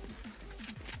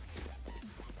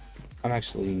 I'm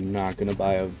actually not gonna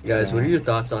buy a... Guys, what are your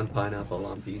thoughts on pineapple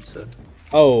on pizza?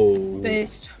 Oh.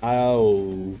 Based.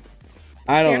 Oh.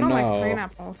 I See, don't know. like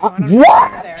pineapple, so I don't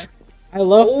What? There. I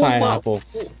love Oh my- pineapple.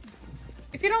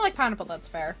 If you don't like pineapple, that's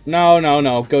fair. No, no,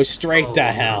 no. Go straight Oh, to no.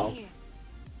 hell.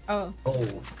 Oh. Oh.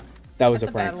 That was That's a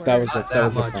a bad prank. word. That was a, Not that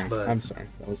was that a much, prank. but- I'm sorry.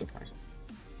 That was a prank.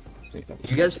 I think that was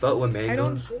a You guys fuck with don't-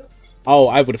 mangoes? Oh,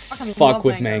 I would Fucking fuck love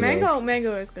with mangoes. mangoes.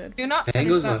 Mango is good. Do not finish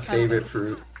Mango's my that favorite sentence.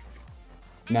 fruit.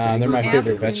 Nah, they're my Mango-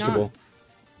 favorite Absolutely not.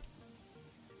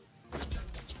 vegetable.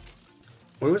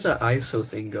 Where was that ISO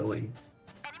thing going?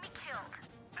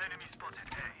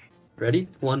 Ready?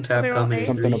 One tap They're all coming. A.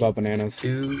 Something 3, about bananas.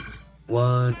 2,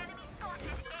 1.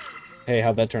 Hey,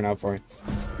 how'd that turn out for you?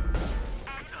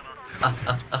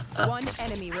 One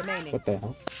enemy remaining. What the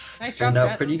hell? Nice job, Turned out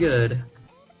Jet. pretty good.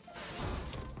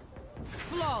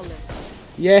 Flawless.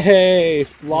 Yay!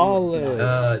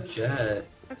 Flawless. Jet.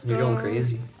 Let's You're go. going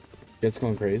crazy. It's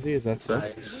going crazy, is that so?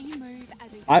 Nice. We move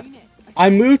as a I- unit. I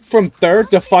moved from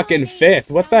 3rd to fucking 5th.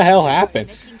 What the hell happened?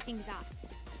 Messing things up.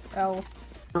 Oh.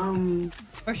 Um,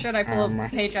 Or should I pull a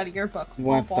page out of your book?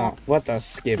 What Womp the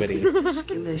skibbity?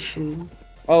 Skeleton.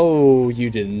 Oh, you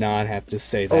did not have to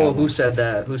say that. Oh, who one. said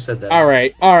that? Who said that?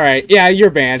 Alright, alright. Yeah, you're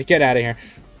banned. Get out of here.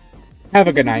 Have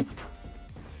a good night.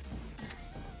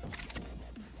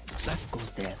 That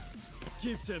goes there.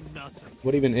 Give them nothing.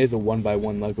 What even is a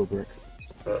 1x1 Lego brick?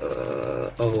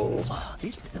 Oh. Oh,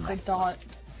 this is a It's a nice. dot.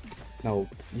 No,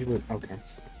 you would. Okay.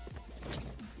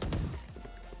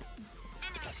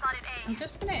 I'm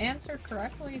just gonna answer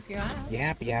correctly if you ask.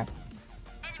 Yap, yap.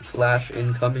 Flash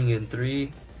incoming in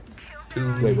 3,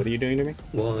 2, Wait, what are you doing to me?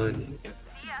 1.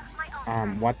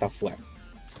 What the flip?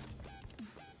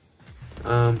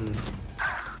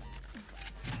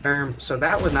 So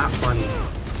that was not funny.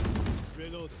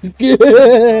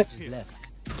 Left.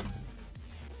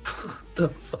 The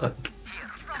fuck?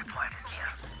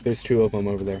 There's 2 of them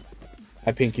over there.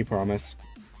 I pinky promise.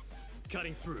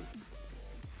 Cutting through.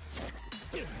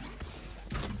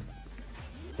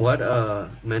 What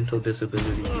mental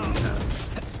disability do you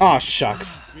have? Aw,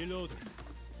 shucks. Reloading.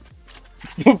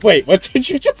 Wait, what did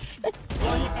you just say?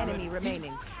 One enemy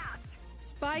remaining.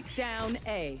 Spike down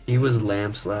A. He was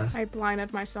lamps last. I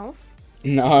blinded myself.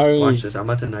 No. Watch this. I'm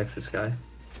about to knife this guy.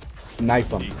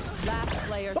 Knife him. Last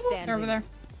player They're standing. over there.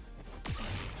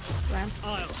 Lamps.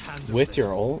 I'll handle With this.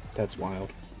 your ult? That's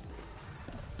wild.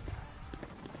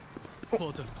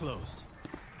 Portal closed.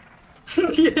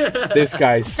 Yeah. This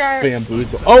guy's Sir.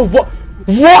 bamboozled. Oh, what?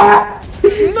 What?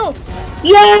 No.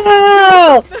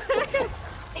 Yeah!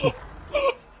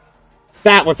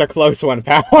 That was a close one,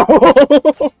 pal.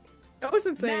 That was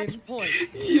insane. Match point.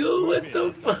 Yo, what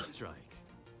the fuck? Strike.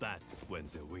 That's when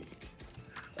they're weak.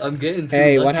 I'm getting too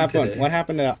Hey, lucky what happened? today. What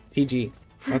happened to PG?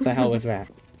 What the hell was that?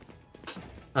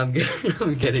 I'm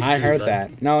getting I too heard lucky.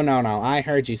 that. No. I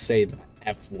heard you say the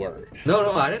F word.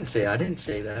 No, I didn't say that. I don't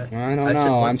said,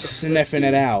 know. what I'm the flip, sniffing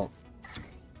it dude? out.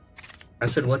 I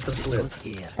said, what the flip?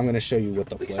 I'm gonna show you what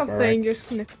the Please flip. stop All saying right. you're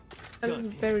sniff. That is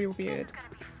very weird.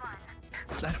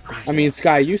 I mean,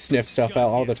 Sky, you sniff stuff out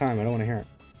all the time. I don't want to hear it.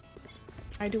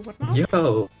 I do what now?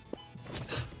 Yo,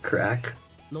 crack.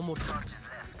 No more charges.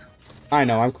 I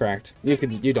know I'm cracked. You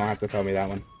don't have to tell me that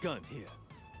one. Gun here.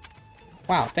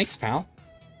 Wow, thanks, pal.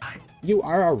 You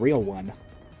are a real one.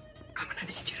 I'm gonna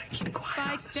need you to keep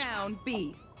quiet. Spike down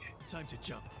B. Time to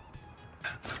jump.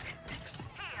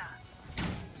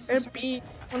 Sir B,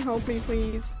 one help me,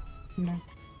 please. No.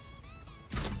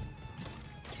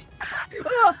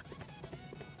 Ah!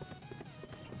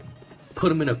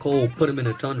 Put him in a coal. Put him in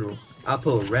a tundra. I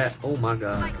put a rat. Oh my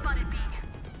god.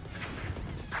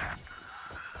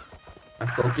 I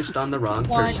focused on the wrong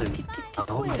person.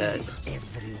 Oh, I'm dead.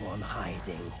 Everyone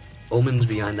hiding. Omen's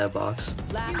behind that box.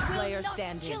 Last player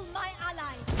standing.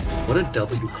 What a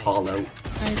W call out.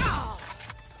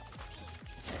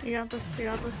 You got this, you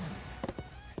got this.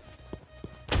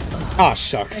 Oh,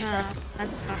 shucks.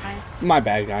 That's fine. My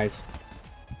bad, guys.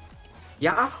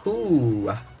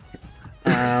 Yahoo!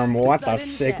 What the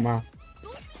Sigma?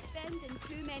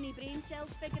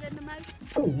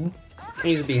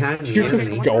 He's behind me, You just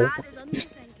isn't he? go.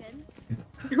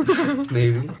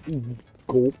 Maybe.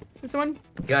 Gulp. This one?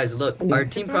 Guys, look. Our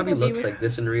team probably looks like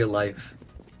this in real life.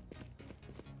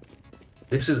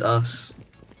 This is us.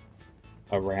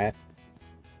 A rat.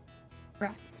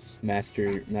 Rats.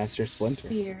 Master Splinter.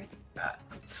 Weird.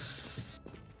 Rats.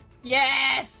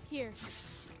 Yes! Here.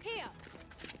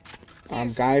 Here.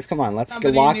 Guys, come on. Let's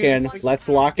Somebody lock knew. in. Let's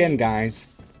lock in, guys.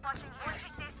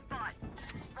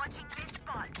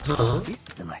 Huh? This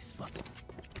is a nice spot.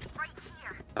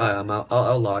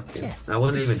 I'll lock in. Yes. I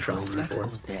wasn't even trying That before.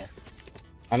 goes there.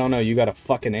 I don't know. You got a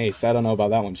fucking ace. I don't know about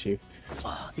that one, Chief.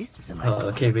 Oh, this is a nice spot.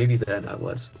 Okay, maybe then I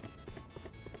was.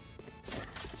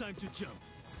 Time to jump.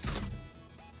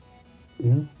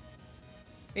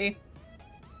 B.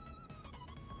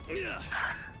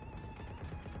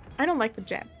 I don't like the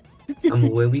jet.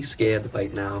 I'm really scared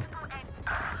right now.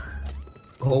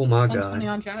 Oh my 120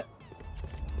 god. on jet.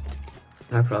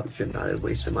 I probably should not have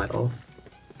wasted my ult.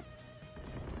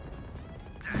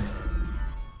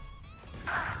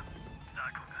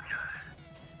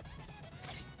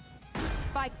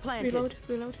 Spike planted. Reload,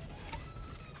 reload.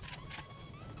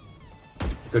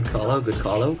 Good call out, good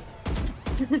call out.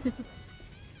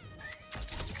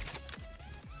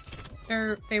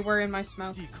 They were in my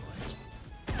smoke.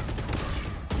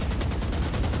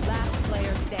 Last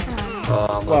player standing.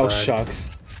 Oh, my Well, bad. shucks.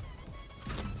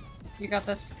 You got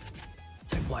this.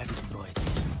 Why destroyed?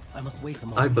 I must wait a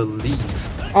moment. I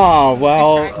believe. Oh,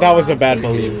 well, that was a bad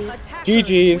belief.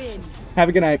 GG's. Have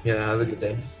a good night. Yeah, have a good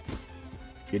day.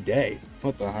 Good day.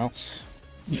 What the hell?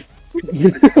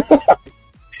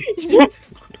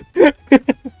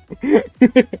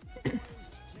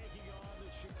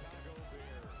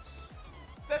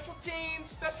 Special teams,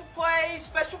 special plays,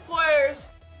 special players.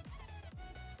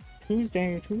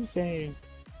 Tuesday.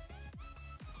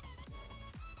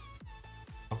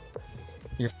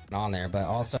 You're on there, but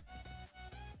also.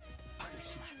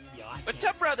 What's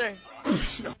up, brother?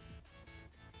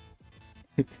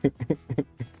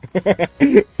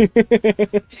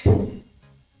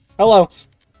 Hello.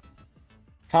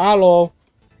 Hello.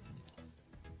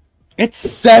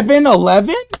 It's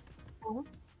 7-Eleven?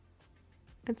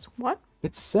 It's what?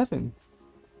 It's 7.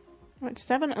 Oh, it's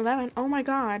 7-Eleven. Oh my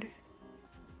god.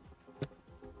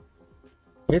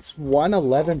 It's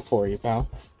 1-11 for you, pal.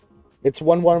 It's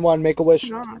 111. Make a wish.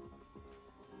 God.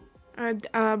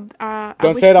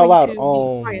 Don't say it out loud.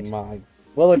 Oh my.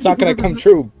 Well, it's not gonna come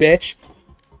true, bitch.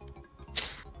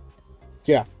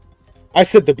 Yeah. I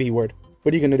said the B word.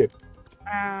 What are you gonna do?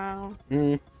 I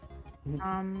don't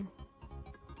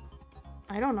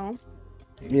know.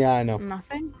 Yeah, I know.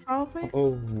 Nothing, probably.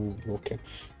 Oh, okay.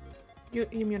 You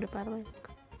muted, by the way.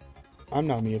 I'm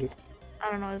not muted. I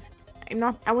don't know if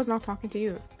I was not talking to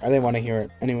you. I didn't want to hear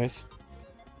it. Anyways.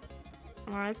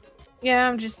 Alright. Yeah,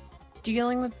 I'm just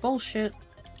dealing with bullshit.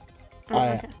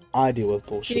 I deal with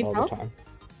bullshit need all help? the time.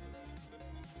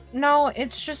 No,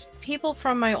 it's just people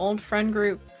from my old friend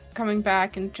group coming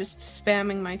back and just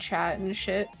spamming my chat and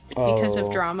shit because of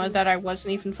Oh. drama that I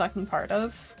wasn't even fucking part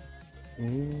of.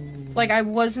 Mm. Like, I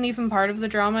wasn't even part of the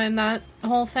drama in that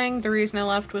whole thing. The reason I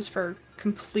left was for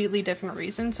completely different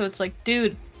reasons. So it's like,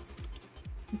 dude,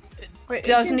 Wait,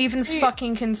 doesn't even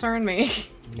fucking concern me.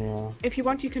 Yeah. If you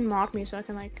want, you can mod me so I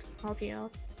can like help you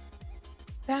out.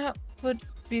 That would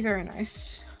be very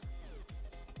nice.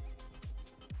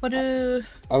 What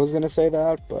I was gonna say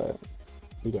that, but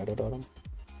you got it, Autumn.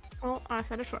 Well, I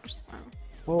said it first. So.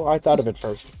 Well, I thought of it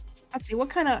first. Let's see, what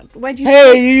kind of... Why'd you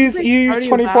Hey, start- you use Stardew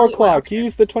 24 Valley? clock. Okay. You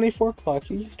use the 24 clock.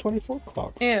 You use 24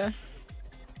 clock. Yeah.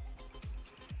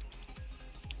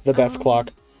 The best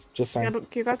clock. Just saying.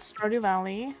 You got Stardew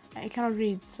Valley. I cannot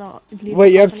read, so...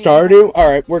 Wait, you have Stardew?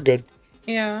 Alright, we're good.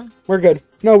 Yeah. We're good.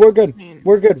 No, we're good.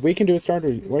 We're good. We can do a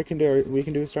Stardew. We can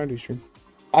do a Stardew stream.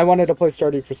 I wanted to play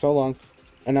Stardew for so long,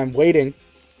 and I'm waiting,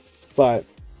 but...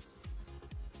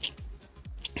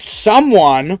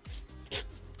 Someone...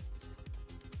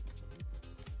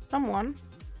 Someone?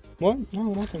 What?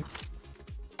 No, nothing.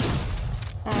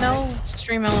 No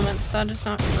stream elements. That is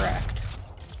not correct.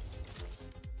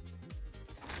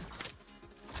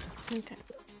 Okay.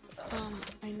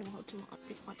 I know how to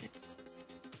be quiet.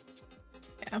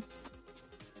 Yeah.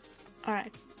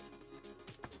 Alright.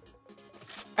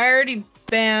 I already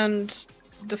banned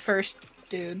the first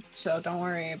dude, so don't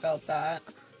worry about that.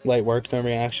 Light work, no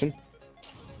reaction.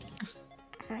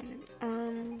 Alright,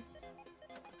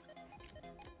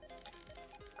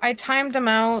 I timed them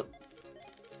out.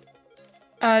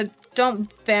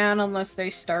 Don't ban unless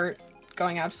they start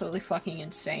going absolutely fucking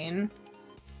insane.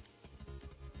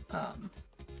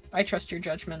 I trust your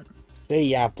judgment. They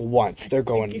yap once, they're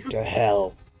going to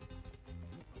hell.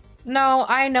 No,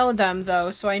 I know them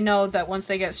though, so I know that once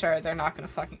they get started, they're not gonna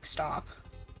fucking stop.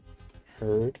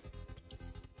 Heard.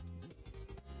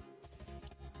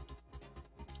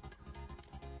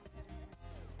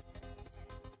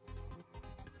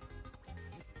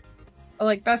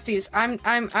 Like besties,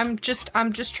 I'm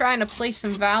just trying to play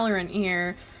some Valorant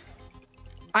here.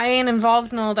 I ain't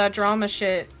involved in all that drama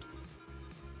shit.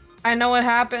 I know what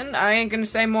happened. I ain't gonna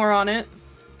say more on it.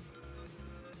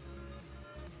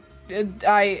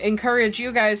 I encourage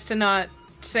you guys to not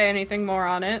say anything more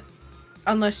on it,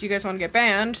 unless you guys want to get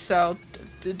banned. So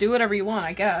do whatever you want,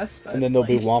 I guess. But, And then there'll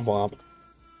be Womp Womp.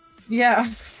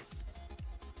 Yeah.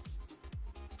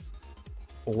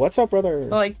 What's up, brother?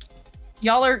 Like,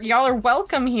 y'all are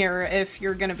welcome here if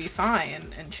you're gonna be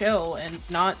fine and chill and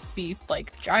not be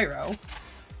like gyro.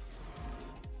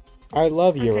 I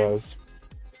love Euros.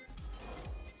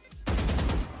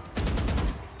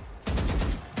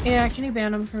 Yeah, can you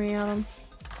ban them for me, Adam?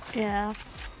 Yeah,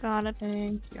 got it.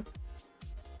 Thank you.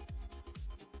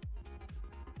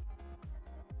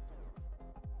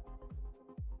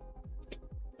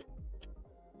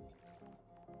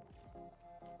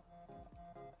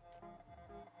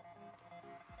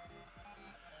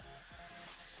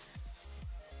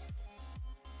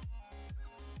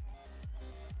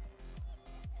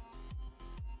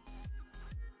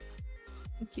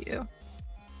 Thank you.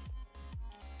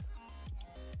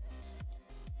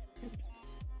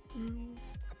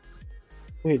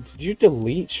 Wait, did you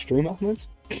delete Stream Elements?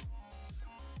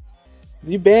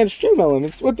 You banned Stream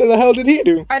Elements. What the hell did he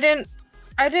do? I didn't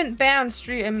ban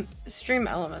stream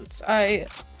elements. I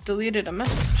deleted a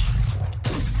message.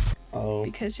 Oh.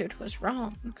 Because it was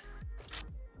wrong.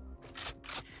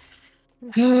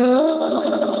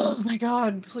 Oh my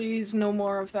god, please no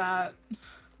more of that.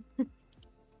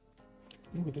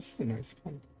 Ooh, this is a nice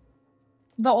one.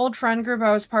 The old friend group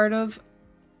I was part of,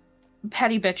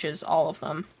 petty bitches, all of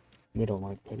them. We don't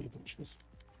like petty bitches.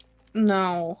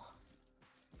 No.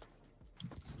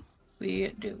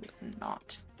 We do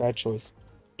not. Bad choice.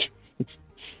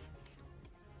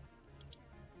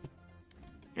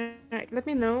 Alright, let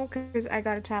me know, because I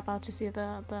gotta tap out to see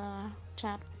the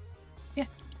chat. Yeah,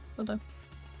 will do.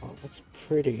 Oh, that's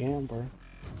pretty, Amber.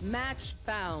 Match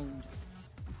found.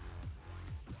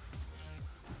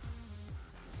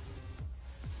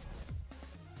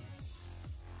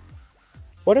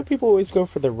 Why do people always go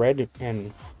for the red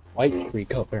and white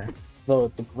recolor?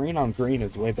 Though the green on green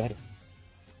is way better.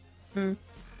 Hmm.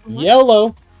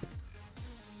 Yellow!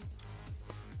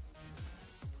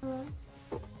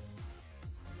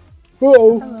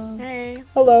 Hello! Hello. Hey.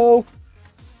 Hello!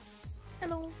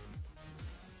 Hello.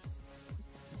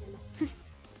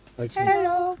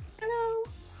 Hello. Hello.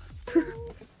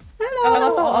 I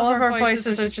love how all of our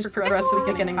voices are just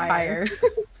progressively getting higher.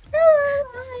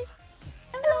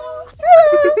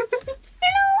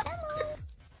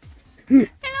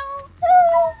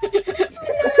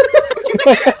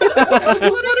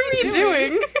 What are we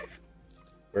doing?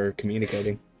 We're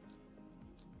communicating.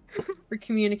 We're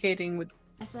communicating with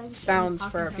sounds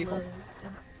for our people.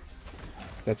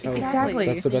 That's how. Exactly.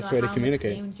 That's the best way to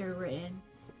communicate. Games are written.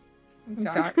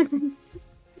 Exactly.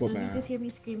 What If you man? just hear me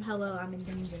scream hello, I'm in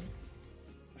danger.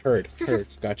 Heard.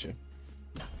 Gotcha.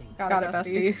 Got it,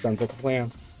 bestie. Sounds like a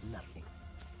plan.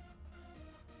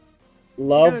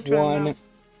 Love Gotta try one. them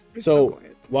out. So,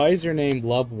 why is your name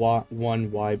Love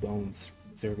One Y Bones?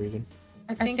 Is there a reason?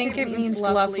 I think it means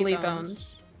lovely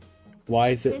bones. Why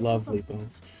is it lovely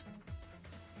bones?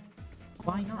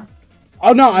 Why not?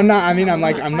 Oh no, I'm not. I mean, I'm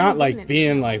Why not wouldn't like it?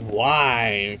 being like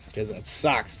why, because that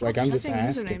sucks. Like I'm just Judging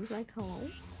asking. usernames, like,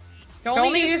 hello? The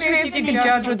only usernames you can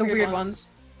judge are the weird ones.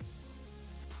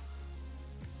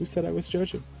 Who said I was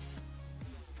judging?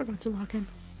 Forgot to log in.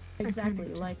 Exactly,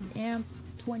 like AMP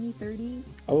 2030.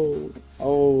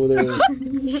 Oh, there.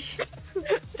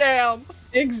 Damn.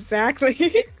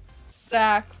 Exactly.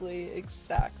 Exactly.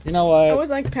 You know what? I was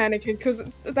like panicking because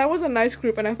that was a nice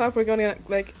group, and I thought we're gonna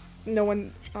like no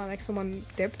one, like someone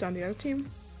dipped on the other team.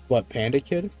 What, Panda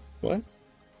Kid? What?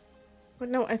 But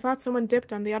no, I thought someone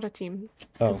dipped on the other team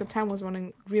because the time was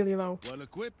running really low.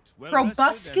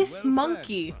 Proboscis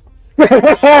monkey. I'd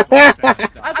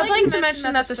like to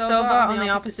mention that the Sova on the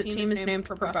opposite team is named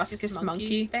Proboscis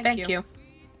monkey. Thank you.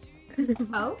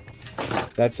 Oh?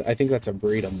 I think that's a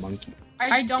breed of monkey.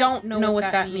 I don't know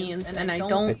what that means, and I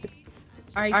don't.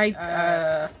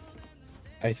 I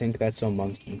think that's a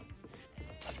monkey.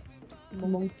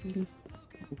 Monkey.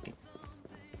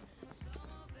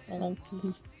 Monkey.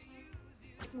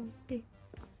 Okay.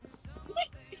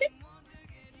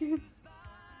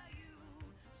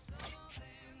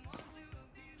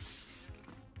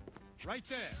 Right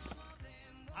there.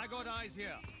 I got eyes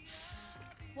here.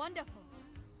 Wonderful.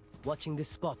 Watching this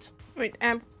spot. Wait,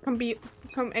 come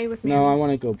A with me. No, I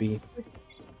want to go B.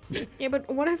 Yeah, but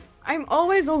what if I'm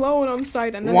always alone on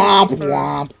site and then Womp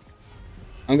womp.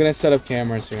 I'm gonna set up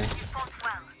cameras here.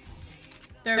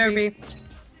 There be.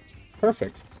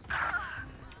 Perfect.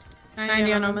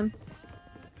 90 on Omen.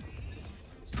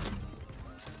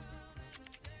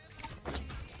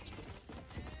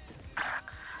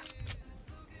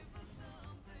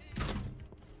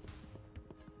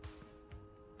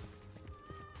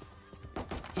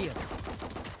 Here.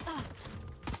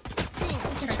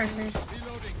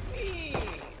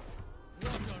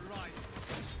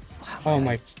 Oh,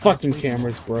 my fucking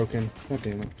camera's broken. God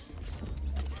damn it.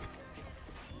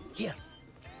 Here.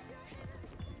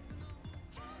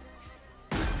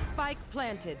 Spike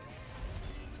planted.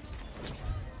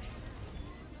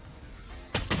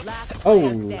 Last player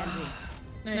Oh. standing.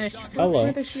 Nice. Hello. Where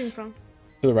are they shooting from?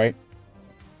 To the right.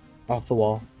 Off the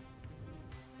wall.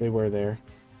 They were there.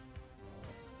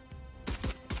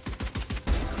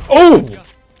 Oh!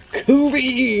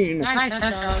 Clean! Nice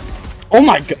headshot. Oh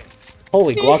my god!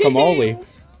 Holy guacamole.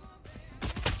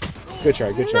 Good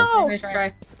try, good try. Nice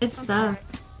try. Good stuff.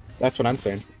 That's what I'm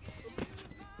saying.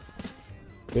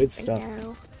 Good stuff.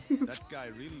 That guy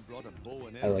really brought a bow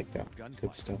and I arrow. like that.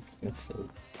 Good stuff. That's so...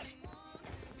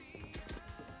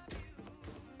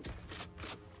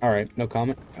 Alright, no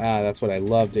comment. That's what I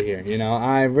love to hear. You know,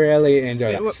 I really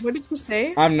enjoy that. What did you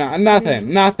say? I'm not...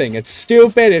 Nothing. It's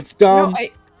stupid, it's dumb. No,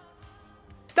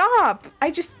 Stop!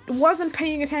 I just wasn't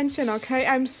paying attention, okay?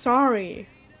 I'm sorry.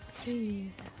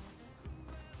 Please.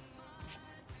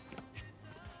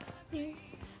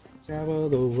 Travel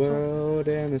the world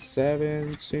in the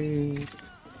 17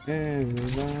 and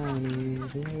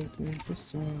the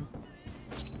sun.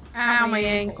 Ow, my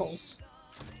ankles.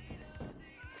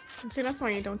 See, that's why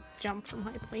you don't jump from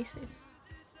high places.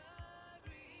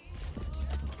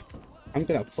 I'm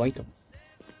gonna flank them.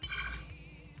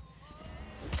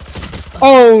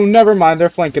 Oh, never mind. They're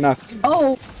flanking us.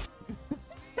 Oh!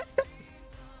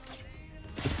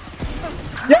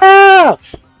 Yeah!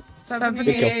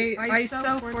 78,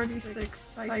 ISO 46,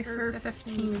 Cypher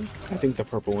 15. I think the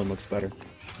purple one looks better.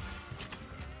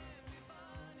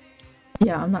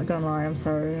 Yeah, I'm not gonna lie, I'm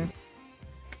sorry.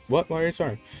 What? Why are you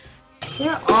sorry?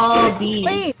 They're all B.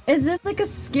 Wait, is this like a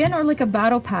skin or like a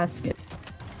battle pass skin?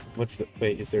 What's the...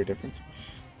 Wait, is there a difference?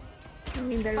 I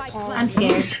mean, they're all... I'm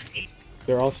scared.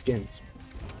 They're all skins.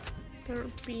 They're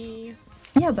B.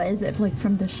 Yeah, but is it like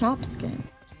from the shop skin?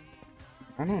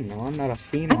 I don't know. I'm not a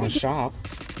fiend on a shop.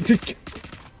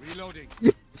 Reloading.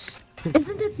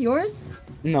 Isn't this yours?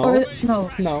 No. Or,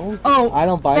 no. No. Oh, I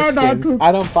don't buy my bad, skins. Coop.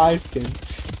 I don't buy skins.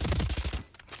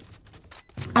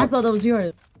 I thought that was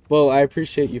yours. Well, I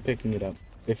appreciate you picking it up.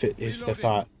 If the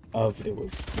thought of it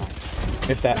was mine.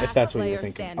 If that's what you're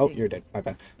thinking. Oh, you're dead. My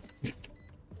bad.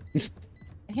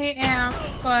 Hey, Amp,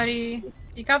 buddy.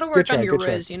 You gotta work try, on your good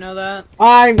try. Riz, you know that?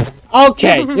 I'm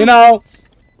okay, you know.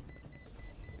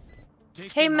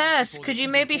 Hey, Mess, could you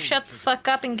maybe shut the fuck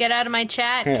up and get out of my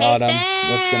chat? Hey, Autumn,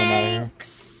 let's get him out of here.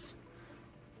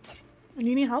 And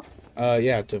you need help?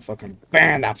 Yeah, to fucking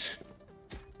ban up.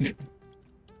 No,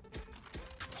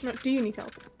 do you need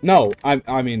help? No,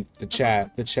 I mean the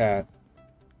chat.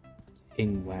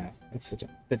 In laugh. That's such a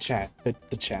the chat.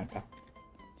 The chat. Pal.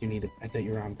 You need it. I thought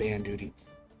you were on band duty.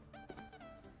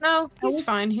 No, he's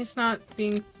fine. He's not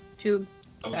being too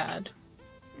bad.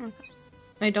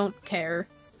 I don't care.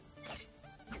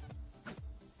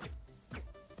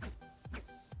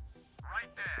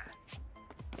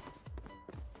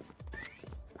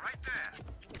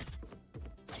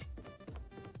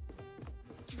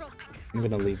 I'm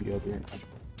gonna leave you over here.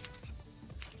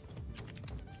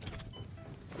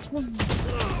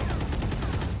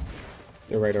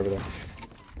 They're right over there.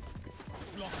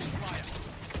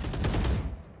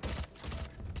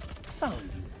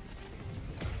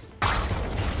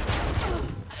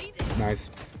 Nice.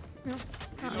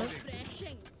 Come.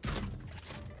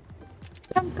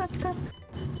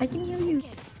 I can heal you.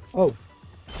 Oh,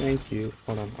 thank you.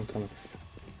 Hold on, I'm coming.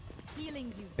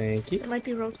 Thank you. It might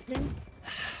be rotating.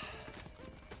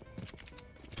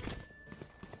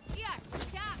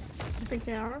 I think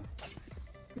they are.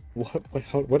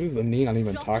 What is the neon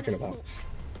even talking about?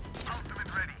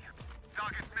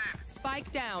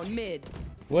 Spike down mid.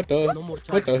 What the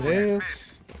hell?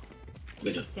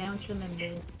 We should sandwich them in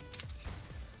mid.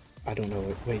 I don't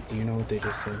know. Wait, do you know what they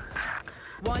just said?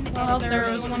 Oh, there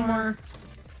was one more.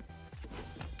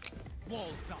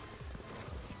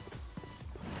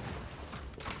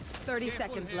 30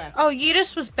 seconds left. Oh,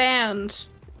 Yeetus was banned.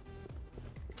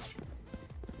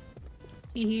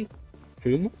 Teehee.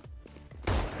 Whom?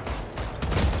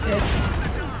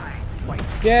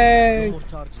 Bitch. Yay! No more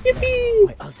charges Yippee!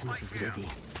 left. My ultimate is ready.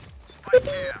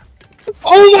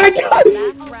 Oh my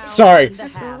god! Sorry,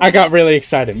 I got really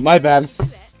excited. My bad.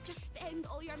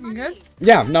 You good?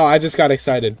 Yeah, no, I just got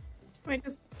excited. Wait,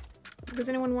 does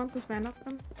anyone want this Vandal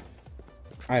skin?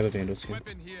 I have a Vandal skin.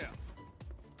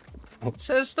 Oh.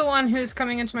 Says the one who's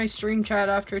coming into my stream chat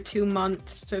after 2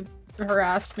 months to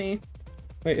harass me.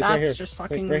 Wait, it's That's right here. just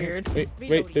fucking right weird. Here.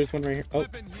 Wait, there's one right here. Oh,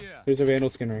 there's a Vandal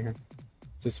skin right here.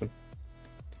 This one.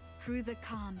 Through the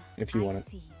calm, If you want it.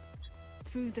 see.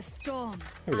 Through the storm,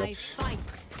 There we go. I fight.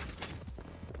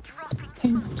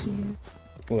 Thank you.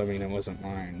 Well, I mean, it wasn't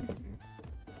mine. But...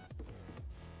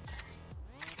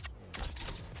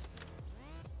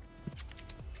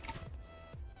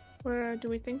 Where do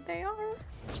we think they are?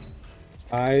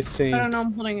 I think... I don't know,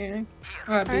 I'm holding it.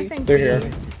 I think they're here.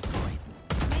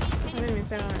 I didn't even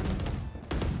say that.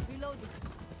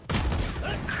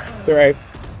 They're right.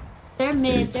 They're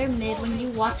mid. When you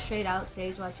walk straight out,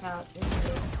 Sage, watch out.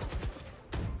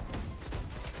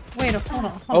 Wait, hold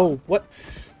on. Oh, what?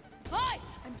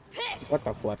 What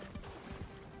the flip?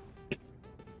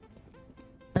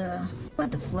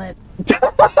 What the flip?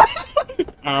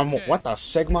 What the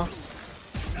Sigma?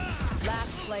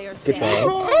 Last player Good standing.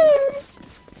 try.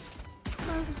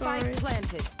 I'm sorry. Spike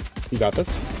planted. You got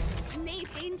this?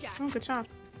 Oh, good job.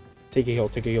 Take a heal,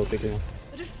 take a heal, take a heal.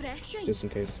 Refreshing. Just in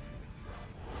case.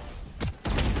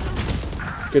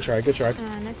 Good try, good try.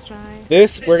 Nice try.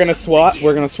 This, we're gonna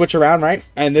switch around, right?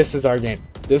 And this is our game.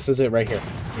 This is it right here.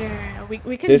 Yeah,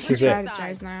 we can This is it.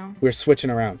 strategize now. We're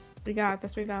switching around. We got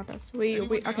this,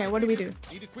 okay, what do we do?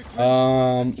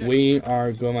 We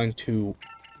are going to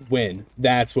win.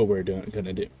 That's what we're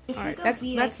gonna do. Alright, that's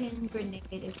grenade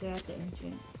if they're at the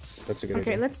entrance. That's a good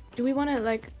okay, idea. do we wanna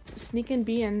like sneak in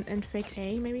B and fake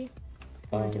A maybe?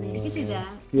 We can do that.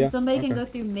 Yeah, Somebody can okay. go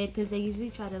through mid because they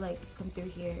usually try to like come through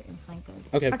here and flank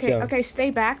us. Okay, Okay,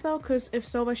 stay back though, cause if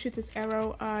Sova shoots his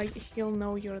arrow, he'll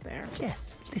know you're there.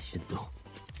 Yes, this should do.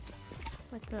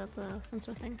 Like the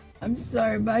sensor thing. I'm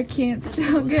sorry, but I can't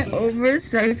still get over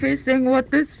Cypher saying what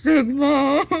the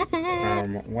Sigma.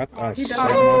 What the He doesn't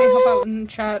Sigma? really help out in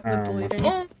chat with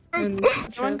deleting. And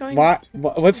Someone going?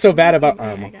 What's so bad about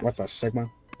I guess. what the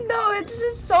Sigma? No, it's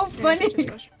just so funny.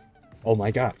 Oh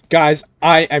my god. Guys,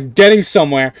 I am getting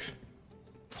somewhere.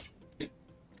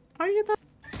 Are you the?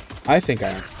 I think I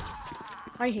am.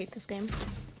 I hate this game.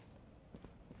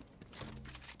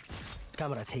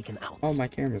 Camera taken out. Oh, my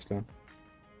camera's gone.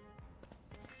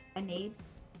 I need.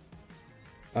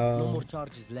 No more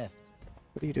charges left.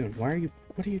 What are you doing?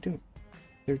 What are you doing?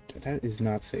 That is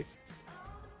not safe.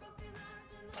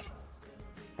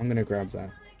 I'm gonna grab that.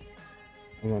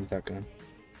 I want that gun.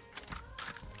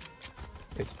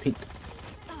 It's pink.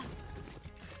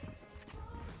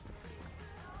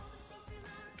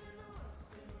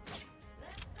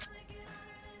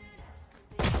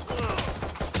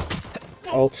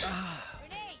 Oh.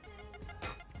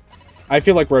 I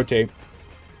feel like rotate.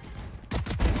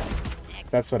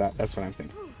 That's what I'm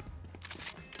thinking.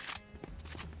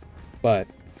 But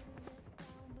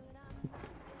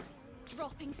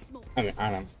I mean, I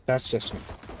don't know. That's just me.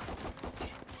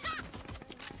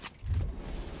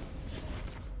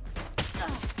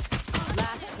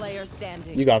 Last player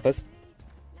standing. You got this.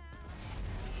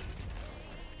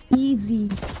 Easy.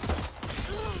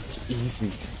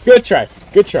 Easy. Good try.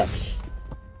 Good try.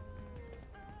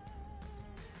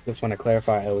 Just want to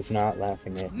clarify, I was not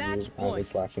laughing at you. I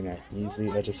was laughing at Easy.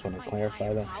 I just want to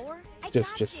clarify that.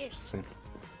 Just saying.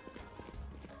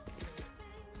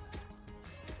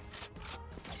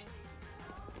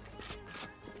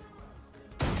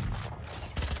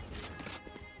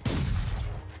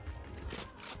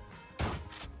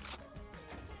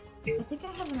 I think I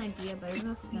have an idea, but I don't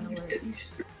know if it's gonna work.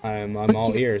 I'm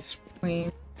all ears.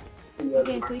 Okay,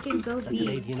 so we can go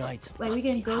B. Like we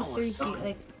can go through C,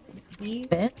 like B,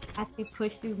 after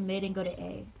push through mid and go to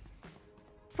A.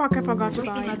 Fuck, I forgot to We're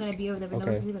buy. not gonna be over there, but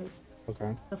Okay. no healers.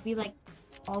 Okay. So if we like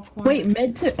all corners. Wait,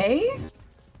 mid to A?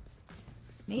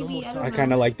 Maybe I don't know. I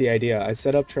kind of like the idea. I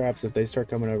set up traps. If they start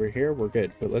coming over here, we're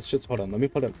good. But let's just hold on. Let me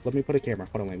put a camera.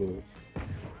 Hold on, wait.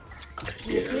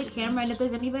 Yeah, put a camera, and if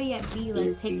there's anybody at B,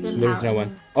 like take them out. There's no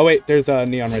one. Oh wait, there's a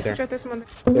neon right there. Shut this one.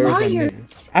 There's a neon.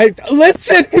 I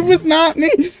listen. It was not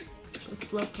me.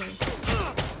 Slow play.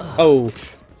 Oh.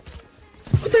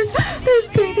 There's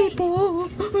 3 people.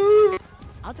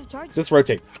 Out of charge. Just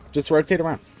rotate. Just rotate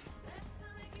around.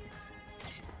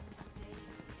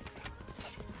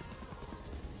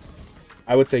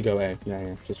 I would say go A.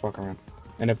 Yeah. Just walk around.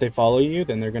 And if they follow you,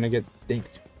 then they're gonna get dinked.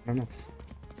 I don't know.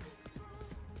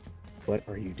 What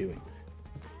are you doing?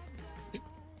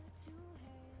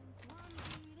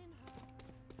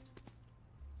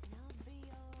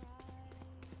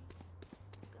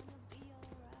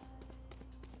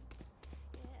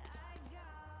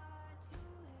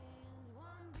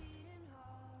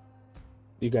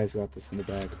 You guys got this in the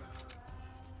bag.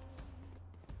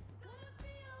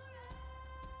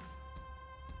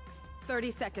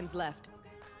 $30 seconds left.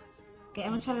 Okay,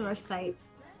 I'm gonna try to rush sight.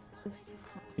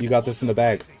 You got this in the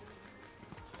bag.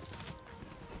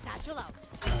 Satchel out.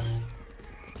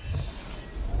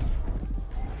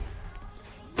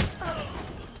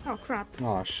 Oh crap.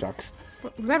 Oh shucks.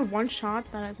 Was that one shot?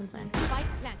 That is insane. Spike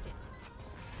planted.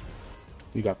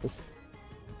 You got this.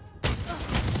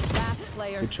 Last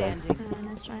player Good try. standing.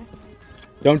 Nice try.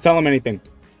 Don't tell them anything.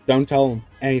 Don't tell them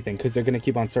anything, because they're gonna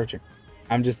keep on searching.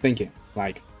 I'm just thinking,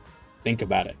 like, think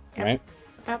about it, right?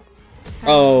 That's.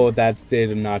 Oh, that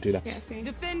did not do that. Yeah, see.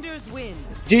 Defenders win.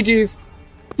 GG's.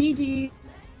 GG.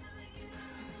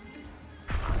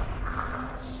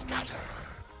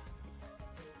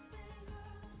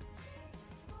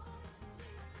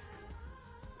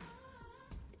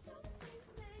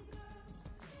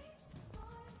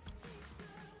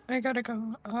 I gotta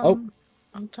go. Oh.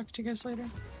 I'll talk to you guys later.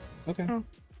 Okay.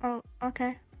 Oh,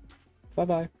 okay.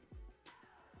 Bye-bye.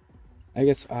 I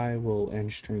guess I will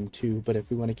end stream too, but if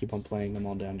we want to keep on playing, I'm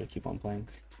all down to keep on playing.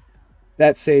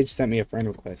 That Sage sent me a friend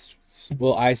request.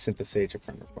 Well, I sent the Sage a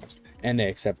friend request, and they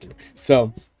accepted it.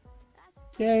 So,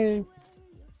 yay,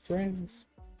 friends.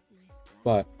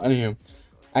 But, anywho,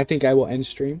 I think I will end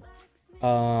stream.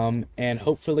 And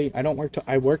hopefully,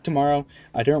 I work tomorrow.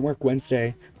 I don't work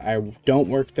Wednesday. I don't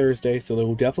work Thursday, so there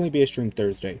will definitely be a stream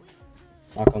Thursday.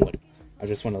 Knock on wood. I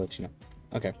just want to let you know.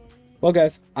 Okay. Well,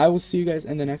 guys, I will see you guys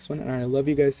in the next one, and I love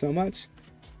you guys so much.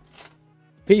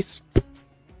 Peace.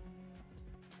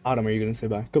 Autumn, are you going to say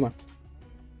bye? Come on.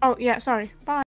 Oh, yeah, sorry. Bye.